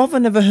 why have I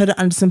never heard an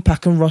Anderson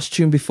 .Paak and Ross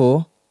tune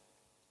before?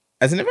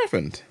 Hasn't it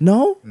happened?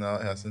 No. No,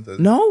 it hasn't.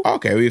 No.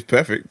 Okay, well, it's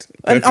perfect.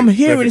 And I'm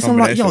hearing this, I'm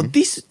like, yo,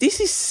 this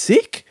is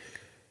sick.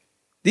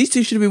 These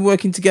two should have been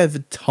working together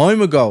time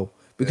ago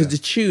because the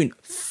tune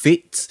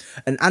fits.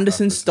 And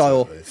Anderson's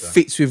style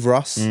fits with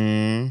Ross.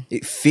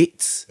 It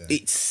fits. Yeah.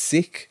 It's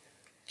sick.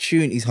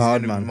 Tune is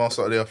hard, man. Most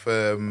likely off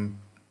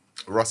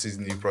Ross's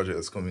new project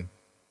that's coming.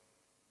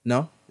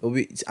 No,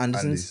 it's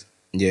Anderson's.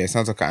 Yeah, it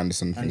sounds like an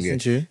Anderson thing. Yeah.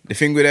 Tune. The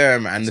thing with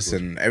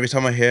Anderson, every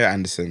time I hear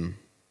Anderson,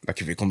 like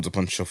if it comes up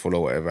on shuffle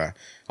or whatever,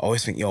 I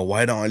always think, yo,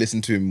 why don't I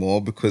listen to him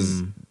more?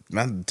 Because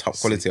man, top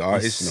quality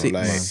artist, sick,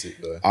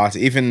 art.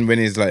 Even when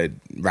he's like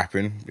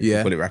rapping, if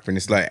you call it rapping,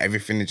 it's like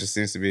everything. It just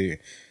seems to be.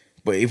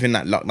 But even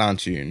that lockdown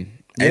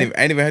tune, I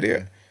never heard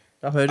it.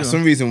 I've heard it. For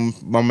some reason,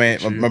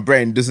 my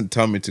brain doesn't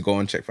tell me to go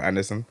and check for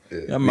Anderson,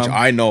 which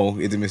I know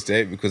is a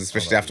mistake because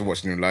especially after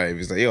watching him live,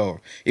 it's like,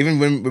 yo, even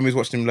when we was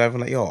watching him live,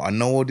 I'm like, yo, I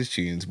know all these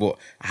tunes, but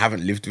I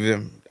haven't lived with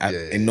them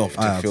enough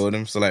to feel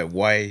them. So like,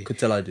 why? Could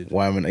tell I did.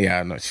 Why am I?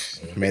 Yeah, no,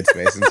 made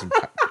space and some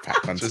pack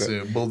concert.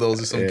 Just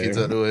bulldozer some kids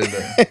out the way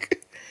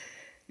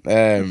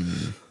there.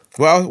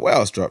 Well, what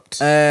else dropped?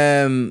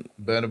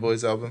 Burna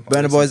Boy's album.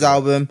 Burna Boy's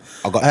album.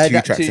 I got heard two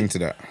that tracks into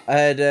that.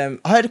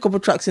 I heard a couple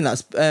of tracks in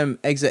that.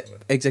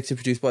 Executive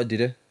produced by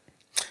Diddy.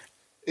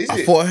 Is I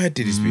it? thought I heard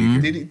Diddy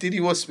speak. Did he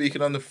was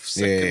speaking on the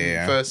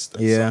second, first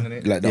Yeah. song,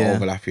 innit? Like the Yeah.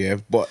 overlap, yeah.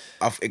 But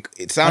it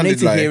I sounded need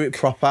to like hear it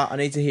proper. I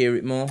need to hear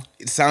it more.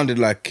 it sounded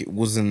like it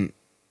wasn't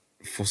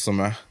for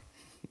summer.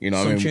 You know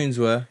what I Some mean? tunes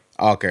were.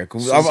 Okay,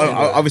 cool.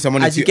 Obviously, I'm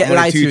only As you get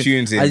later, two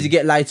tunes in. as you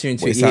get later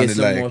into What it, it you hear sounded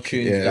some like, more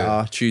tunes yeah.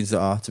 that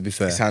are. To be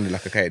fair, It sounded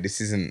like, okay,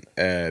 this isn't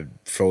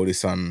throw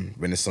this on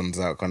when the sun's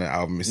out kind of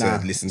album. It's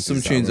listen to some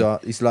this tunes album.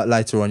 are. It's like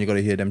later on you got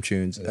to hear them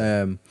tunes.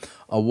 I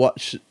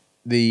watched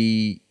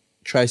the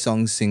Trey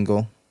Songz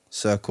single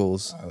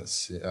Circles. I've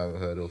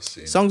heard or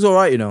seen. Song's all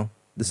right, you know.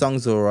 The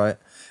song's all right.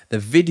 The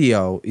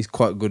video is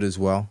quite good as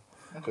well.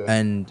 Okay.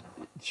 And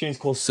the tune's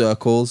called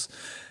Circles.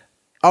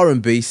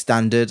 R&B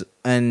standard.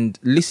 And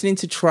listening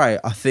to Trey,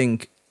 I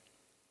think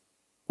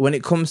when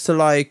it comes to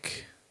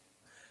like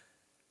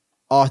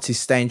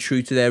artists staying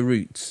true to their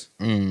roots,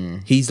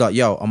 he's like,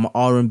 yo, I'm an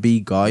R&B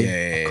guy.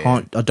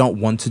 Yeah. I don't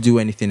want to do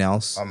anything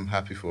else. I'm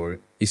happy for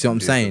it. You see what I'm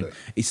saying?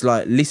 It's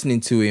like listening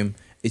to him,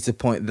 it's a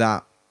point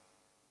that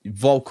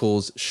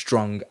vocals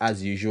strong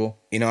as usual.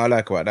 You know, what I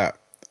like about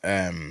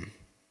that.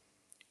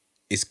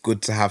 It's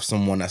good to have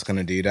someone that's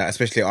gonna do that,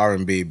 especially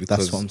R&B, because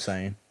That's what I'm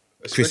saying.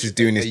 Chris is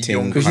doing his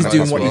thing. Because he's kinda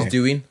doing as what well. he's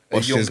doing.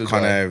 Usher's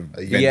kind of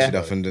ventured Yeah.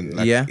 off and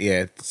done,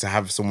 Yeah. to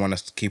have someone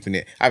that's keeping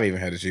it. I haven't even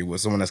heard of you,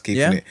 but someone that's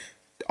keeping Yeah. it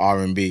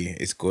R&B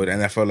is good,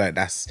 and I feel like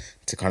that's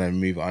to kind of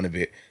move it on a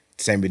bit.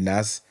 Same with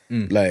Nas.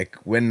 Like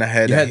when I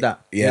heard You heard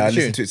that? You yeah, heard I the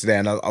listened tune? to it today,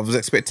 and I was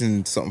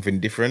expecting something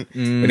different.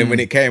 But then when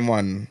it came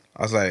on,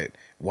 I was like,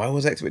 why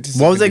was I expecting?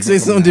 Why was I expecting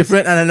something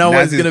different? And I know what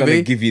Nas it's is gonna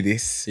be. give you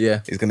this.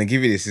 Yeah. He's gonna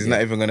give you this. He's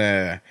not even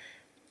gonna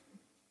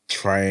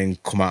try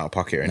and come out of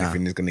pocket or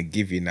anything. He's gonna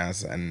give you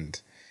Nas, and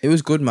It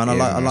was good, man. I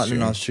Yeah, like the sure.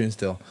 Nas tune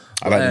still.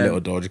 I like the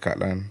little Doja Cat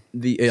line. I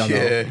know.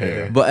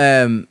 Yeah. But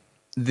I'm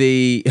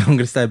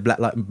gonna say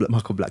like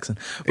Michael Blackson.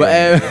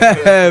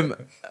 But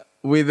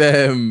with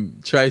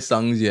Trey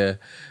Songz, yeah,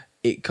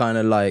 it kind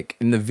of like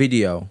in the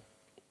video,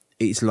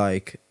 it's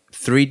like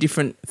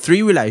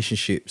three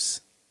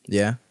relationships,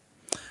 yeah,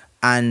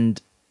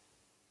 and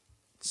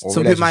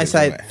some people might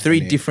say relationships, three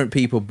right? different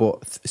people,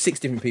 but 6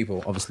 different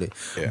people, obviously.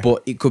 Yeah.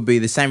 But it could be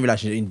the same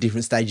relationship in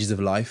different stages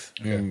of life.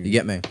 You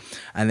get me?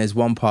 And there's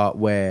one part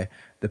where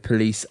the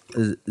police,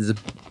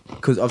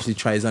 because obviously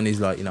Trey's on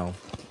his like, you know,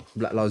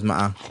 Black Lives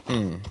Matter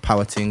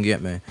power thing. You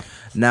get me?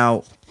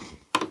 Now,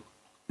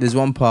 there's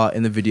one part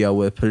in the video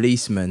where a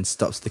policeman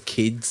stops the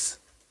kids,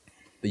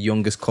 the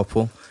youngest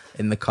couple,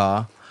 in the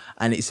car,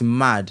 and it's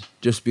mad.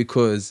 Just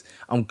because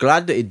I'm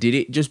glad that it did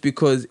it. Just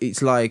because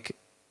it's like,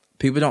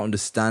 people don't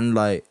understand,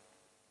 like,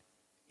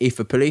 if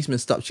a policeman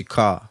stops your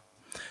car,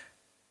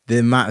 the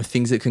amount of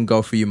things that can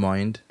go through your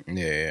mind.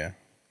 Yeah.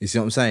 You see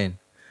what I'm saying?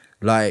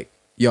 Like,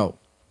 yo,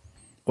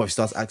 what if he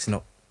starts acting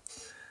up?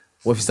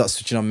 What if he starts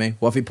switching on me?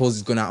 What if he pulls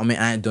his gun out on me?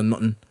 I ain't done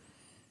nothing.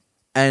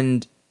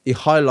 And it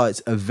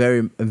highlights a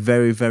very,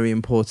 very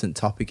important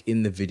topic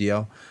in the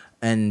video.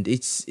 And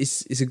it's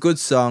a good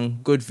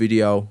song, good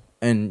video.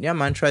 And yeah,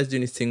 man, Trey's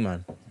doing his thing,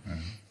 man.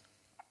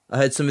 I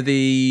heard some of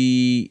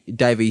the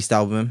Dave East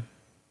album.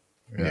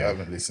 Yeah, I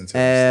haven't listened to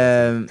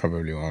it.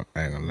 Probably won't.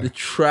 I ain't gonna lie. The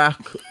track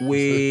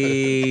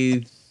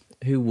with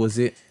who was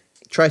it?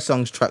 Trey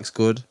Songz track's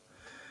good.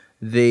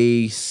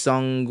 The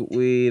song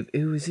with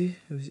who was it?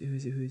 Who was it?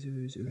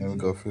 Let me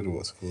go through the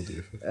what's called.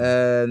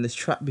 This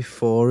track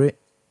before it.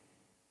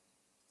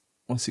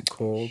 What's it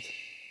called?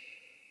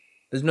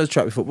 There's no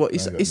track before. What?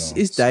 It's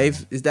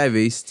Dave. It's Dave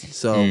East.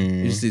 So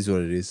it just is what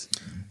it is.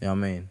 You know what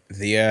I mean?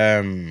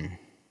 The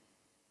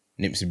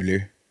Nipsey Blue.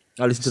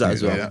 I listened to that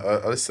as well. Yeah,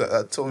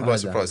 that took me by heard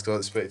surprise because I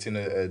was expecting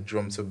a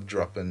drum to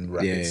drop and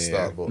rap to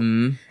start, but I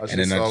And just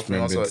then I listened just to it and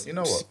I was remembered like, you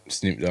know what?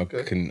 Snoop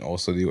Dogg can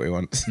also do what he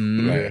wants.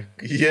 Yeah,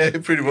 yeah,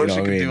 pretty much. You know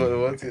You what can I do mean? what they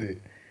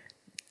wanted.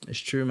 It's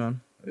true,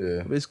 man.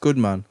 Yeah. But it's good,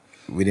 man.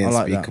 We didn't I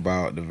like speak that.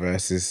 about the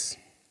verses.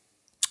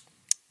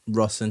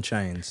 Ross and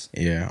Chains.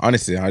 Yeah,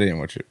 honestly, I didn't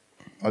watch it.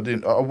 I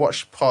didn't. I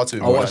watched part of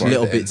it. I watched but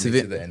little the bits end,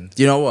 of to the it. end.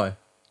 Do you know why?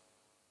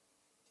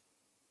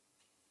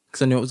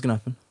 Because I knew what was gonna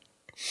happen.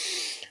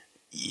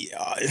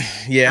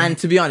 Yeah, And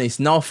to be honest,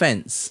 no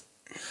offense,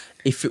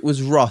 if it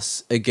was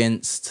Ross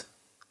against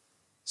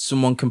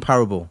someone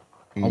comparable,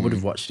 I would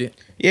have watched it.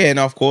 yeah,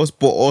 no, of course,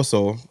 but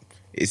also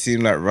it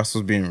seemed like Russ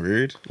was being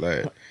rude.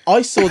 Like,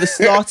 I saw the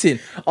starting.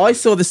 I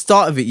saw the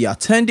start of it. Yeah, I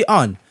turned it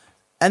on,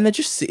 and they're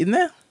just sitting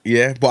there.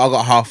 yeah, but I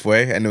got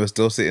halfway and they were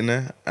still sitting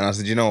there, and I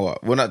said, you know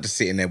what? We're not just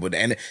sitting there, but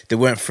they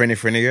weren't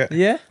friendly yet.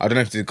 Yeah. I don't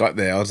know if they got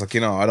there. I was like,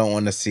 I don't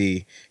want to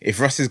see if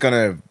Russ is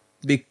gonna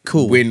Be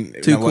cool. win.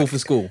 Too cool for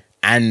school.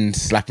 And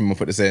slap him up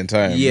at the same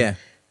time. Yeah.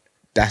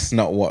 That's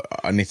not what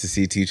I need to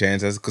see 2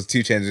 Chainz as, because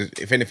 2 Chainz,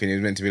 if anything,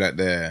 is meant to be like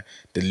the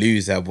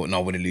loser, but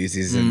nobody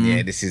loses, and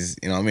yeah, this is,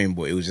 you know what I mean.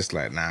 But it was just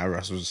like, nah,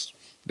 Russ was,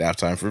 they have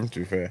time for him. To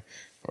be fair,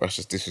 Russ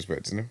just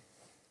disrespecting him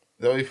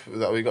That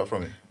what we got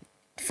from it?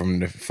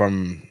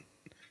 from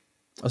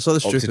I saw the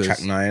up to strippers.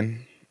 track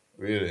 9,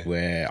 Really?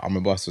 where I'm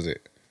a boss, was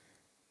it?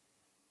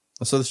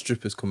 I saw the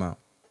strippers come out.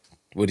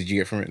 What did you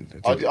get from it?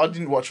 I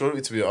didn't watch all of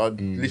it, to be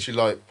honest. I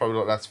literally, probably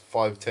last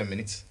 5-10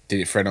 minutes. Did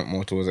it friend up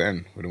more towards the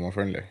end? Were they more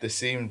friendly? They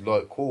seemed,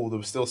 cool. They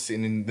were still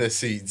sitting in their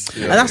seats.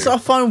 And that's what I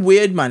find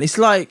weird, man. It's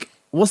like,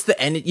 what's the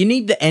energy? You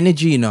need the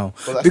energy, Well,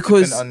 that's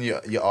because on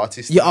your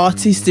artist. your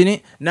artist in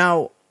it.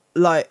 Now,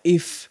 like,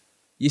 if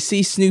you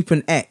see Snoop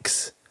and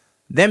X,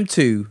 them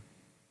two,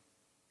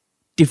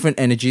 different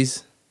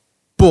energies.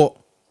 But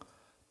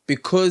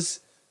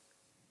because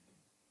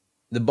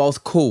they're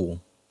both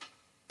cool,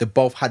 they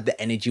both had the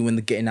energy when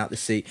they're getting out the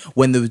seat,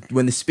 when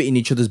they're spitting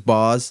each other's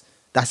bars.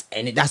 That's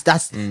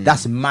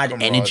mad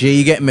energy.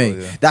 You get me? Oh,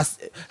 yeah. That's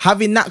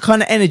having that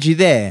kind of energy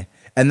there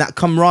and that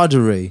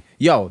camaraderie.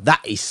 Yo,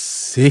 that is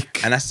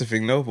sick. And that's the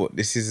thing, though. But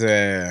this is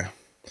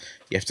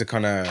you have to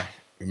kind of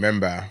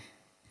remember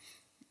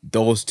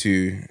those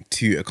two.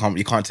 You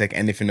can't take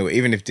anything away.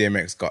 Even if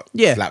DMX got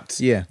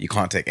slapped, you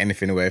can't take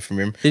anything away from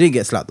him. He didn't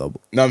get slapped though.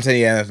 No, I'm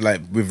saying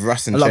like with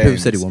Russ and a lot Chainz, of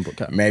people said he won,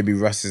 but maybe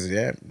Russ is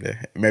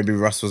maybe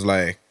Russ was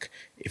like,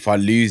 if I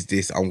lose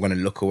this, I'm gonna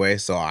look away,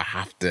 so I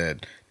have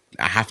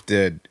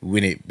to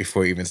win it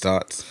before it even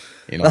starts.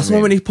 You know, That's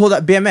why when he pulled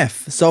that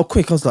BMF so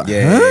quick, I was like, huh?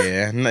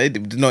 yeah.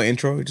 No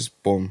intro, it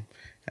just boom.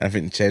 And I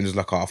think Chainz was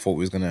like, oh, I thought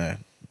we was gonna,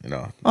 I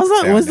was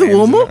like, where's the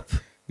warm up?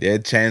 Yeah,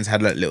 Chainz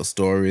had like little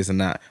stories and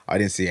that. I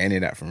didn't see any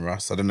of that from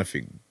Russ. I don't know if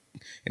in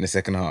the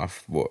second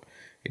half, but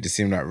it just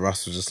seemed like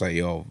Russ was just like,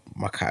 yo,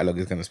 my catalogue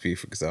is gonna speak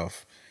for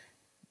itself.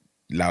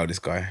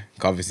 Loudest guy.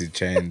 Obviously,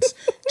 Chainz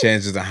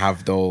doesn't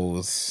have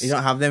those. You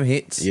don't have them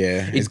hits.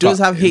 Yeah, it does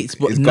have hits,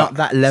 but not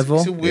that level.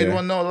 It's a weird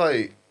one, though.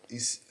 Like,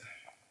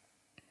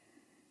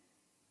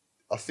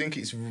 I think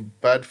it's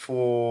bad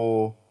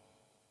for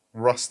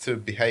Russ to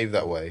behave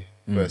that way,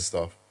 first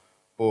off.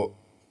 But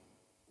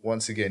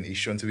once again, he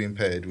shouldn't have been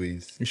paired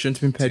with. You shouldn't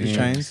have been paired with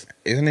Chainz.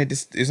 Isn't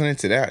it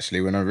today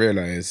actually when I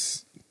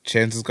realised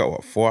Chainz has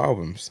got 4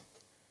 albums?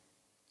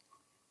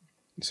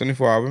 It's only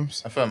 4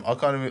 albums. I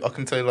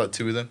can tell you like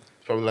 2 of them.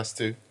 It's probably the last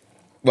 2.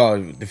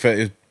 Well, the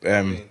first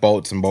is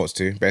Bolts and Bolts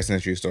 2, based on a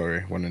true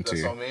story, 1 and 2.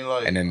 That's what I mean,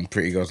 like, and then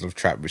Pretty Girls Love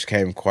Trap, which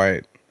came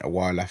quite a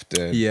while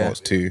after Bolts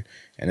 2.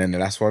 And then the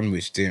last one,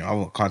 which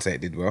I can't say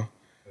it did well.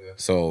 Yeah.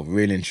 So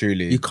really and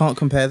truly, you can't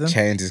compare them.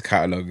 Chainz's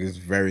catalogue is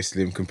very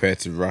slim compared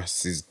to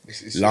Russ. Is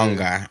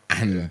longer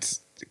and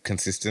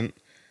consistent.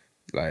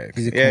 Like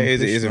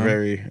it's a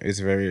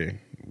very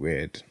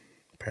weird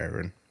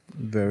pairing.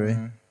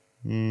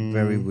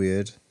 Very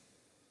weird.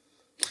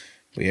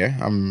 But yeah,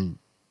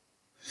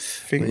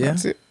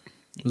 that's it.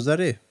 Was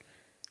that it?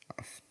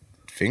 I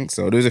think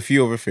so. There's a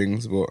few other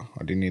things, but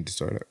I didn't need to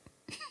start it.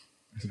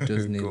 He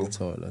does need the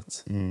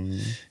toilet.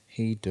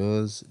 He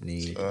does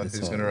need the toilet.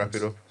 Who's going to wrap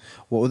it up?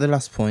 What were the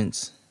last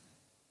points?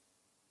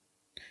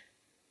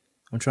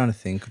 I'm trying to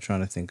think.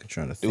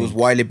 It was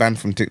widely banned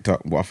from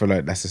TikTok, but I feel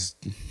like that's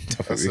a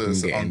topic we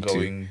can get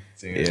ongoing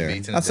into.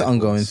 Thing. That's an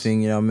ongoing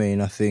thing, you know what I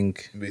mean? I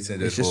think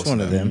it's just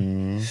one of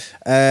them.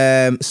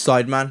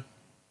 Sideman.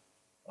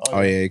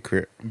 Oh yeah,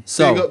 crit.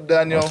 So, big up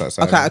Daniel.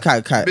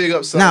 Okay. Big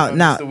up Sideman.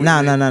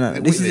 No.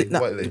 This is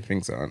I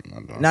think so.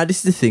 Now this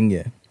is the thing,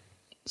 yeah.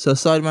 So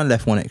Sideman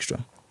left 1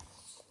 extra.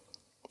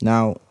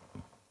 Now,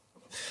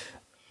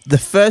 the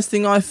first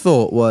thing I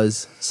thought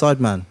was,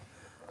 Sideman,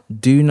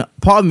 do not.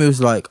 Part of me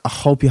was like, I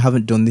hope you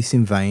haven't done this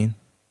in vain.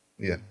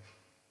 Yeah.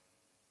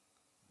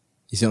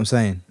 You see what I'm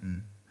saying?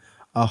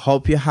 I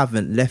hope you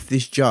haven't left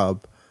this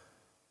job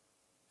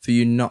for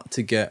you not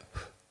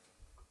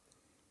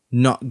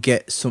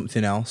get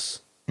something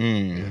else.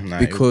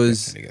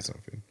 Because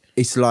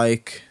it's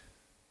like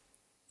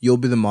you'll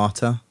be the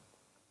martyr,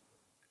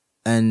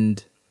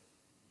 and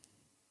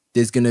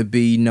there's gonna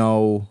be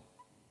no,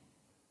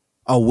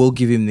 oh, we'll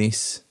give him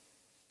this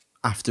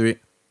after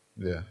it.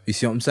 Yeah. You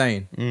see what I'm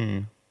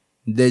saying?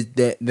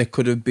 There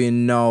could have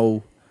been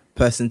no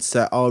person to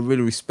say, oh, I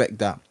really respect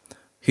that.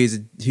 Here's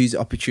an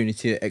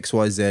opportunity at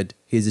XYZ.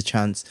 Here's a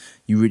chance.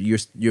 You're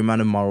a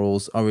man of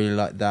morals. I really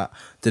like that.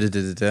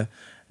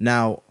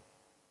 Now,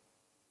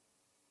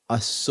 I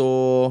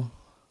saw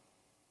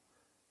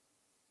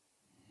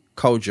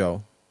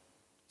Kojo.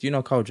 Do you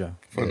know Kojo?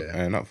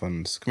 Not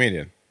Funds.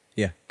 Comedian.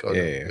 Yeah.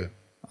 Yeah.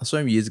 I saw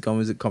him years ago. He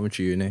was at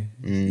Commentary Uni.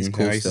 He's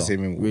cool I used to still. see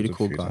him in really Wolves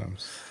cool a few guy.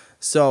 times.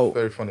 So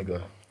Very funny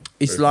guy.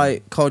 it's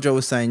like Kojo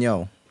was saying,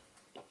 yo,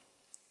 at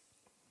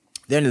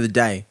the end of the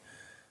day,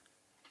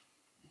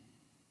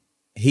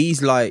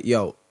 he's like,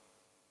 yo,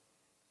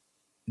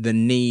 they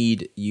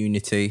need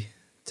unity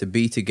to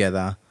be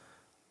together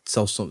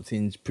so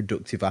something's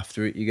productive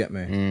after it, you get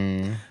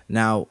me?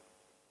 Now,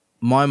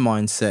 my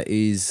mindset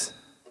is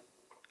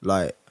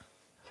like,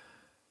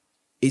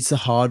 it's a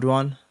hard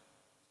one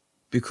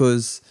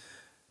because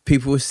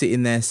people were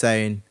sitting there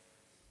saying,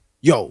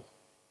 yo,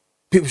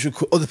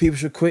 other people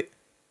should quit.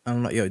 And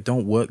I'm like, yo, it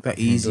don't work that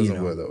easy. It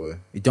doesn't work that way.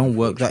 It don't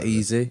work that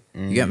easy.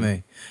 You get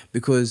me?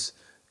 Because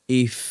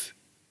if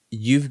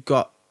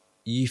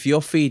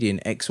you're feeding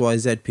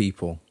XYZ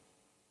people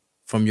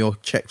from your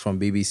check from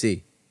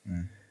BBC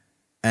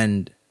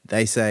and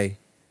they say,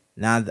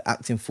 nah, they're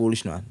acting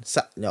foolish, man.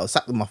 Sack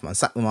them off, man.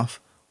 Sack them off.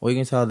 What are you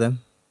going to tell them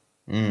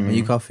when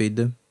you can't feed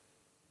them?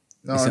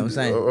 No, You see what I'm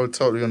saying? I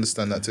totally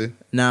understand that too.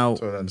 Now,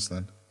 Totally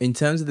understand. in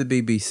terms of the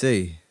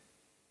BBC,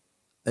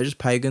 they're just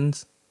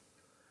pagans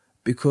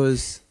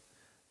because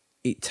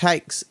it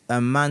takes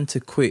a man to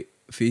quit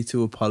for you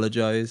to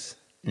apologise.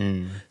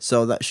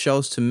 So that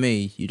shows to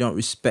me you don't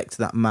respect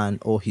that man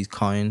or his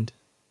kind.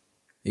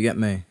 You get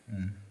me?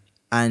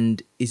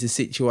 And it's a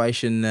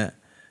situation that,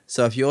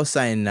 so if you're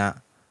saying that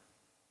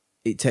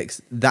it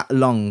takes that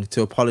long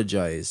to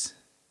apologise,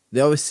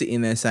 they're always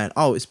sitting there saying,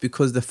 oh, it's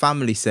because the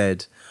family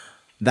said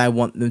they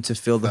want them to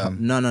feel the...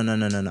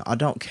 No. I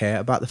don't care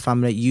about the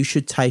family. You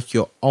should take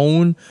your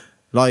own,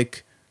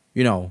 like,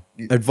 you know,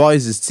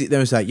 advisors sit there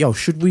and say, yo,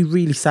 should we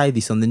really say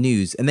this on the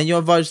news? And then your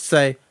advisors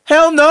say,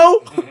 hell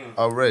no!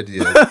 I read,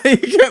 yeah. You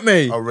get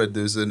me? I read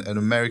there's an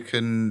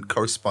American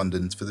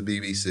correspondent for the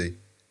BBC.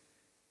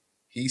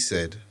 He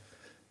said,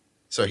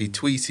 so he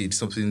tweeted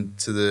something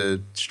to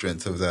the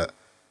strength of that.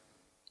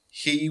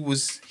 He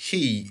was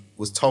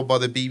told by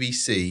the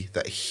BBC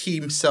that he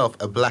himself,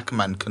 a black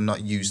man,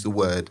 cannot use the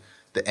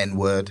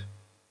N-word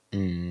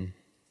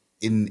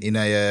in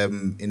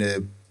a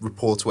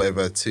report or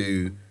whatever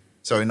in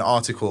an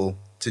article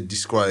to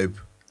describe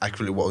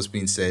accurately what was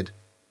being said.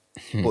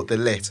 But they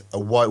let a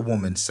white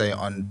woman say it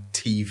on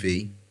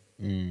TV.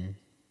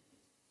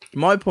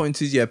 My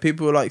point is,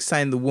 people are like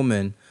saying the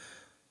woman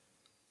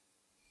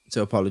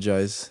to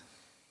apologise.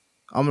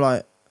 I'm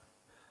like,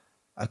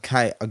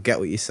 okay, I get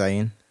what you're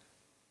saying.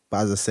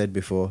 But as I said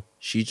before,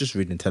 she's just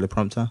reading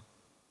teleprompter.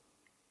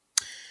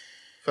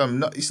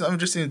 Fam, it's not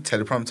just in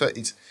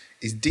teleprompter.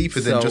 It's deeper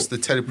than So, just the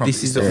teleprompter.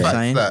 this is it's the what I'm fact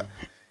saying. that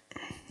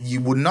you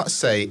would not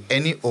say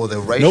any other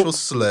racial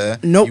slur.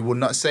 Nope. You would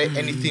not say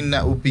anything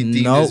that would be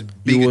deemed Nope, as you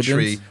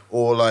bigotry wouldn't.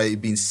 or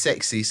like being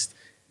sexist.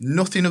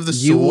 Nothing of the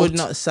You sort. would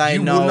not say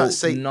You no, would not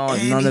say none of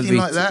anything it,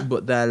 like that.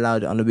 but they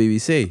allowed it on the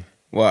BBC.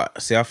 Well,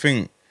 see, I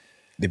think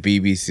the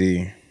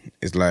BBC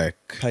is like,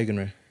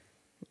 Paganry.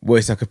 well,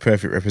 it's like a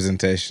perfect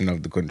representation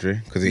of the country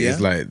because it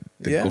is like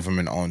the Yeah.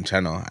 government-owned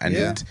channel, and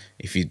Yeah.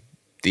 if you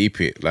deep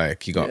it,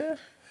 like you got,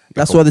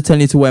 That's why they're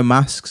telling you to wear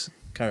masks.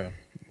 Carry on.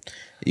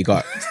 you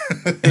got,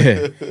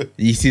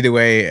 you see the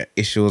way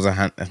issues are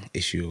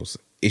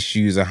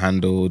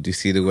handled. You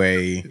see the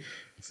way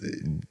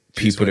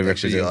people are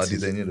represented.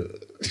 You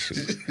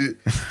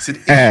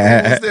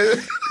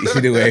see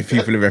the way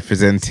people are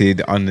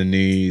represented on the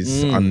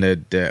news, on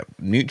the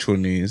neutral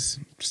news,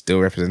 still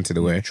represented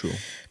the way. Neutral.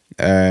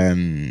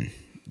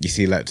 You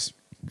see, like,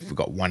 we've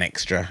got one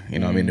extra. You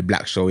know what I mean? The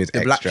black show is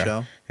extra. Black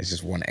show. It's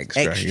just one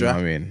extra. You Extra. know what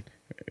I mean?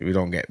 We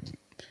don't get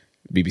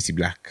BBC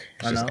Black.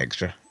 It's I just know.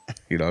 extra.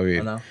 You know what I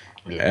mean? I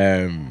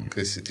know.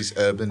 Because it's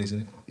urban,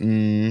 isn't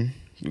it?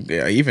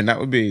 Yeah, even that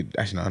would be,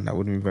 actually, no, that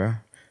wouldn't be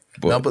fair.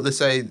 But, But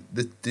they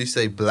do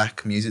say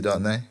black music,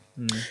 don't they?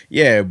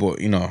 yeah, but,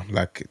 you know,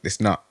 like, this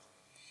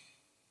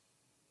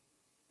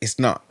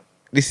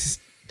is,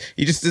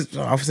 you just,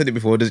 I've said it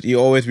before, you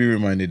always be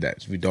reminded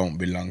that we don't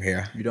belong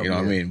here. You know what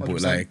I mean?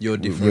 But, like, You're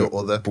different. You're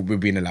other. But we're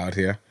being allowed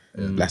here.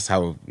 That's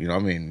how, you know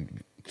what I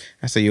mean?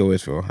 That's how you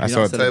always feel. That's You're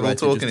how not celebrated,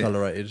 talk, just innit?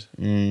 tolerated.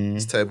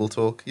 It's table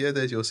talk. Yeah,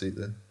 there's your seat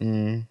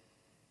then.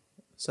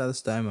 So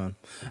that's day, man.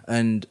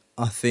 And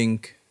I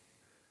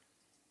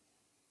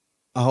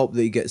hope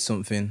that he gets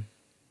something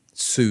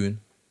soon,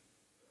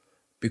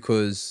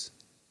 because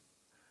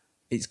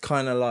it's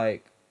kind of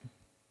like,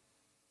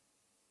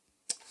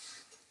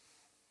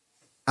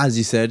 as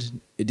you said,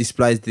 it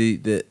displays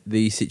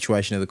the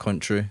situation of the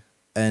country.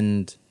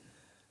 And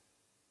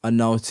I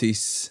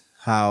notice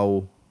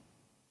how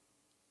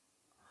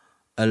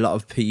a lot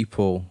of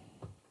people,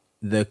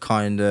 they're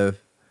kind of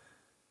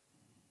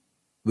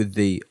with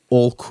the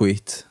all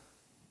quit,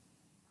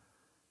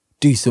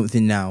 do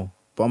something now.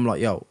 But I'm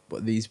like, yo,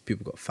 but these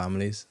people got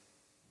families.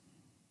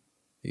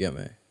 You get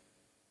me?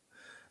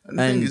 And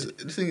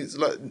the thing is,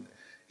 like,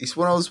 it's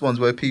one of those ones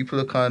where people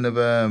are kind of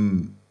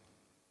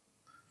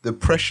they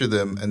pressure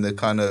them and they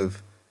kind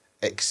of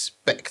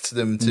expect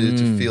them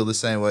to feel the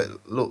same way.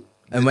 Look,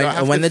 And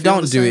when they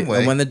don't do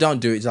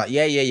it, it's like,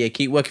 yeah,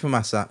 keep working for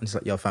Massa. And it's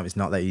like, yo, fam, it's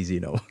not that easy, you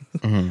know.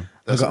 I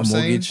That's got what a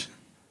I'm mortgage.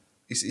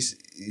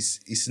 saying.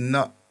 It's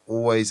not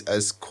always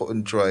as cut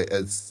and dry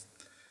as.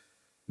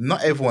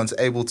 Not everyone's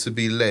able to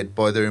be led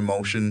by their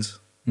emotions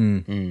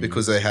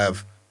because they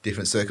have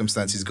different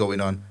circumstances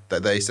going on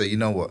that they say, you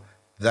know what,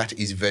 that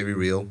is very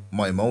real.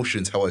 My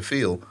emotions, how I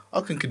feel, I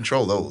can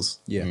control those.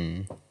 Yeah.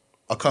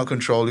 I can't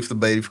control if the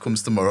baby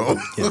comes tomorrow.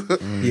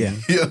 Yeah.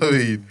 You know what I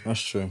mean?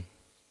 That's true.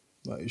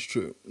 That is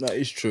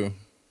true.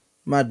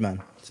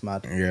 Madman. It's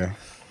mad. Yeah.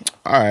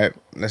 All right.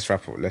 Let's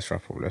wrap up.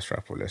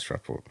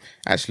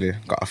 Actually,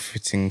 got a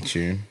fitting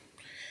tune.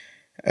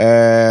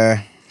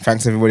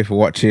 Thanks everybody for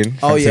watching.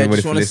 Oh Thanks yeah, everybody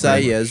just for want to say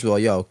listening. as well,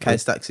 yo,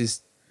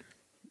 K-Stax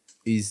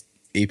is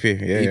EP.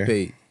 Yeah.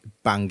 EP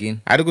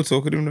banging. I had a good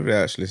talk with him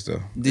today, actually.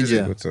 Still. Did He you?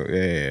 had a good talk.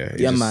 Yeah.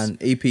 He Yeah, just- man,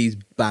 EP's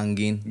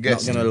banging.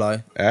 Guess. Not gonna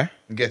lie, Eh?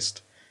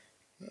 Guest.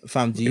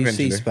 fam. Do you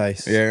Eventually. see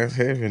space? Yeah.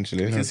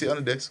 Eventually. You can sit on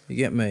the desk. You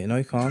get me? No,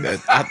 you can't.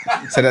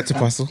 Say that to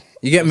Puzzle.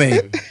 You get me?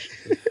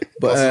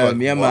 But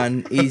Possible. yeah, What?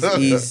 man,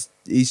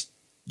 he's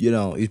you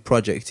know, his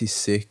project is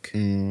sick.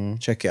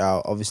 Check it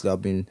out. Obviously,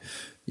 I've been,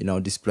 you know,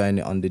 displaying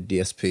it on the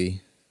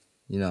DSP,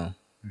 you know.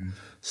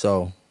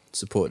 So,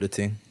 support the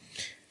thing.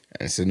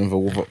 It's another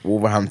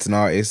Wolverhampton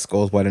artist,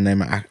 goes by the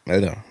name of...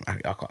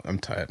 I'm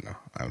tired now.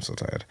 I'm so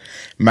tired.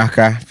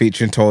 Maka,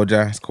 featuring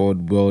Toja. It's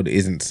called World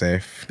Isn't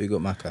Safe. Big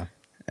up, Maka.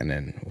 And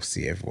then we'll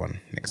see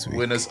everyone next week.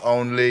 Winners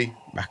only.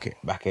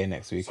 Back here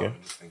next week, Sorry, yeah?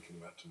 I'm just thinking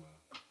about tomorrow.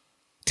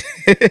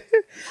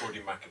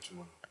 Recording Maca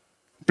tomorrow.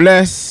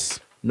 Bless.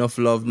 Enough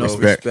love, no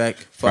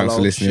respect. Follow, Thanks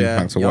for listening. share,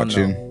 Thanks for y'all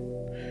watching.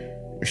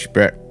 know.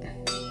 Respect.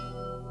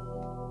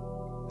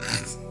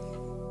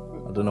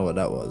 I don't know what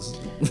that was.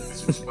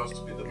 This was supposed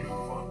to be the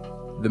move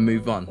on. The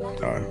move on.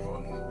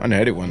 Oh, I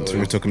heard it once. We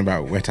were talking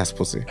about wet ass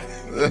pussy.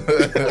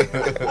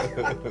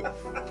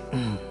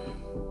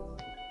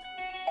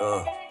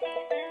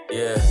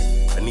 Yeah,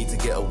 I need to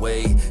get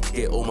away,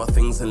 get all my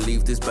things and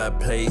leave this bad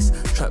place.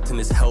 Trapped in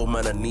this hell,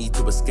 man, I need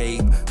to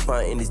escape.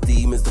 Fighting these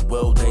demons, the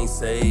world ain't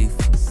safe.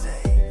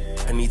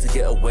 I need to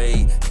get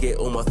away, get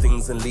all my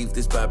things and leave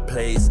this bad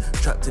place.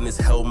 Trapped in this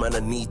hell, man, I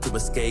need to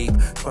escape.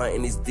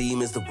 Fighting these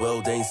demons, the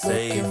world ain't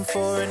safe. Looking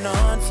for an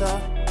answer,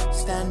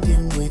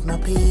 standing with my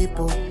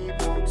people.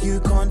 You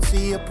can't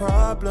see a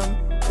problem,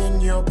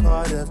 then you're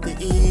part of the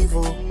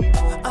evil.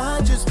 I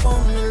just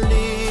wanna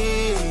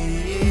live.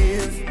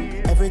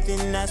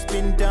 Everything that's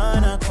been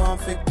done, I can't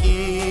forgive.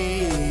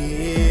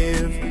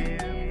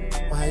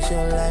 Why is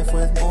your life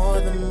worth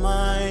more than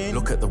mine?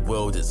 Look at the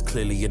world, it's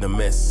clearly in a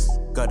mess.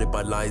 Guided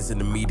by lies in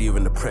the media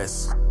and the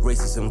press.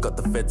 Racism got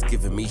the feds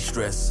giving me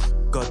stress.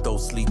 God don't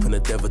sleep and the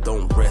devil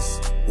don't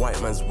rest.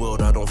 White man's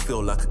world, I don't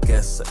feel like a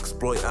guest.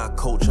 Exploit our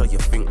culture, you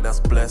think that's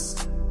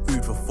blessed.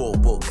 Food for thought,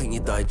 what can you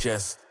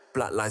digest?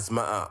 Black lives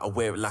matter, I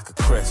wear it like a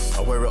crest.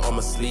 I wear it on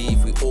my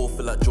sleeve, we all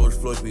feel like George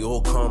Floyd, we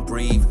all can't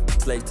breathe.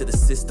 Slave to the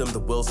system, the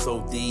world's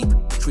so deep.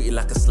 Treated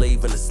like a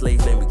slave and a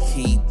slave name we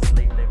keep.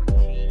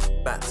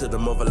 Back to the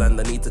motherland,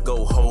 I need to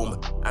go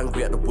home.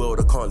 Angry at the world,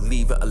 I can't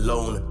leave it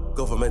alone.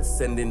 Government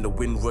sending the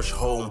Windrush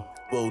home.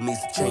 World needs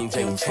to change,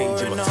 ain't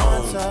changing my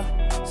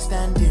tone.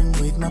 Standing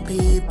with my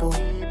people.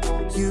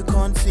 You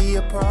can't see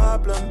a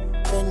problem,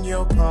 then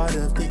you're part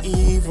of the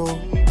evil.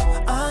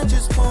 I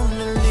just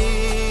wanna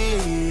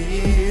live.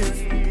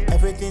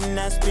 Everything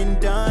that's been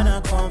done,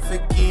 I can't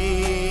forgive.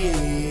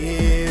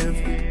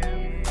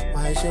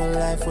 Why is your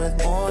life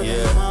worth more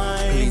than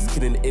mine? Police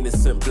killing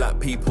innocent black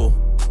people.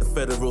 The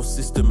federal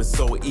system is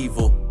so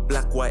evil.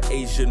 Black, white,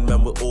 Asian,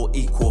 man, we're all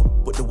equal.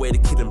 But the way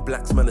they're killing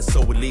blacks, man, is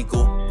so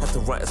illegal. Had to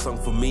write a song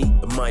for me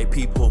and my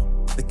people.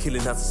 The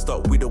killing has to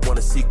stop, we don't want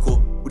a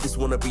sequel. We just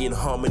want to be in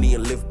harmony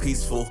and live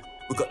peaceful.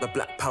 We got the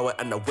black power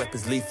and the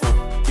weapons lethal.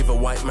 Give a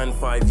white man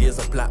 5 years,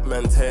 a black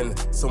man 10.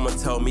 Someone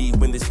tell me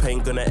when this pain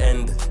gonna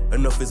end.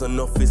 Enough is the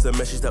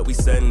message that we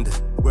send.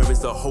 Where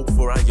is the hope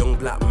for our young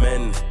black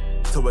men?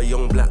 To our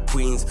young black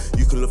queens,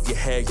 you can love your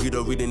hair, you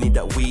don't really need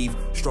that weave.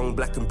 Strong,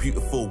 black and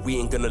beautiful, we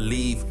ain't gonna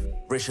leave.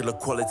 Racial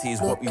equality is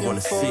what we wanna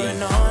see. Looking for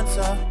an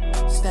answer,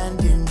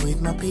 standing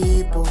with my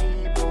people.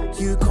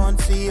 You can't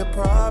see a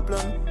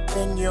problem,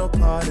 then you're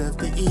part of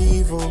the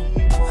evil.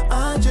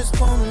 I just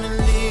wanna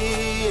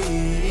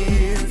live.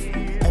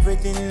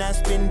 Everything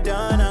that's been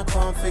done, I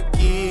can't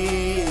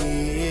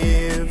forgive.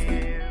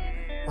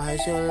 Why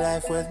is your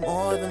life worth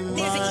more than mine?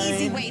 There's an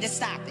easy way to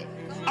stop it.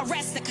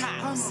 Arrest the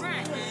cops.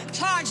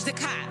 Charge the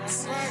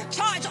cops.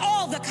 Charge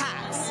all the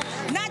cops.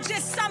 Not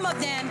just some of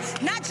them,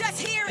 not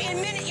just here in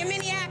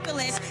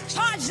Minneapolis.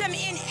 Charge them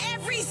in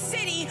every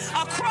city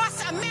across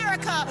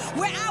America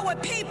where our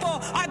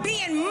people are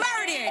being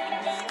murdered.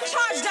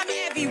 Charge them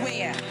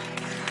everywhere.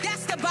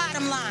 That's the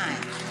bottom line.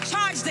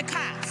 Charge the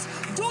cops.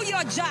 Do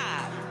your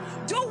job.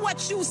 Do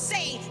what you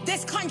say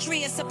this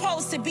country is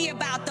supposed to be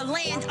about, the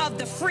land of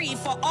the free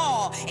for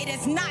all. It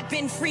has not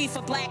been free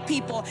for black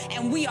people,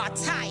 and we are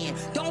tired.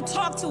 Don't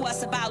talk to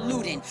us about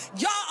looting.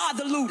 Y'all are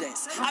the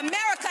looters.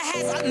 America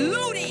has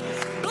looted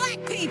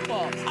black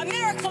people.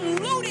 America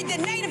looted the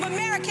Native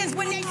Americans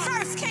when they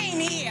first came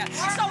here.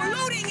 So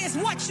looting is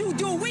what you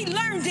do. We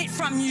learned it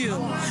from you.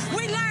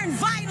 We learned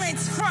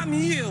violence from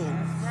you.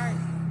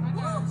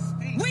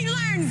 We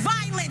learned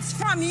violence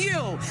from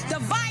you. The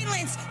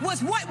violence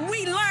was what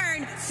we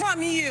learned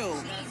from you.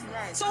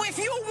 So if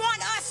you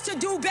want us to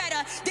do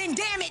better, then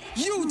damn it,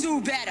 you do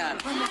better.